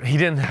 No, he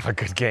didn't have a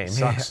good game.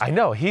 Sucks. I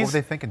know. What were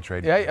they thinking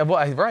trading? Yeah,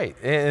 well, right.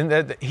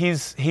 And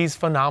he's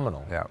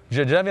phenomenal. Yeah.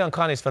 Jadeveon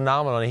Clowney's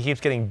phenomenal, and he keeps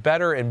getting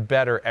better and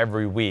better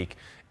every week.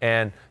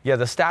 And, the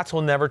stats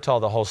will never tell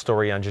the whole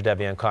story on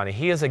Jadeveon Clowney.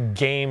 He is a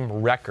game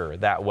wrecker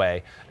that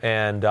way.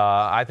 And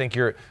I think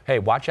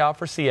watch out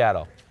for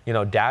Seattle.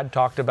 Dad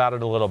talked about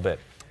it a little bit.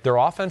 Their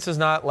offense is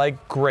not,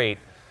 great,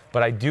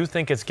 but I do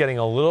think it's getting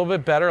a little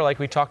bit better, like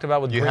we talked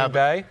about with Green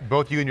Bay.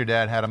 Both you and your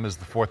dad had them as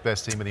the 4th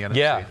best team in the NFC.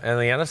 Yeah, and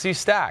the NFC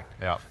stacked.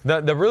 Yeah.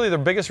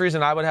 The biggest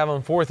reason I would have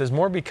them 4th is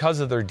more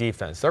because of their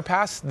defense. Their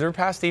pass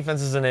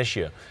defense is an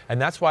issue.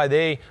 And that's why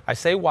I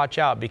say watch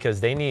out because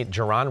they need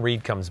Jerron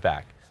Reed comes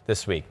back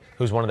this week,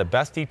 who's one of the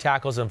best D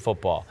tackles in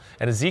football.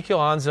 And Ezekiel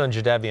Ansah and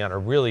Jadeveon are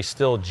really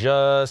still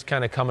just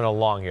kind of coming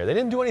along here. They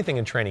didn't do anything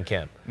in training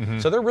camp. Mm-hmm.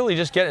 So they're really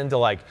just getting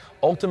into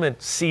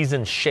ultimate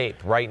season shape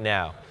right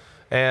now.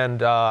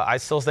 And I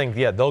still think,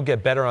 they'll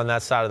get better on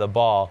that side of the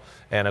ball.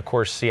 And, of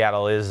course,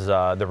 Seattle is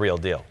the real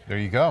deal. There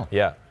you go.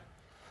 Yeah.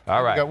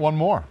 All right. We got one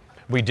more.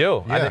 We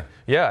do. I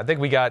think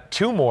we got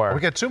two more.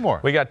 We got two more.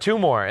 We got two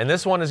more. And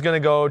this one is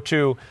going to go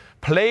to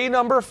play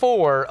number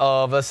 4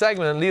 of a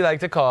segment we like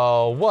to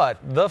call What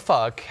the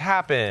Fuck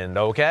Happened,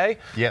 okay?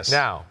 Yes.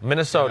 Now,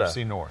 Minnesota.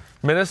 NFC North.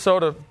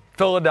 Minnesota,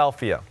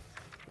 Philadelphia.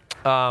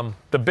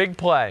 The big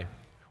play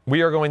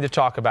we are going to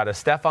talk about is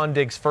Stefon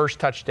Diggs' first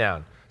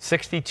touchdown.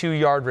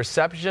 62-yard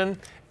reception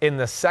in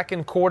the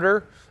second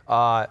quarter,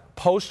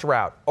 post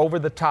route, over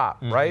the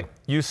top, right?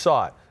 You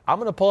saw it. I'm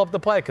going to pull up the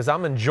play because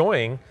I'm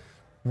enjoying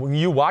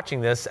you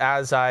watching this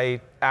as I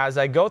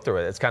go through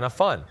it. It's kind of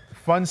fun.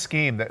 Fun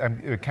scheme that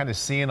I'm kind of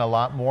seeing a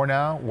lot more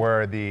now,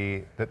 where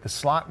the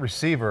slot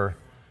receiver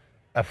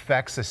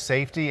affects a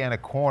safety and a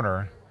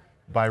corner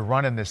by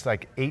running this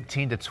like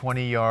 18 to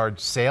 20-yard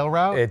sail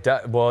route. It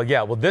does. Well,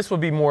 yeah. Well, this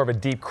would be more of a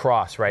deep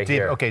cross right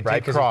here. Okay, right?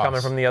 deep Because cross. it's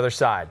coming from the other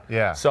side.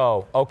 Yeah.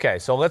 So, okay.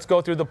 So let's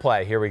go through the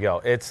play. Here we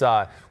go. It's,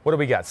 what do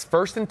we got?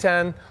 First and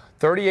 10,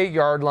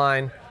 38-yard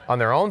line, on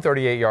their own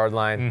 38-yard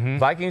line.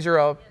 Vikings are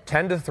up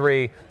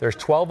 10-3. There's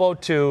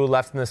 12:02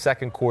 left in the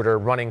second quarter,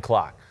 running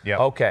clock. Yep.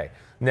 Okay.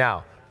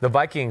 Now, the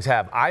Vikings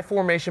have I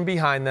formation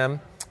behind them,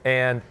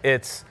 and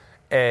it's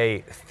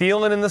a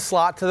Thielen in the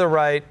slot to the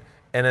right,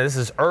 and this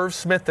is Irv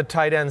Smith, the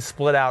tight end,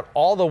 split out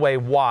all the way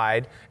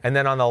wide. And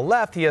then on the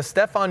left, he has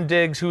Stefon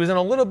Diggs, who is in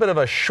a little bit of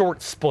a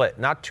short split,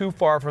 not too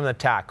far from the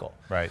tackle.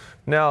 Right.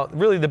 Now,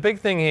 really, the big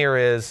thing here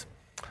is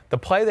the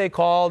play they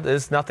called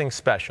is nothing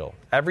special.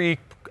 Every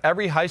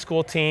high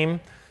school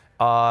team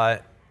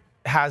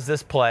has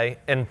this play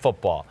in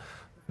football.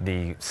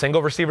 The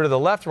single receiver to the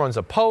left runs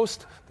a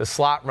post, the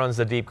slot runs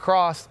the deep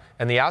cross,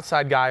 and the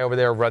outside guy over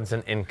there runs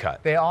an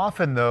in-cut. They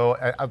often, though,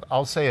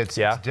 I'll say it's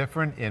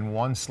different in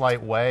one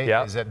slight way,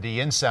 is that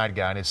the inside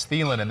guy, and it's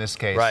Thielen in this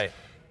case,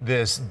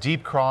 this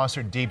deep cross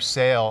or deep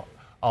sail,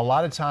 a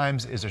lot of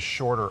times is a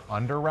shorter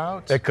under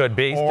route. It could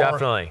be,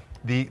 definitely.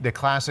 The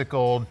classic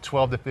old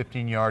 12 to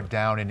 15 yard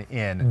down and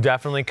in.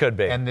 Definitely could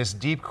be. And this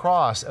deep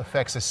cross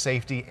affects a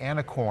safety and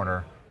a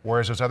corner,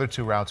 whereas those other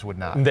two routes would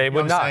not. They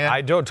would not.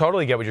 I don't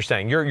totally get what you're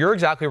saying. You're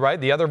exactly right.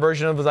 The other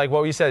version of like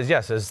what we said is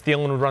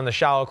Thielen would run the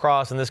shallow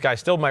cross, and this guy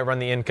still might run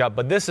the in cut,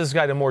 but this has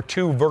got a more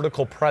two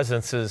vertical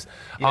presences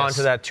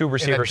onto that two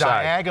receiver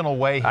side. In a diagonal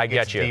way, he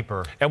gets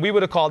deeper. And we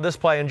would have called this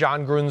play in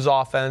John Gruden's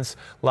offense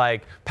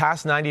like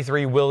pass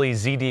 93 Willie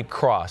Z deep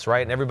cross,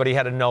 right? And everybody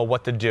had to know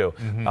what to do.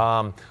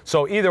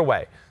 So either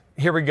way,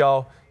 here we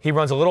go. He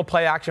runs a little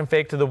play action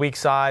fake to the weak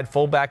side.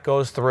 Fullback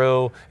goes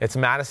through. It's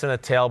Madison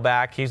at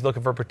tailback. He's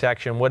looking for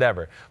protection,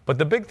 whatever. But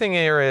the big thing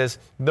here is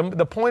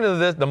the point of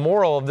this, the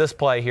moral of this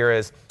play here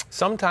is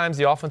sometimes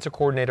the offensive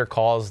coordinator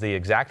calls the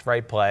exact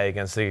right play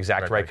against the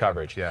exact right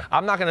coverage.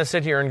 I'm not going to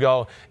sit here and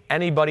go,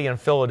 anybody in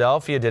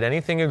Philadelphia did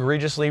anything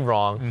egregiously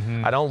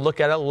wrong. I don't look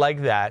at it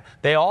like that.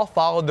 They all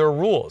followed their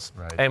rules.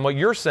 And what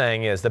you're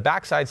saying is the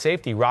backside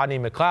safety, Rodney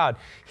McLeod,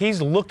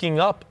 he's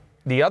looking up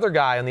the other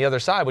guy on the other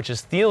side, which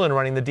is Thielen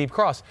running the deep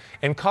cross.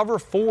 In cover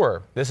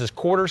 4, this is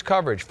quarters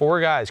coverage,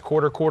 4 guys,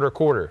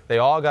 quarter. They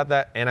all got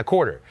that, and a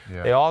quarter.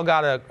 They all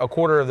got a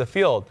quarter of the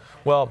field.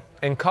 Well,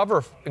 in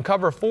cover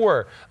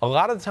 4, a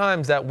lot of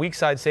times that weak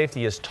side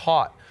safety is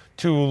taught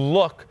to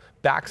look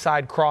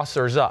backside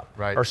crossers up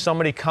or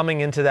somebody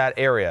coming into that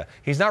area.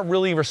 He's not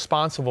really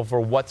responsible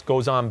for what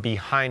goes on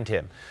behind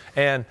him.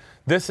 And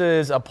this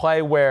is a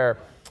play where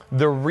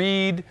the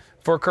read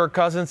for Kirk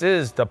Cousins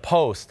is the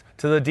post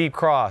to the deep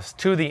cross,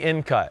 to the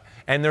in cut.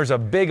 And there's a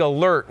big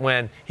alert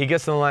when he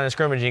gets to the line of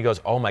scrimmage and he goes,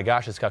 oh my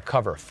gosh, it's got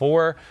cover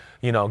 4.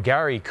 You know,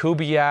 Gary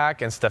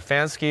Kubiak and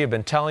Stefanski have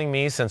been telling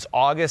me since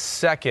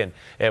August 2nd,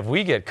 if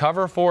we get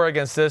cover 4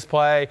 against this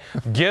play,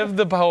 give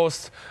the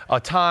post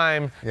a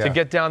time to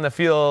get down the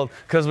field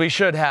because we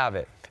should have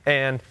it.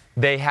 And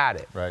they had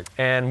it.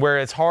 And where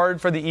it's hard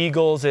for the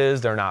Eagles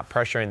is they're not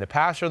pressuring the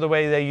passer the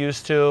way they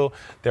used to.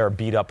 They're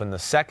beat up in the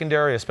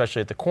secondary,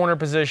 especially at the corner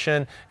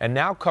position. And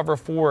now cover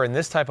 4 in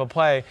this type of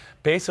play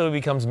basically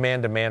becomes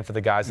man-to-man for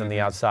the guys on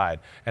the outside.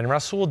 And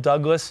Rasul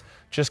Douglas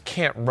just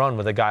can't run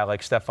with a guy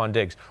like Stefon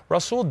Diggs.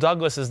 Rasul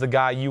Douglas is the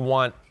guy you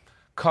want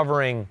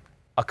covering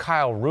a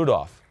Kyle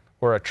Rudolph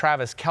or a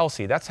Travis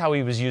Kelce. That's how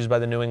he was used by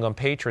the New England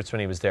Patriots when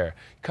he was there.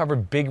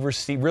 Covered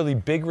really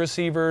big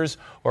receivers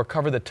or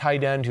cover the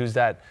tight end who's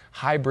that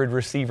hybrid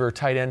receiver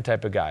tight end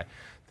type of guy.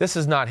 This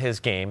is not his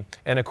game.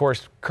 And, of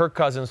course, Kirk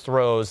Cousins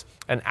throws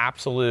an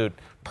absolute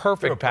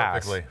perfect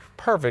pass.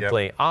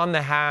 Perfectly on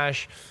the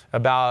hash,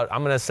 about,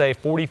 I'm going to say,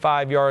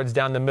 45 yards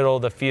down the middle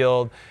of the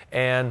field.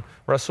 And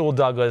Rasul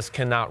Douglas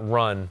cannot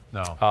run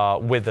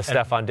with the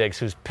Stefon Diggs,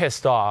 who's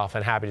pissed off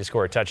and happy to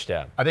score a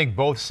touchdown. I think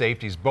both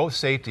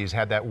safeties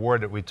had that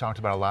word that we talked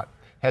about a lot,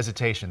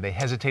 hesitation. They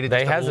hesitated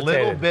a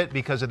little bit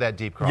because of that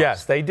deep cross.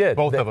 Yes, they did.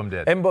 Both of them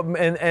did.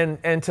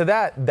 And to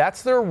that,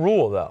 that's their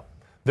rule, though.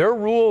 Their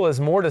rule is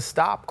more to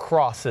stop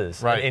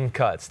crosses and in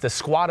cuts, to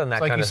squat on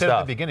that kind of stuff. Like you said at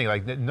the beginning,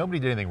 like nobody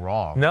did anything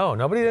wrong. No,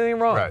 nobody did anything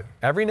wrong. Right.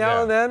 Every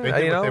now and then, they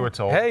did what they were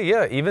told. Hey,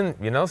 yeah, even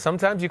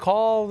sometimes you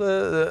call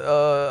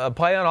a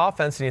play on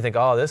offense and you think,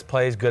 oh, this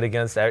play is good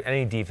against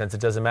any defense. It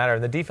doesn't matter.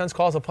 And the defense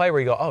calls a play where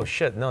you go, oh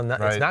shit, no,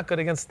 it's not good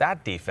against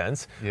that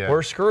defense. Yeah.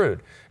 We're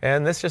screwed.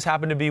 And this just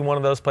happened to be one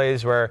of those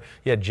plays where,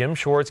 Jim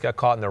Schwartz got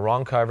caught in the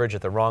wrong coverage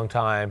at the wrong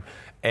time.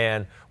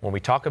 And when we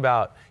talk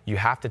about you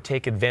have to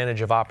take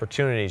advantage of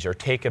opportunities or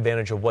take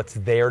advantage of what's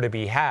there to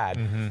be had,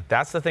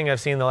 that's the thing I've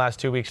seen the last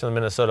 2 weeks from the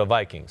Minnesota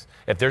Vikings.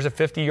 If there's a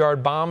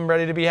 50-yard bomb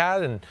ready to be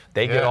had, and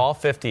they get all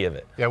 50 of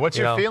it. Yeah, what's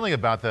your feeling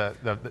about the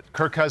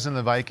Kirk Cousins and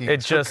the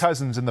Vikings? Kirk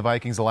Cousins and the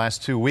Vikings the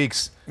last 2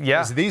 weeks.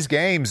 Yeah. Is these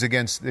games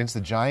against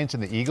the Giants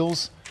and the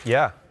Eagles,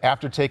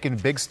 after taking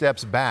big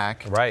steps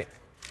back. Right.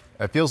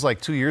 It feels like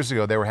 2 years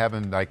ago they were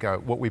having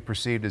what we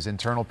perceived as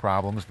internal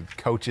problems with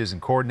coaches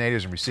and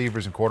coordinators and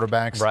receivers and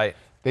quarterbacks. Right.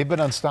 They've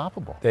been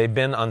unstoppable.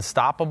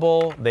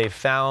 They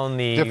found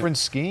the different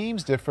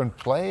schemes, different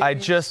plays.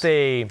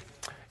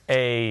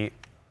 A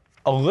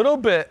little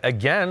bit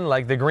again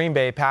like the Green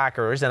Bay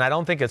Packers, and I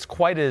don't think it's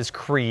quite as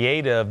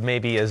creative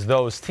maybe as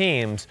those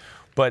teams,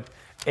 but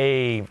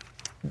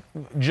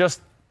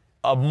just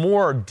a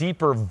more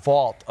deeper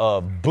vault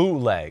of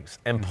bootlegs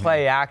and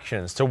play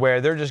actions to where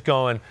they're just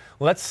going,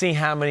 let's see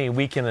how many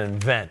we can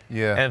invent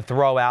and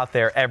throw out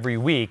there every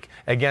week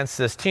against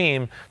this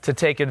team to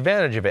take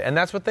advantage of it. And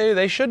that's what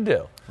they should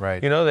do.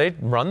 Right. They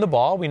run the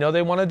ball. We know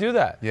they want to do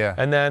that. Yeah.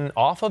 And then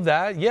off of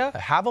that,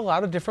 have a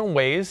lot of different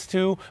ways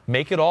to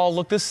make it all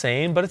look the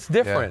same, but it's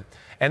different. Yeah.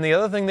 And the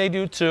other thing they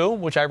do too,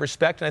 which I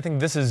respect, and I think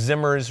this is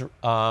Zimmer's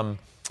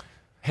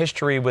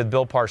history with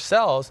Bill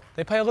Parcells,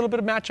 they play a little bit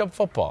of matchup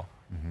football.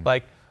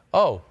 Like,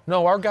 oh,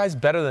 no, our guy's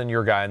better than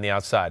your guy on the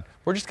outside.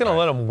 We're just going to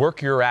let him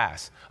work your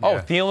ass. Yeah. Oh,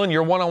 Thielen,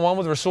 you're one-on-one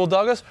with Rasul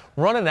Douglas,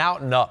 running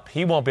out and up.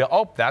 He won't be,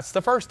 that's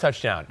the first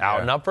touchdown.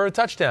 Out and up for a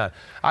touchdown.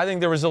 I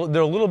think there's a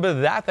little bit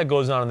of that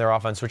goes on in their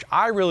offense, which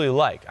I really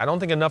like. I don't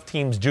think enough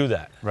teams do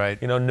that.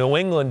 Right. New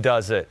England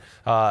does it.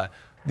 The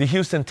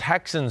Houston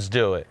Texans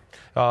do it.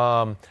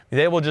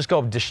 They will just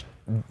go,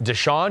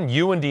 Deshaun,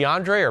 you and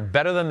DeAndre are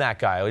better than that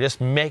guy. We'll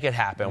just make it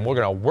happen. We're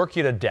going to work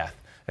you to death.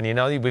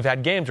 And, we've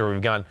had games where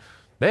we've gone,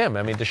 damn,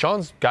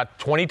 Deshaun's got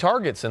 20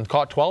 targets and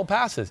caught 12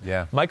 passes.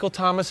 Yeah. Michael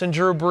Thomas and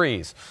Drew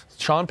Brees.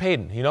 Sean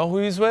Payton, you know who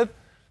he's with?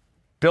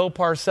 Bill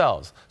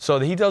Parcells. So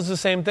he does the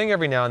same thing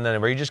every now and then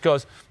where he just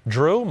goes,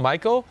 Drew,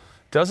 Michael,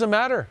 doesn't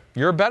matter.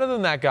 You're better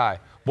than that guy.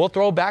 We'll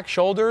throw back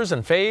shoulders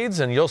and fades,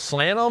 and you'll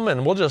slant them,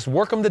 and we'll just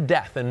work them to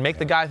death and make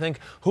the guy think,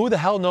 who the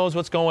hell knows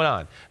what's going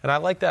on? And I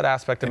like that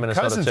aspect of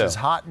Minnesota, Cousins too. Is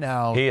hot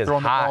now. He is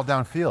throwing hot. the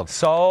ball downfield.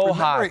 So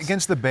hot.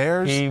 Against the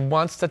Bears. He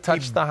wants to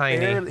touch the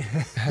hiney.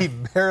 He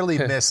barely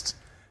missed.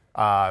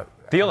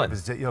 Thielen.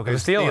 It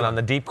was Thielen on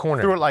the deep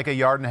corner. Threw it like a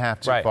yard and a half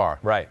too far.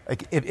 Right.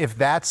 Like if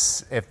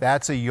that's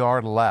a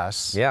yard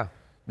less. Yeah.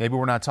 Maybe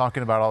we're not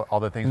talking about all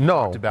the things we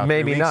talked about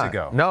maybe 3 weeks not.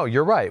 ago. No,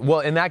 you're right. Well,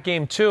 in that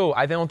game, too,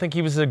 I don't think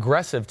he was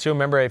aggressive, too.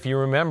 If you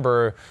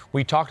remember,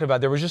 we talked about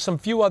there was just some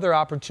few other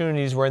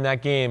opportunities where in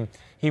that game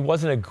he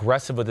wasn't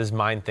aggressive with his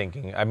mind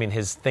thinking.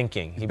 His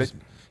thinking.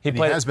 He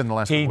has been the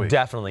last He week.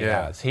 definitely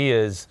has.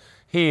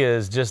 He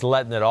is just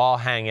letting it all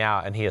hang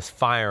out, and he is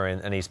firing,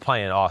 and he's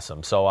playing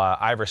awesome. So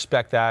I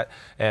respect that.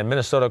 And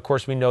Minnesota, of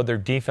course, we know their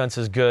defense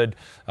is good,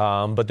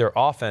 but their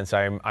offense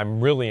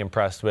I'm really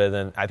impressed with,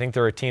 and I think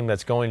they're a team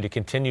that's going to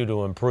continue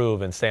to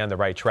improve and stay on the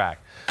right track.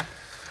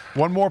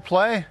 One more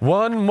play?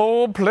 One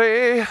more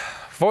play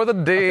for the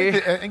day.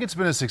 I think it's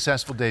been a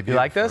successful debut. You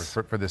like this?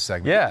 For this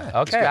segment.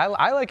 Yeah, okay.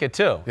 I like it,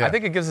 too. Yeah. I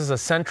think it gives us a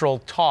central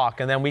talk,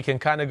 and then we can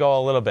kind of go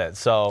a little bit.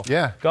 So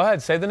go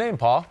ahead. Say the name,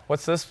 Paul.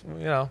 What's this?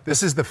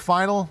 This is the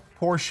final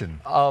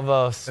portion of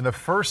us. And the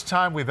first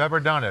time we've ever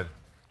done it,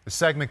 the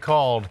segment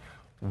called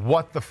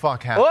What the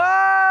Fuck Happened?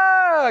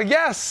 Whoa!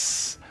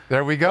 Yes!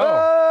 There we go.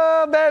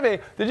 Oh,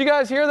 baby. Did you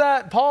guys hear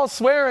that? Paul's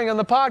swearing on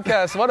the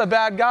podcast. What a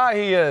bad guy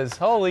he is.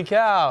 Holy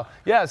cow.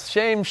 Yes,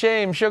 shame,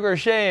 sugar,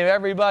 shame.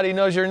 Everybody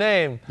knows your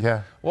name.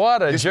 Yeah.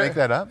 What a jerk. Did you make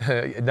that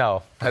up?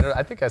 No.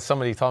 I think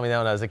somebody told me that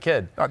when I was a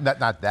kid.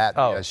 Not that.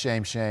 Oh. Yeah,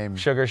 shame.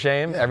 Sugar,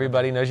 shame. Yeah.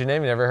 Everybody knows your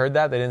name. You never heard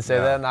that? They didn't say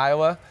that in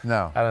Iowa?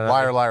 No. I don't know.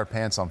 Liar, liar,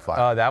 pants on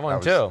fire. Oh, that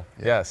one too.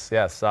 Yeah.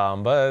 Yes.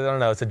 But I don't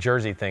know. It's a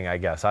Jersey thing, I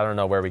guess. I don't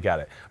know where we got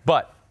it.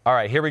 But, all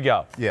right, here we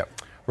go. Yeah.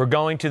 We're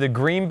going to the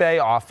Green Bay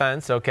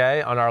offense,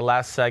 okay, on our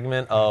last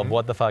segment of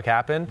What the Fuck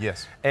Happened.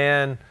 Yes.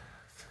 And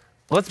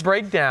let's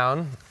break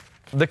down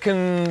I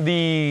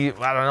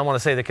don't want to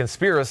say the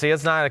conspiracy.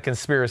 It's not a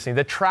conspiracy.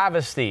 The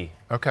travesty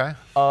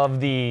of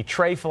the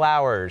Trey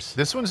Flowers.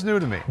 This one's new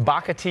to me.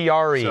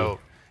 Bakhtiari. So,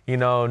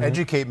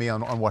 educate me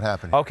on what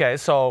happened. Okay,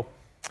 so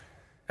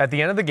at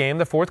the end of the game,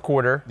 the fourth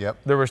quarter,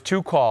 there was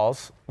 2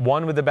 calls,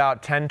 one with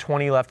about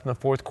 10-20 left in the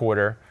fourth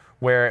quarter,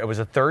 where it was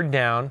a third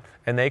down,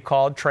 and they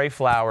called Trey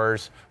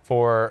Flowers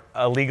for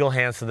illegal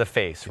hands to the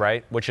face,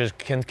 right? Which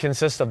can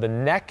consist of the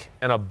neck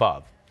and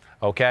above,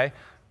 okay?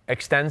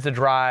 extends the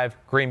drive.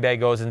 Green Bay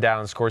goes down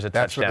and scores a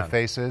touchdown. That's what the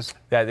face is?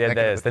 That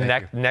is. The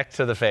neck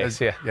to the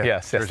face.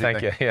 Yes,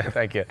 thank you. Yeah,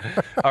 thank you.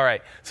 All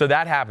right, so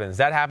that happens.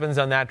 That happens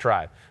on that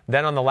drive.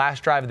 Then on the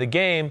last drive of the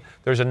game,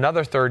 there's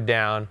another third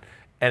down,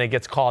 and it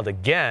gets called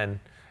again.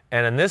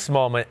 And in this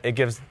moment, it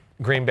gives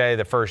Green Bay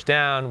the first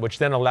down, which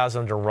then allows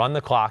them to run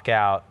the clock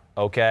out,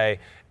 okay,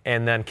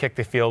 and then kick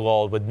the field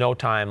goal with no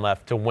time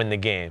left to win the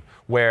game.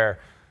 Where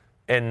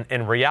in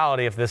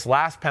reality, if this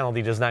last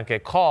penalty does not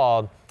get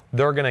called,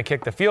 they're going to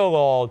kick the field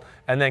goal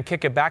and then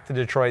kick it back to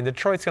Detroit.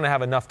 Detroit's going to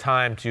have enough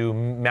time to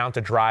mount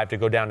a drive to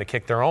go down to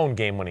kick their own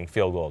game-winning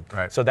field goal.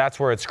 Right. So that's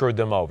where it screwed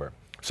them over.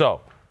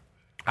 So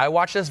I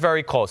watched this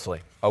very closely,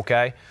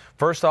 okay?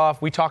 First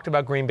off, we talked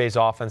about Green Bay's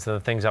offense and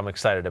the things I'm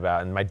excited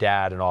about and my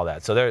dad and all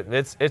that. So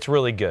it's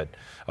really good,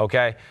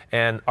 okay?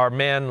 And our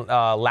man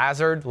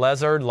Lazard.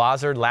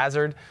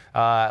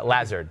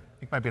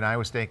 He might be an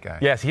Iowa State guy.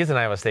 Yes, he's an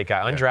Iowa State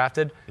guy,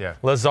 undrafted. Yeah.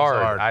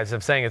 Lazard.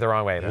 I'm saying it the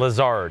wrong way. Yeah.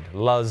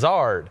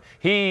 Lazard.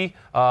 He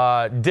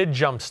did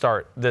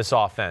jumpstart this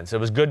offense. It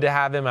was good to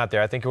have him out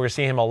there. I think we're going to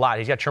see him a lot.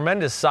 He's got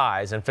tremendous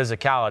size and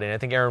physicality, and I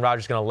think Aaron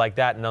Rodgers is going to like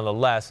that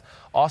nonetheless.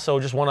 Also,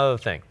 just one other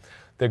thing.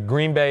 The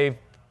Green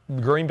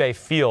Bay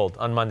field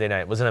on Monday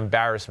night was an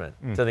embarrassment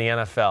to the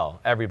NFL,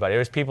 everybody. There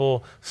was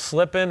people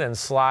slipping and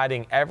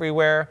sliding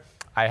everywhere.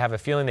 I have a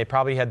feeling they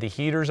probably had the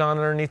heaters on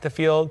underneath the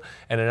field,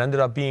 and it ended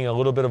up being a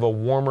little bit of a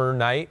warmer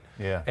night.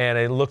 Yeah. And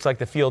it looks like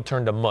the field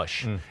turned to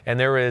mush. And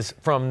there is,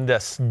 from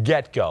the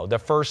get-go, the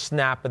first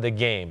snap of the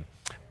game,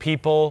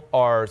 people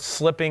are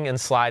slipping and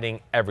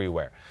sliding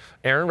everywhere.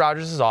 Aaron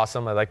Rodgers is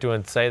awesome. I like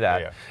to say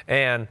that.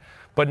 Yeah.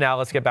 But now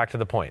let's get back to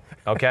the point,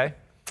 okay?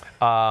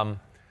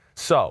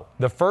 So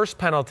the first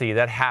penalty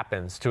that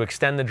happens to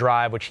extend the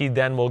drive, which he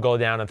then will go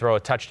down and throw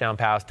a touchdown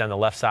pass down the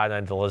left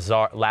sideline to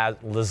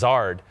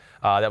Lazard.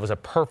 That was a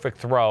perfect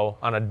throw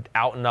on an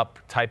out-and-up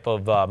type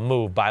of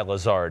move by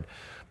Lazard.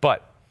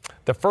 But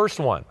the first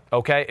one,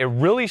 okay, it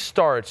really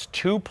starts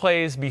 2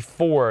 plays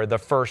before the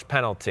first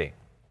penalty.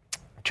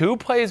 2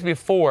 plays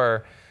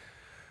before,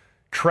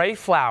 Trey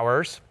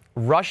Flowers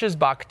rushes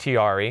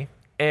Bakhtiari,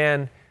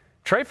 and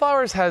Trey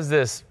Flowers has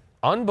this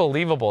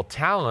unbelievable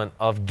talent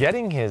of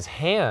getting his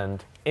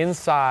hand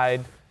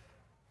inside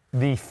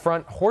the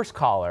front horse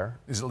collar.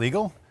 Is it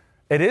legal?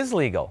 It is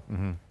legal.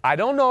 I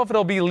don't know if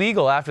it'll be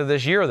legal after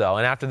this year, though,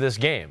 and after this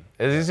game.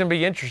 This is going to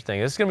be interesting.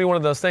 This is going to be one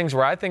of those things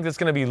where I think it's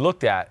going to be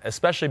looked at,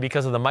 especially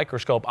because of the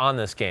microscope on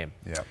this game.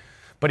 Yeah.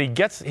 But he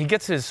gets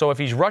his, so if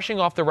he's rushing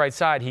off the right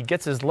side, he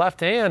gets his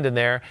left hand in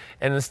there,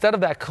 and instead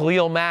of that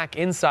Khalil Mack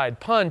inside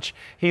punch,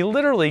 he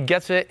literally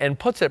gets it and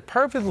puts it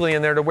perfectly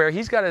in there to where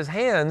he's got his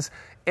hands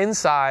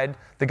inside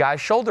the guy's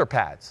shoulder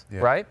pads,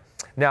 right?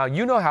 Now,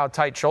 you know how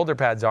tight shoulder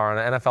pads are on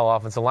an NFL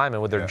offensive lineman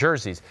with their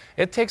jerseys.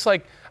 It takes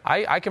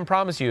I can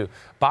promise you,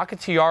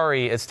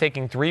 Bakhtiari is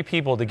taking 3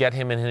 people to get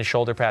him in his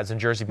shoulder pads and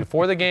jersey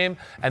before the game,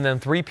 and then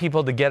 3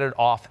 people to get it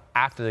off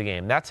after the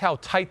game. That's how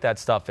tight that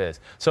stuff is.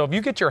 So if you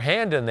get your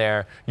hand in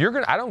there,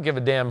 I don't give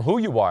a damn who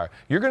you are.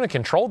 You're going to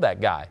control that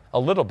guy a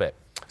little bit.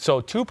 So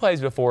 2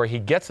 plays before, he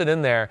gets it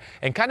in there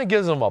and kind of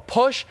gives him a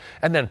push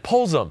and then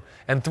pulls him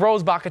and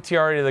throws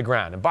Bakhtiari to the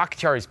ground. And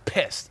Bakhtiari's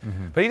pissed.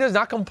 But he does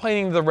not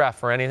complaining to the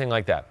ref or anything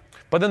like that.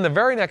 But then the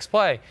very next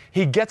play,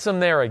 he gets him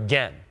there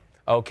again,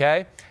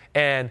 okay?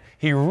 And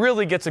he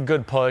really gets a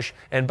good push,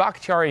 and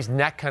Bakhtiari's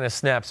neck kind of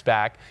snaps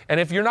back.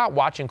 And if you're not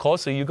watching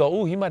closely, you go,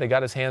 ooh, he might have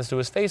got his hands to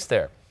his face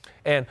there.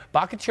 And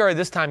Bakhtiari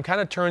this time kind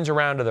of turns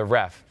around to the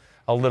ref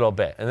a little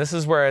bit. And this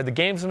is where the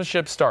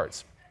gamesmanship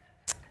starts.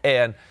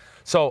 And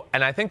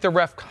I think the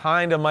ref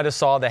kind of might have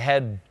saw the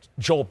head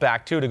jolt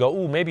back too to go,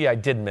 ooh, maybe I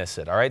did miss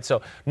it, all right?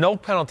 So no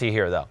penalty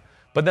here, though.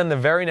 But then the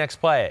very next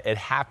play, it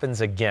happens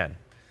again.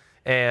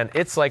 And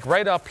it's like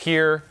right up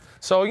here.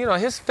 So,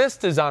 his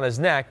fist is on his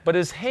neck, but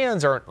his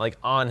hands aren't like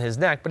on his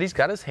neck, but he's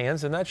got his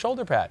hands in that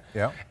shoulder pad.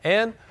 Yeah.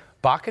 And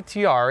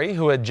Bakhtiari,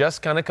 who had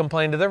just kind of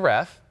complained to the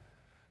ref,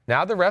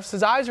 now the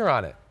ref's eyes are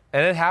on it.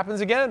 And it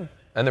happens again.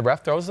 And the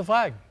ref throws the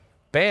flag.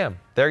 Bam.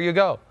 There you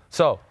go.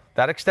 So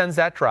that extends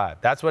that drive.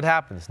 That's what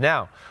happens.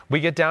 Now, we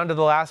get down to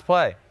the last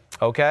play,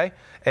 okay?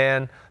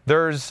 And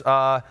there's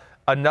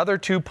another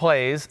 2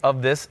 plays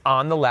of this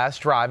on the last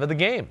drive of the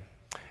game.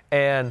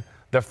 And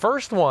the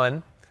first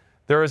one,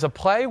 there is a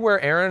play where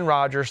Aaron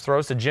Rodgers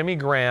throws to Jimmy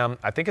Graham.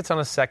 I think it's on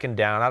a second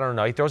down. I don't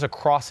know. He throws a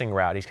crossing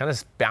route. He's kind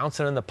of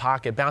bouncing in the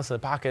pocket.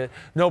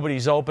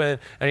 Nobody's open.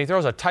 And he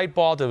throws a tight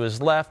ball to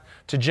his left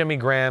to Jimmy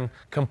Graham.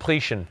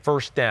 Completion,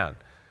 first down.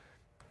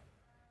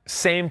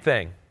 Same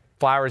thing.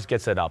 Flowers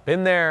gets it up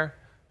in there.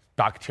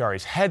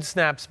 Bakhtiari's head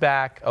snaps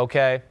back,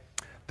 okay?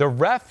 The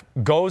ref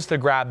goes to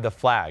grab the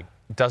flag.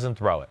 Doesn't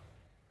throw it.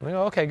 I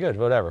go, okay, good,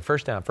 whatever.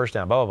 First down,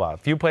 blah, blah, blah. A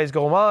few plays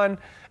go on,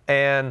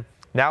 and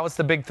now it's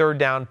the big third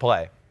down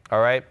play,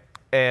 all right?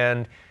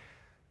 And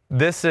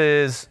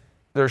there's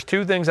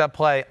 2 things at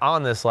play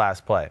on this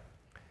last play.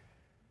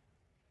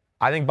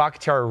 I think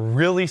Bakhtiari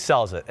really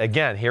sells it.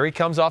 Again, here he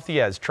comes off the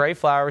edge. Trey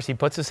Flowers, he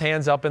puts his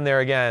hands up in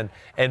there again,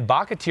 and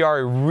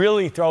Bakhtiari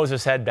really throws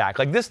his head back.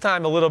 Like this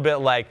time a little bit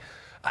like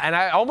And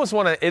I almost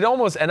want to,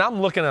 and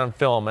I'm looking on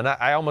film, and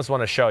I almost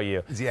want to show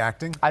you. Is he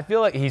acting? I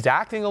feel like he's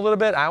acting a little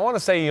bit. I want to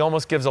say he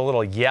almost gives a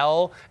little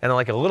yell and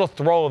like a little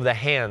throw of the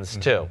hands,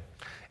 too.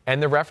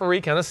 And the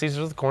referee kind of sees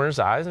it with the corner of his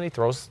eyes, and he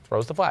throws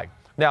the flag.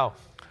 Now,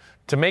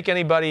 to make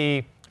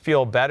anybody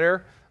feel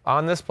better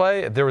on this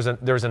play, there was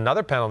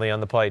another penalty on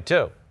the play,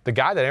 too. The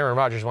guy that Aaron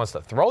Rodgers wants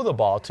to throw the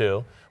ball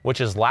to,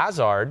 which is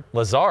Lazard,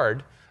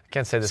 I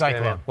can't say this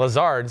name.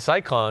 Lazard,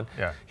 Cyclone.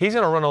 Yeah. He's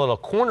going to run a little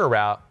corner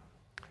route.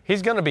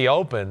 He's going to be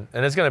open,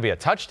 and it's going to be a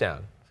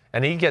touchdown.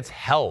 And he gets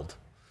held.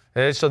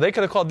 And so they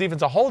could have called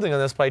defensive holding on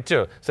this play,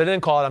 too. So they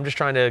didn't call it. I'm just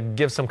trying to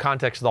give some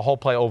context to the whole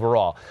play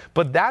overall.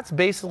 But that's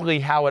basically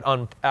how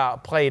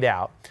it played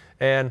out.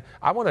 And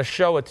I want to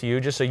show it to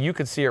you just so you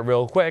could see it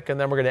real quick, and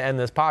then we're going to end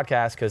this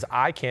podcast because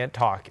I can't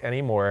talk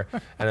anymore,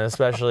 and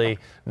especially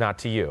not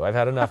to you. I've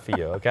had enough for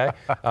you, okay?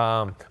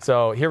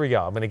 So here we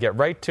go. I'm going to get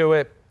right to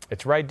it.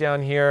 It's right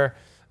down here.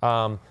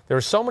 There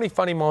were so many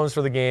funny moments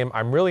for the game.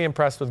 I'm really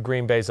impressed with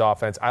Green Bay's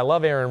offense. I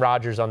love Aaron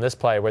Rodgers on this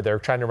play where they're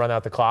trying to run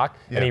out the clock,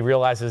 and he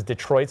realizes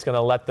Detroit's going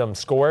to let them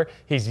score.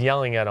 He's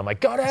yelling at them like,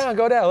 go down,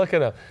 look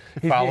at him.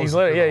 He's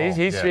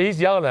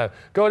yelling at him,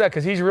 go down,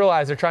 because he's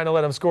realized they're trying to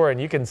let him score, and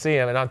you can see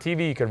him. And on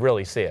TV, you could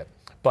really see it.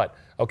 But,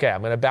 okay,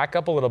 I'm going to back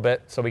up a little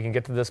bit so we can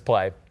get to this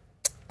play.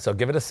 So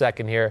give it a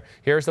second here.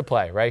 Here's the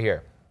play right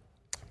here.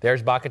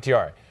 There's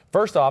Bakhtiari.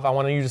 First off, I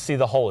want you to see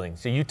the holding.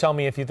 So you tell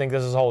me if you think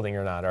this is holding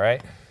or not, all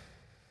right?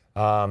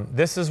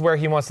 This is where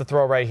he wants to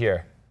throw right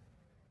here.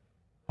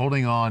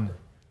 Holding on.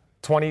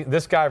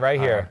 This guy right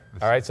here.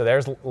 All right, so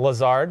there's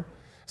Lazard.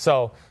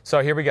 So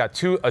here we got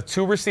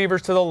two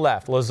receivers to the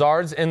left.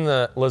 Lazard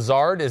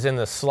is in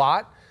the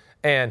slot,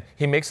 and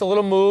he makes a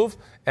little move,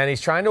 and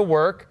he's trying to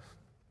work.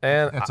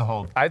 And it's a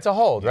hold. It's a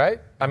hold, right?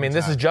 I mean,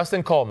 this is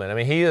Justin Coleman. I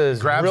mean, he is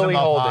grabs really him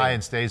up holding. high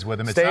and stays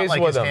with him. It's not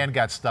like his hand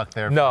got stuck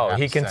there. No,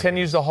 he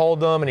continues to hold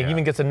them, and he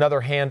even gets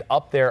another hand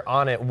up there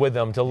on it with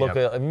him to look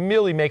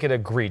really make it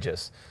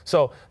egregious.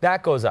 So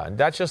that goes on.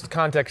 That's just the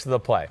context of the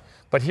play.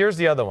 But here's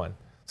the other one.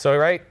 So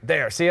right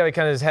there, see how he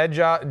kind of his head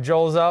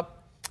jolts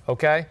up?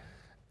 Okay?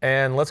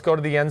 And let's go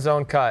to the end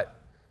zone cut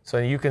so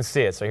you can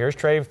see it. So here's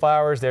Trey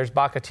Flowers. There's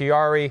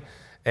Bakhtiari.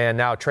 And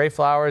now Trey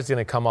Flowers is going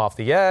to come off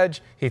the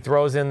edge. He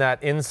throws in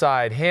that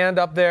inside hand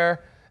up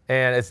there.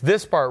 And it's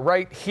this part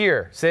right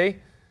here. See?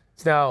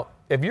 Now,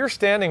 if you're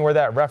standing where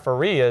that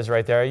referee is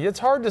right there, it's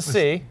hard to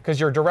see because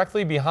you're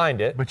directly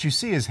behind it. But you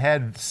see his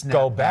head snap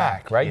go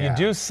back, right? Yeah. You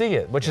do see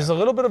it, which is a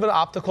little bit of an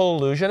optical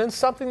illusion and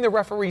something the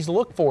referees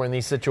look for in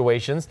these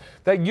situations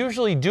that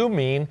usually do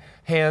mean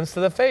hands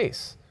to the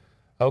face.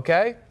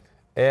 Okay?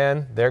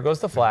 And there goes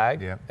the flag.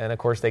 Yeah. And, of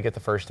course, they get the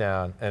first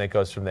down, and it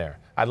goes from there.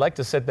 I'd like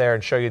to sit there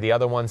and show you the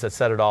other ones that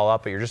set it all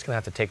up, but you're just going to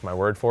have to take my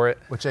word for it.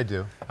 Which I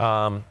do.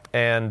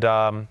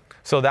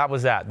 So that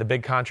was the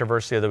big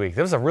controversy of the week.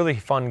 This was a really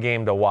fun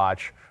game to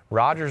watch.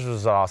 Rodgers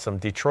was awesome.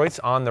 Detroit's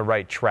on the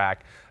right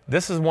track.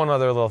 This is one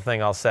other little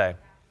thing I'll say.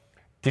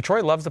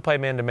 Detroit loves to play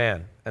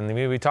man-to-man. And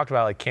we talked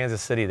about, like,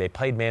 Kansas City. They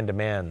played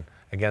man-to-man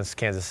against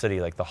Kansas City,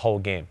 like, the whole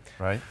game.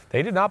 Right.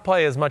 They did not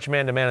play as much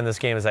man-to-man in this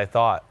game as I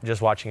thought,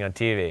 just watching on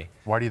TV.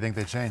 Why do you think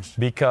they changed?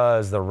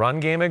 Because the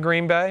run game at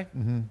Green Bay,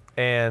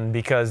 and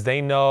because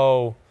they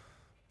know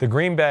the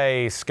Green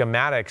Bay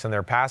schematics and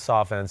their pass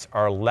offense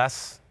are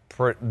less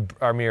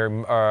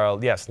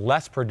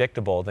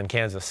predictable than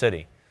Kansas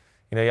City.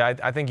 You know,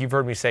 I think you've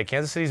heard me say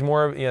Kansas City's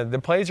more, the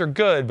plays are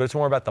good, but it's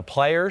more about the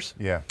players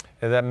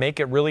that make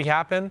it really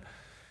happen.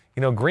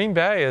 You know, Green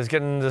Bay is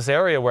getting in this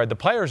area where the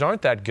players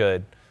aren't that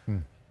good,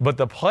 but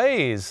the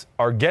plays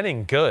are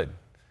getting good.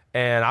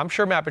 And I'm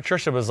sure Matt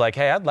Patricia was like,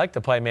 hey, I'd like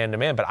to play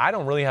man-to-man, but I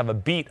don't really have a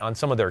beat on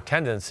some of their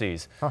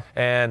tendencies.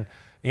 And,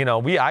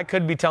 I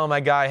could be telling my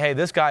guy, hey,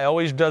 this guy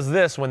always does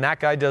this when that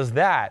guy does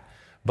that.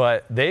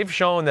 But they've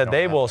shown that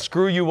they will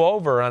screw you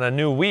over on a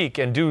new week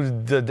and do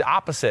the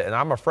opposite. And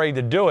I'm afraid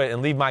to do it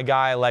and leave my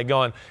guy like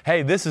going,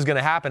 hey, this is going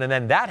to happen. And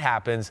then that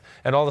happens,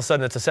 and all of a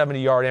sudden it's a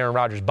 70-yard Aaron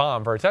Rodgers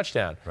bomb for a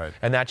touchdown. Right.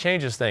 And that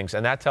changes things.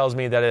 And that tells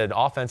me that an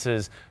offense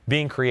is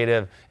being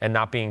creative and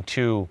not being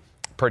too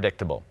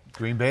predictable.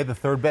 Green Bay, the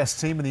third best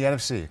team in the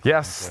NFC.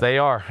 Yes, they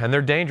are, and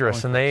they're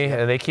dangerous, and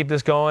they keep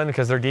this going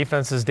because their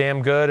defense is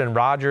damn good, and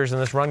Rodgers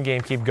and this run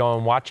game keep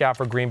going. Watch out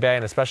for Green Bay,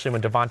 and especially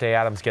when Davante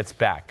Adams gets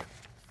back.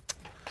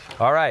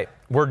 All right,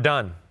 we're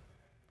done.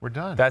 We're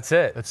done. That's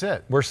it. That's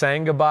it. We're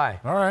saying goodbye.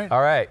 All right.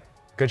 All right.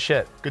 Good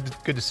shit.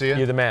 Good to see you.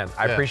 You're the man.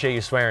 I appreciate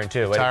you swearing, too.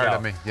 You're tired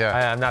of me.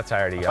 Yeah. I'm not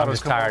tired of you. I'm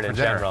just tired in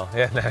general.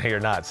 Yeah, no,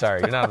 you're not. Sorry.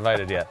 You're not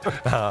invited yet.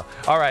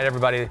 All right,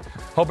 everybody.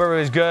 Hope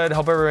everybody's good.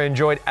 Hope everybody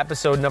enjoyed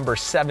episode number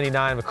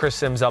 79 with Chris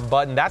Sims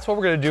Unbuttoned. That's what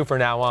we're going to do from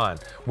now on.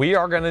 We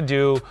are going to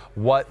do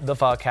What the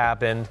Fuck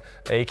Happened,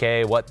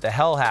 a.k.a. What the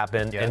Hell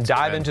Happened, and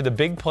dive into the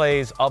big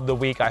plays of the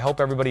week. I hope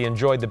everybody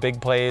enjoyed the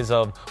big plays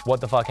of What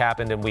the Fuck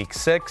Happened in Week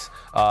 6.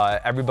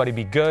 Everybody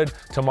be good.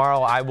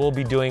 Tomorrow I will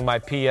be doing my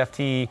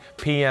PFT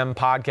PM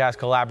podcast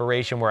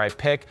collaboration where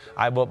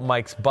I whoop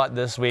Mike's butt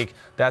this week.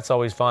 That's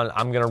always fun.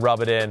 I'm going to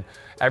rub it in.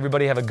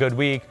 Everybody have a good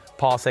week.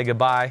 Paul, say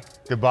goodbye.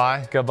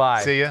 Goodbye.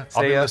 Goodbye. See ya.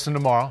 I'll be listening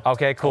tomorrow.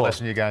 Okay, cool. I'll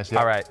listen to you guys. Yep.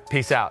 All right.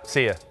 Peace out.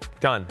 See ya.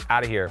 Done.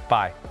 Out of here.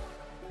 Bye.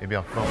 Maybe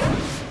I'll phone.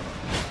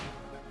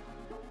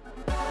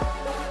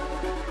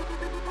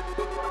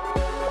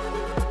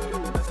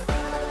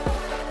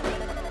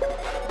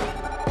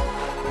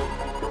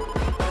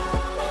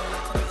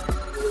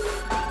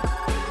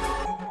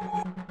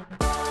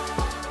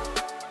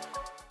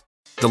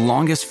 The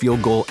longest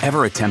field goal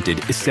ever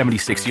attempted is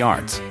 76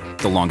 yards.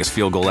 The longest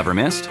field goal ever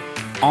missed?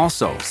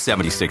 Also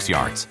 76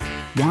 yards.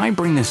 Why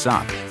bring this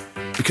up?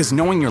 Because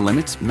knowing your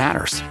limits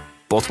matters,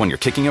 both when you're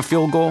kicking a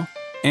field goal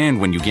and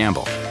when you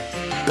gamble.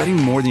 Betting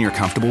more than you're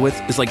comfortable with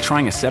is like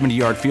trying a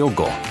 70-yard field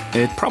goal.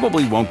 It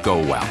probably won't go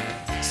well.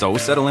 So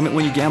set a limit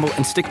when you gamble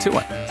and stick to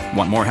it.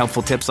 Want more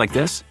helpful tips like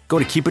this? Go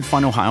to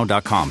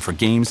keepitfunohio.com for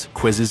games,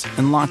 quizzes,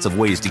 and lots of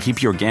ways to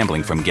keep your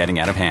gambling from getting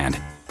out of hand.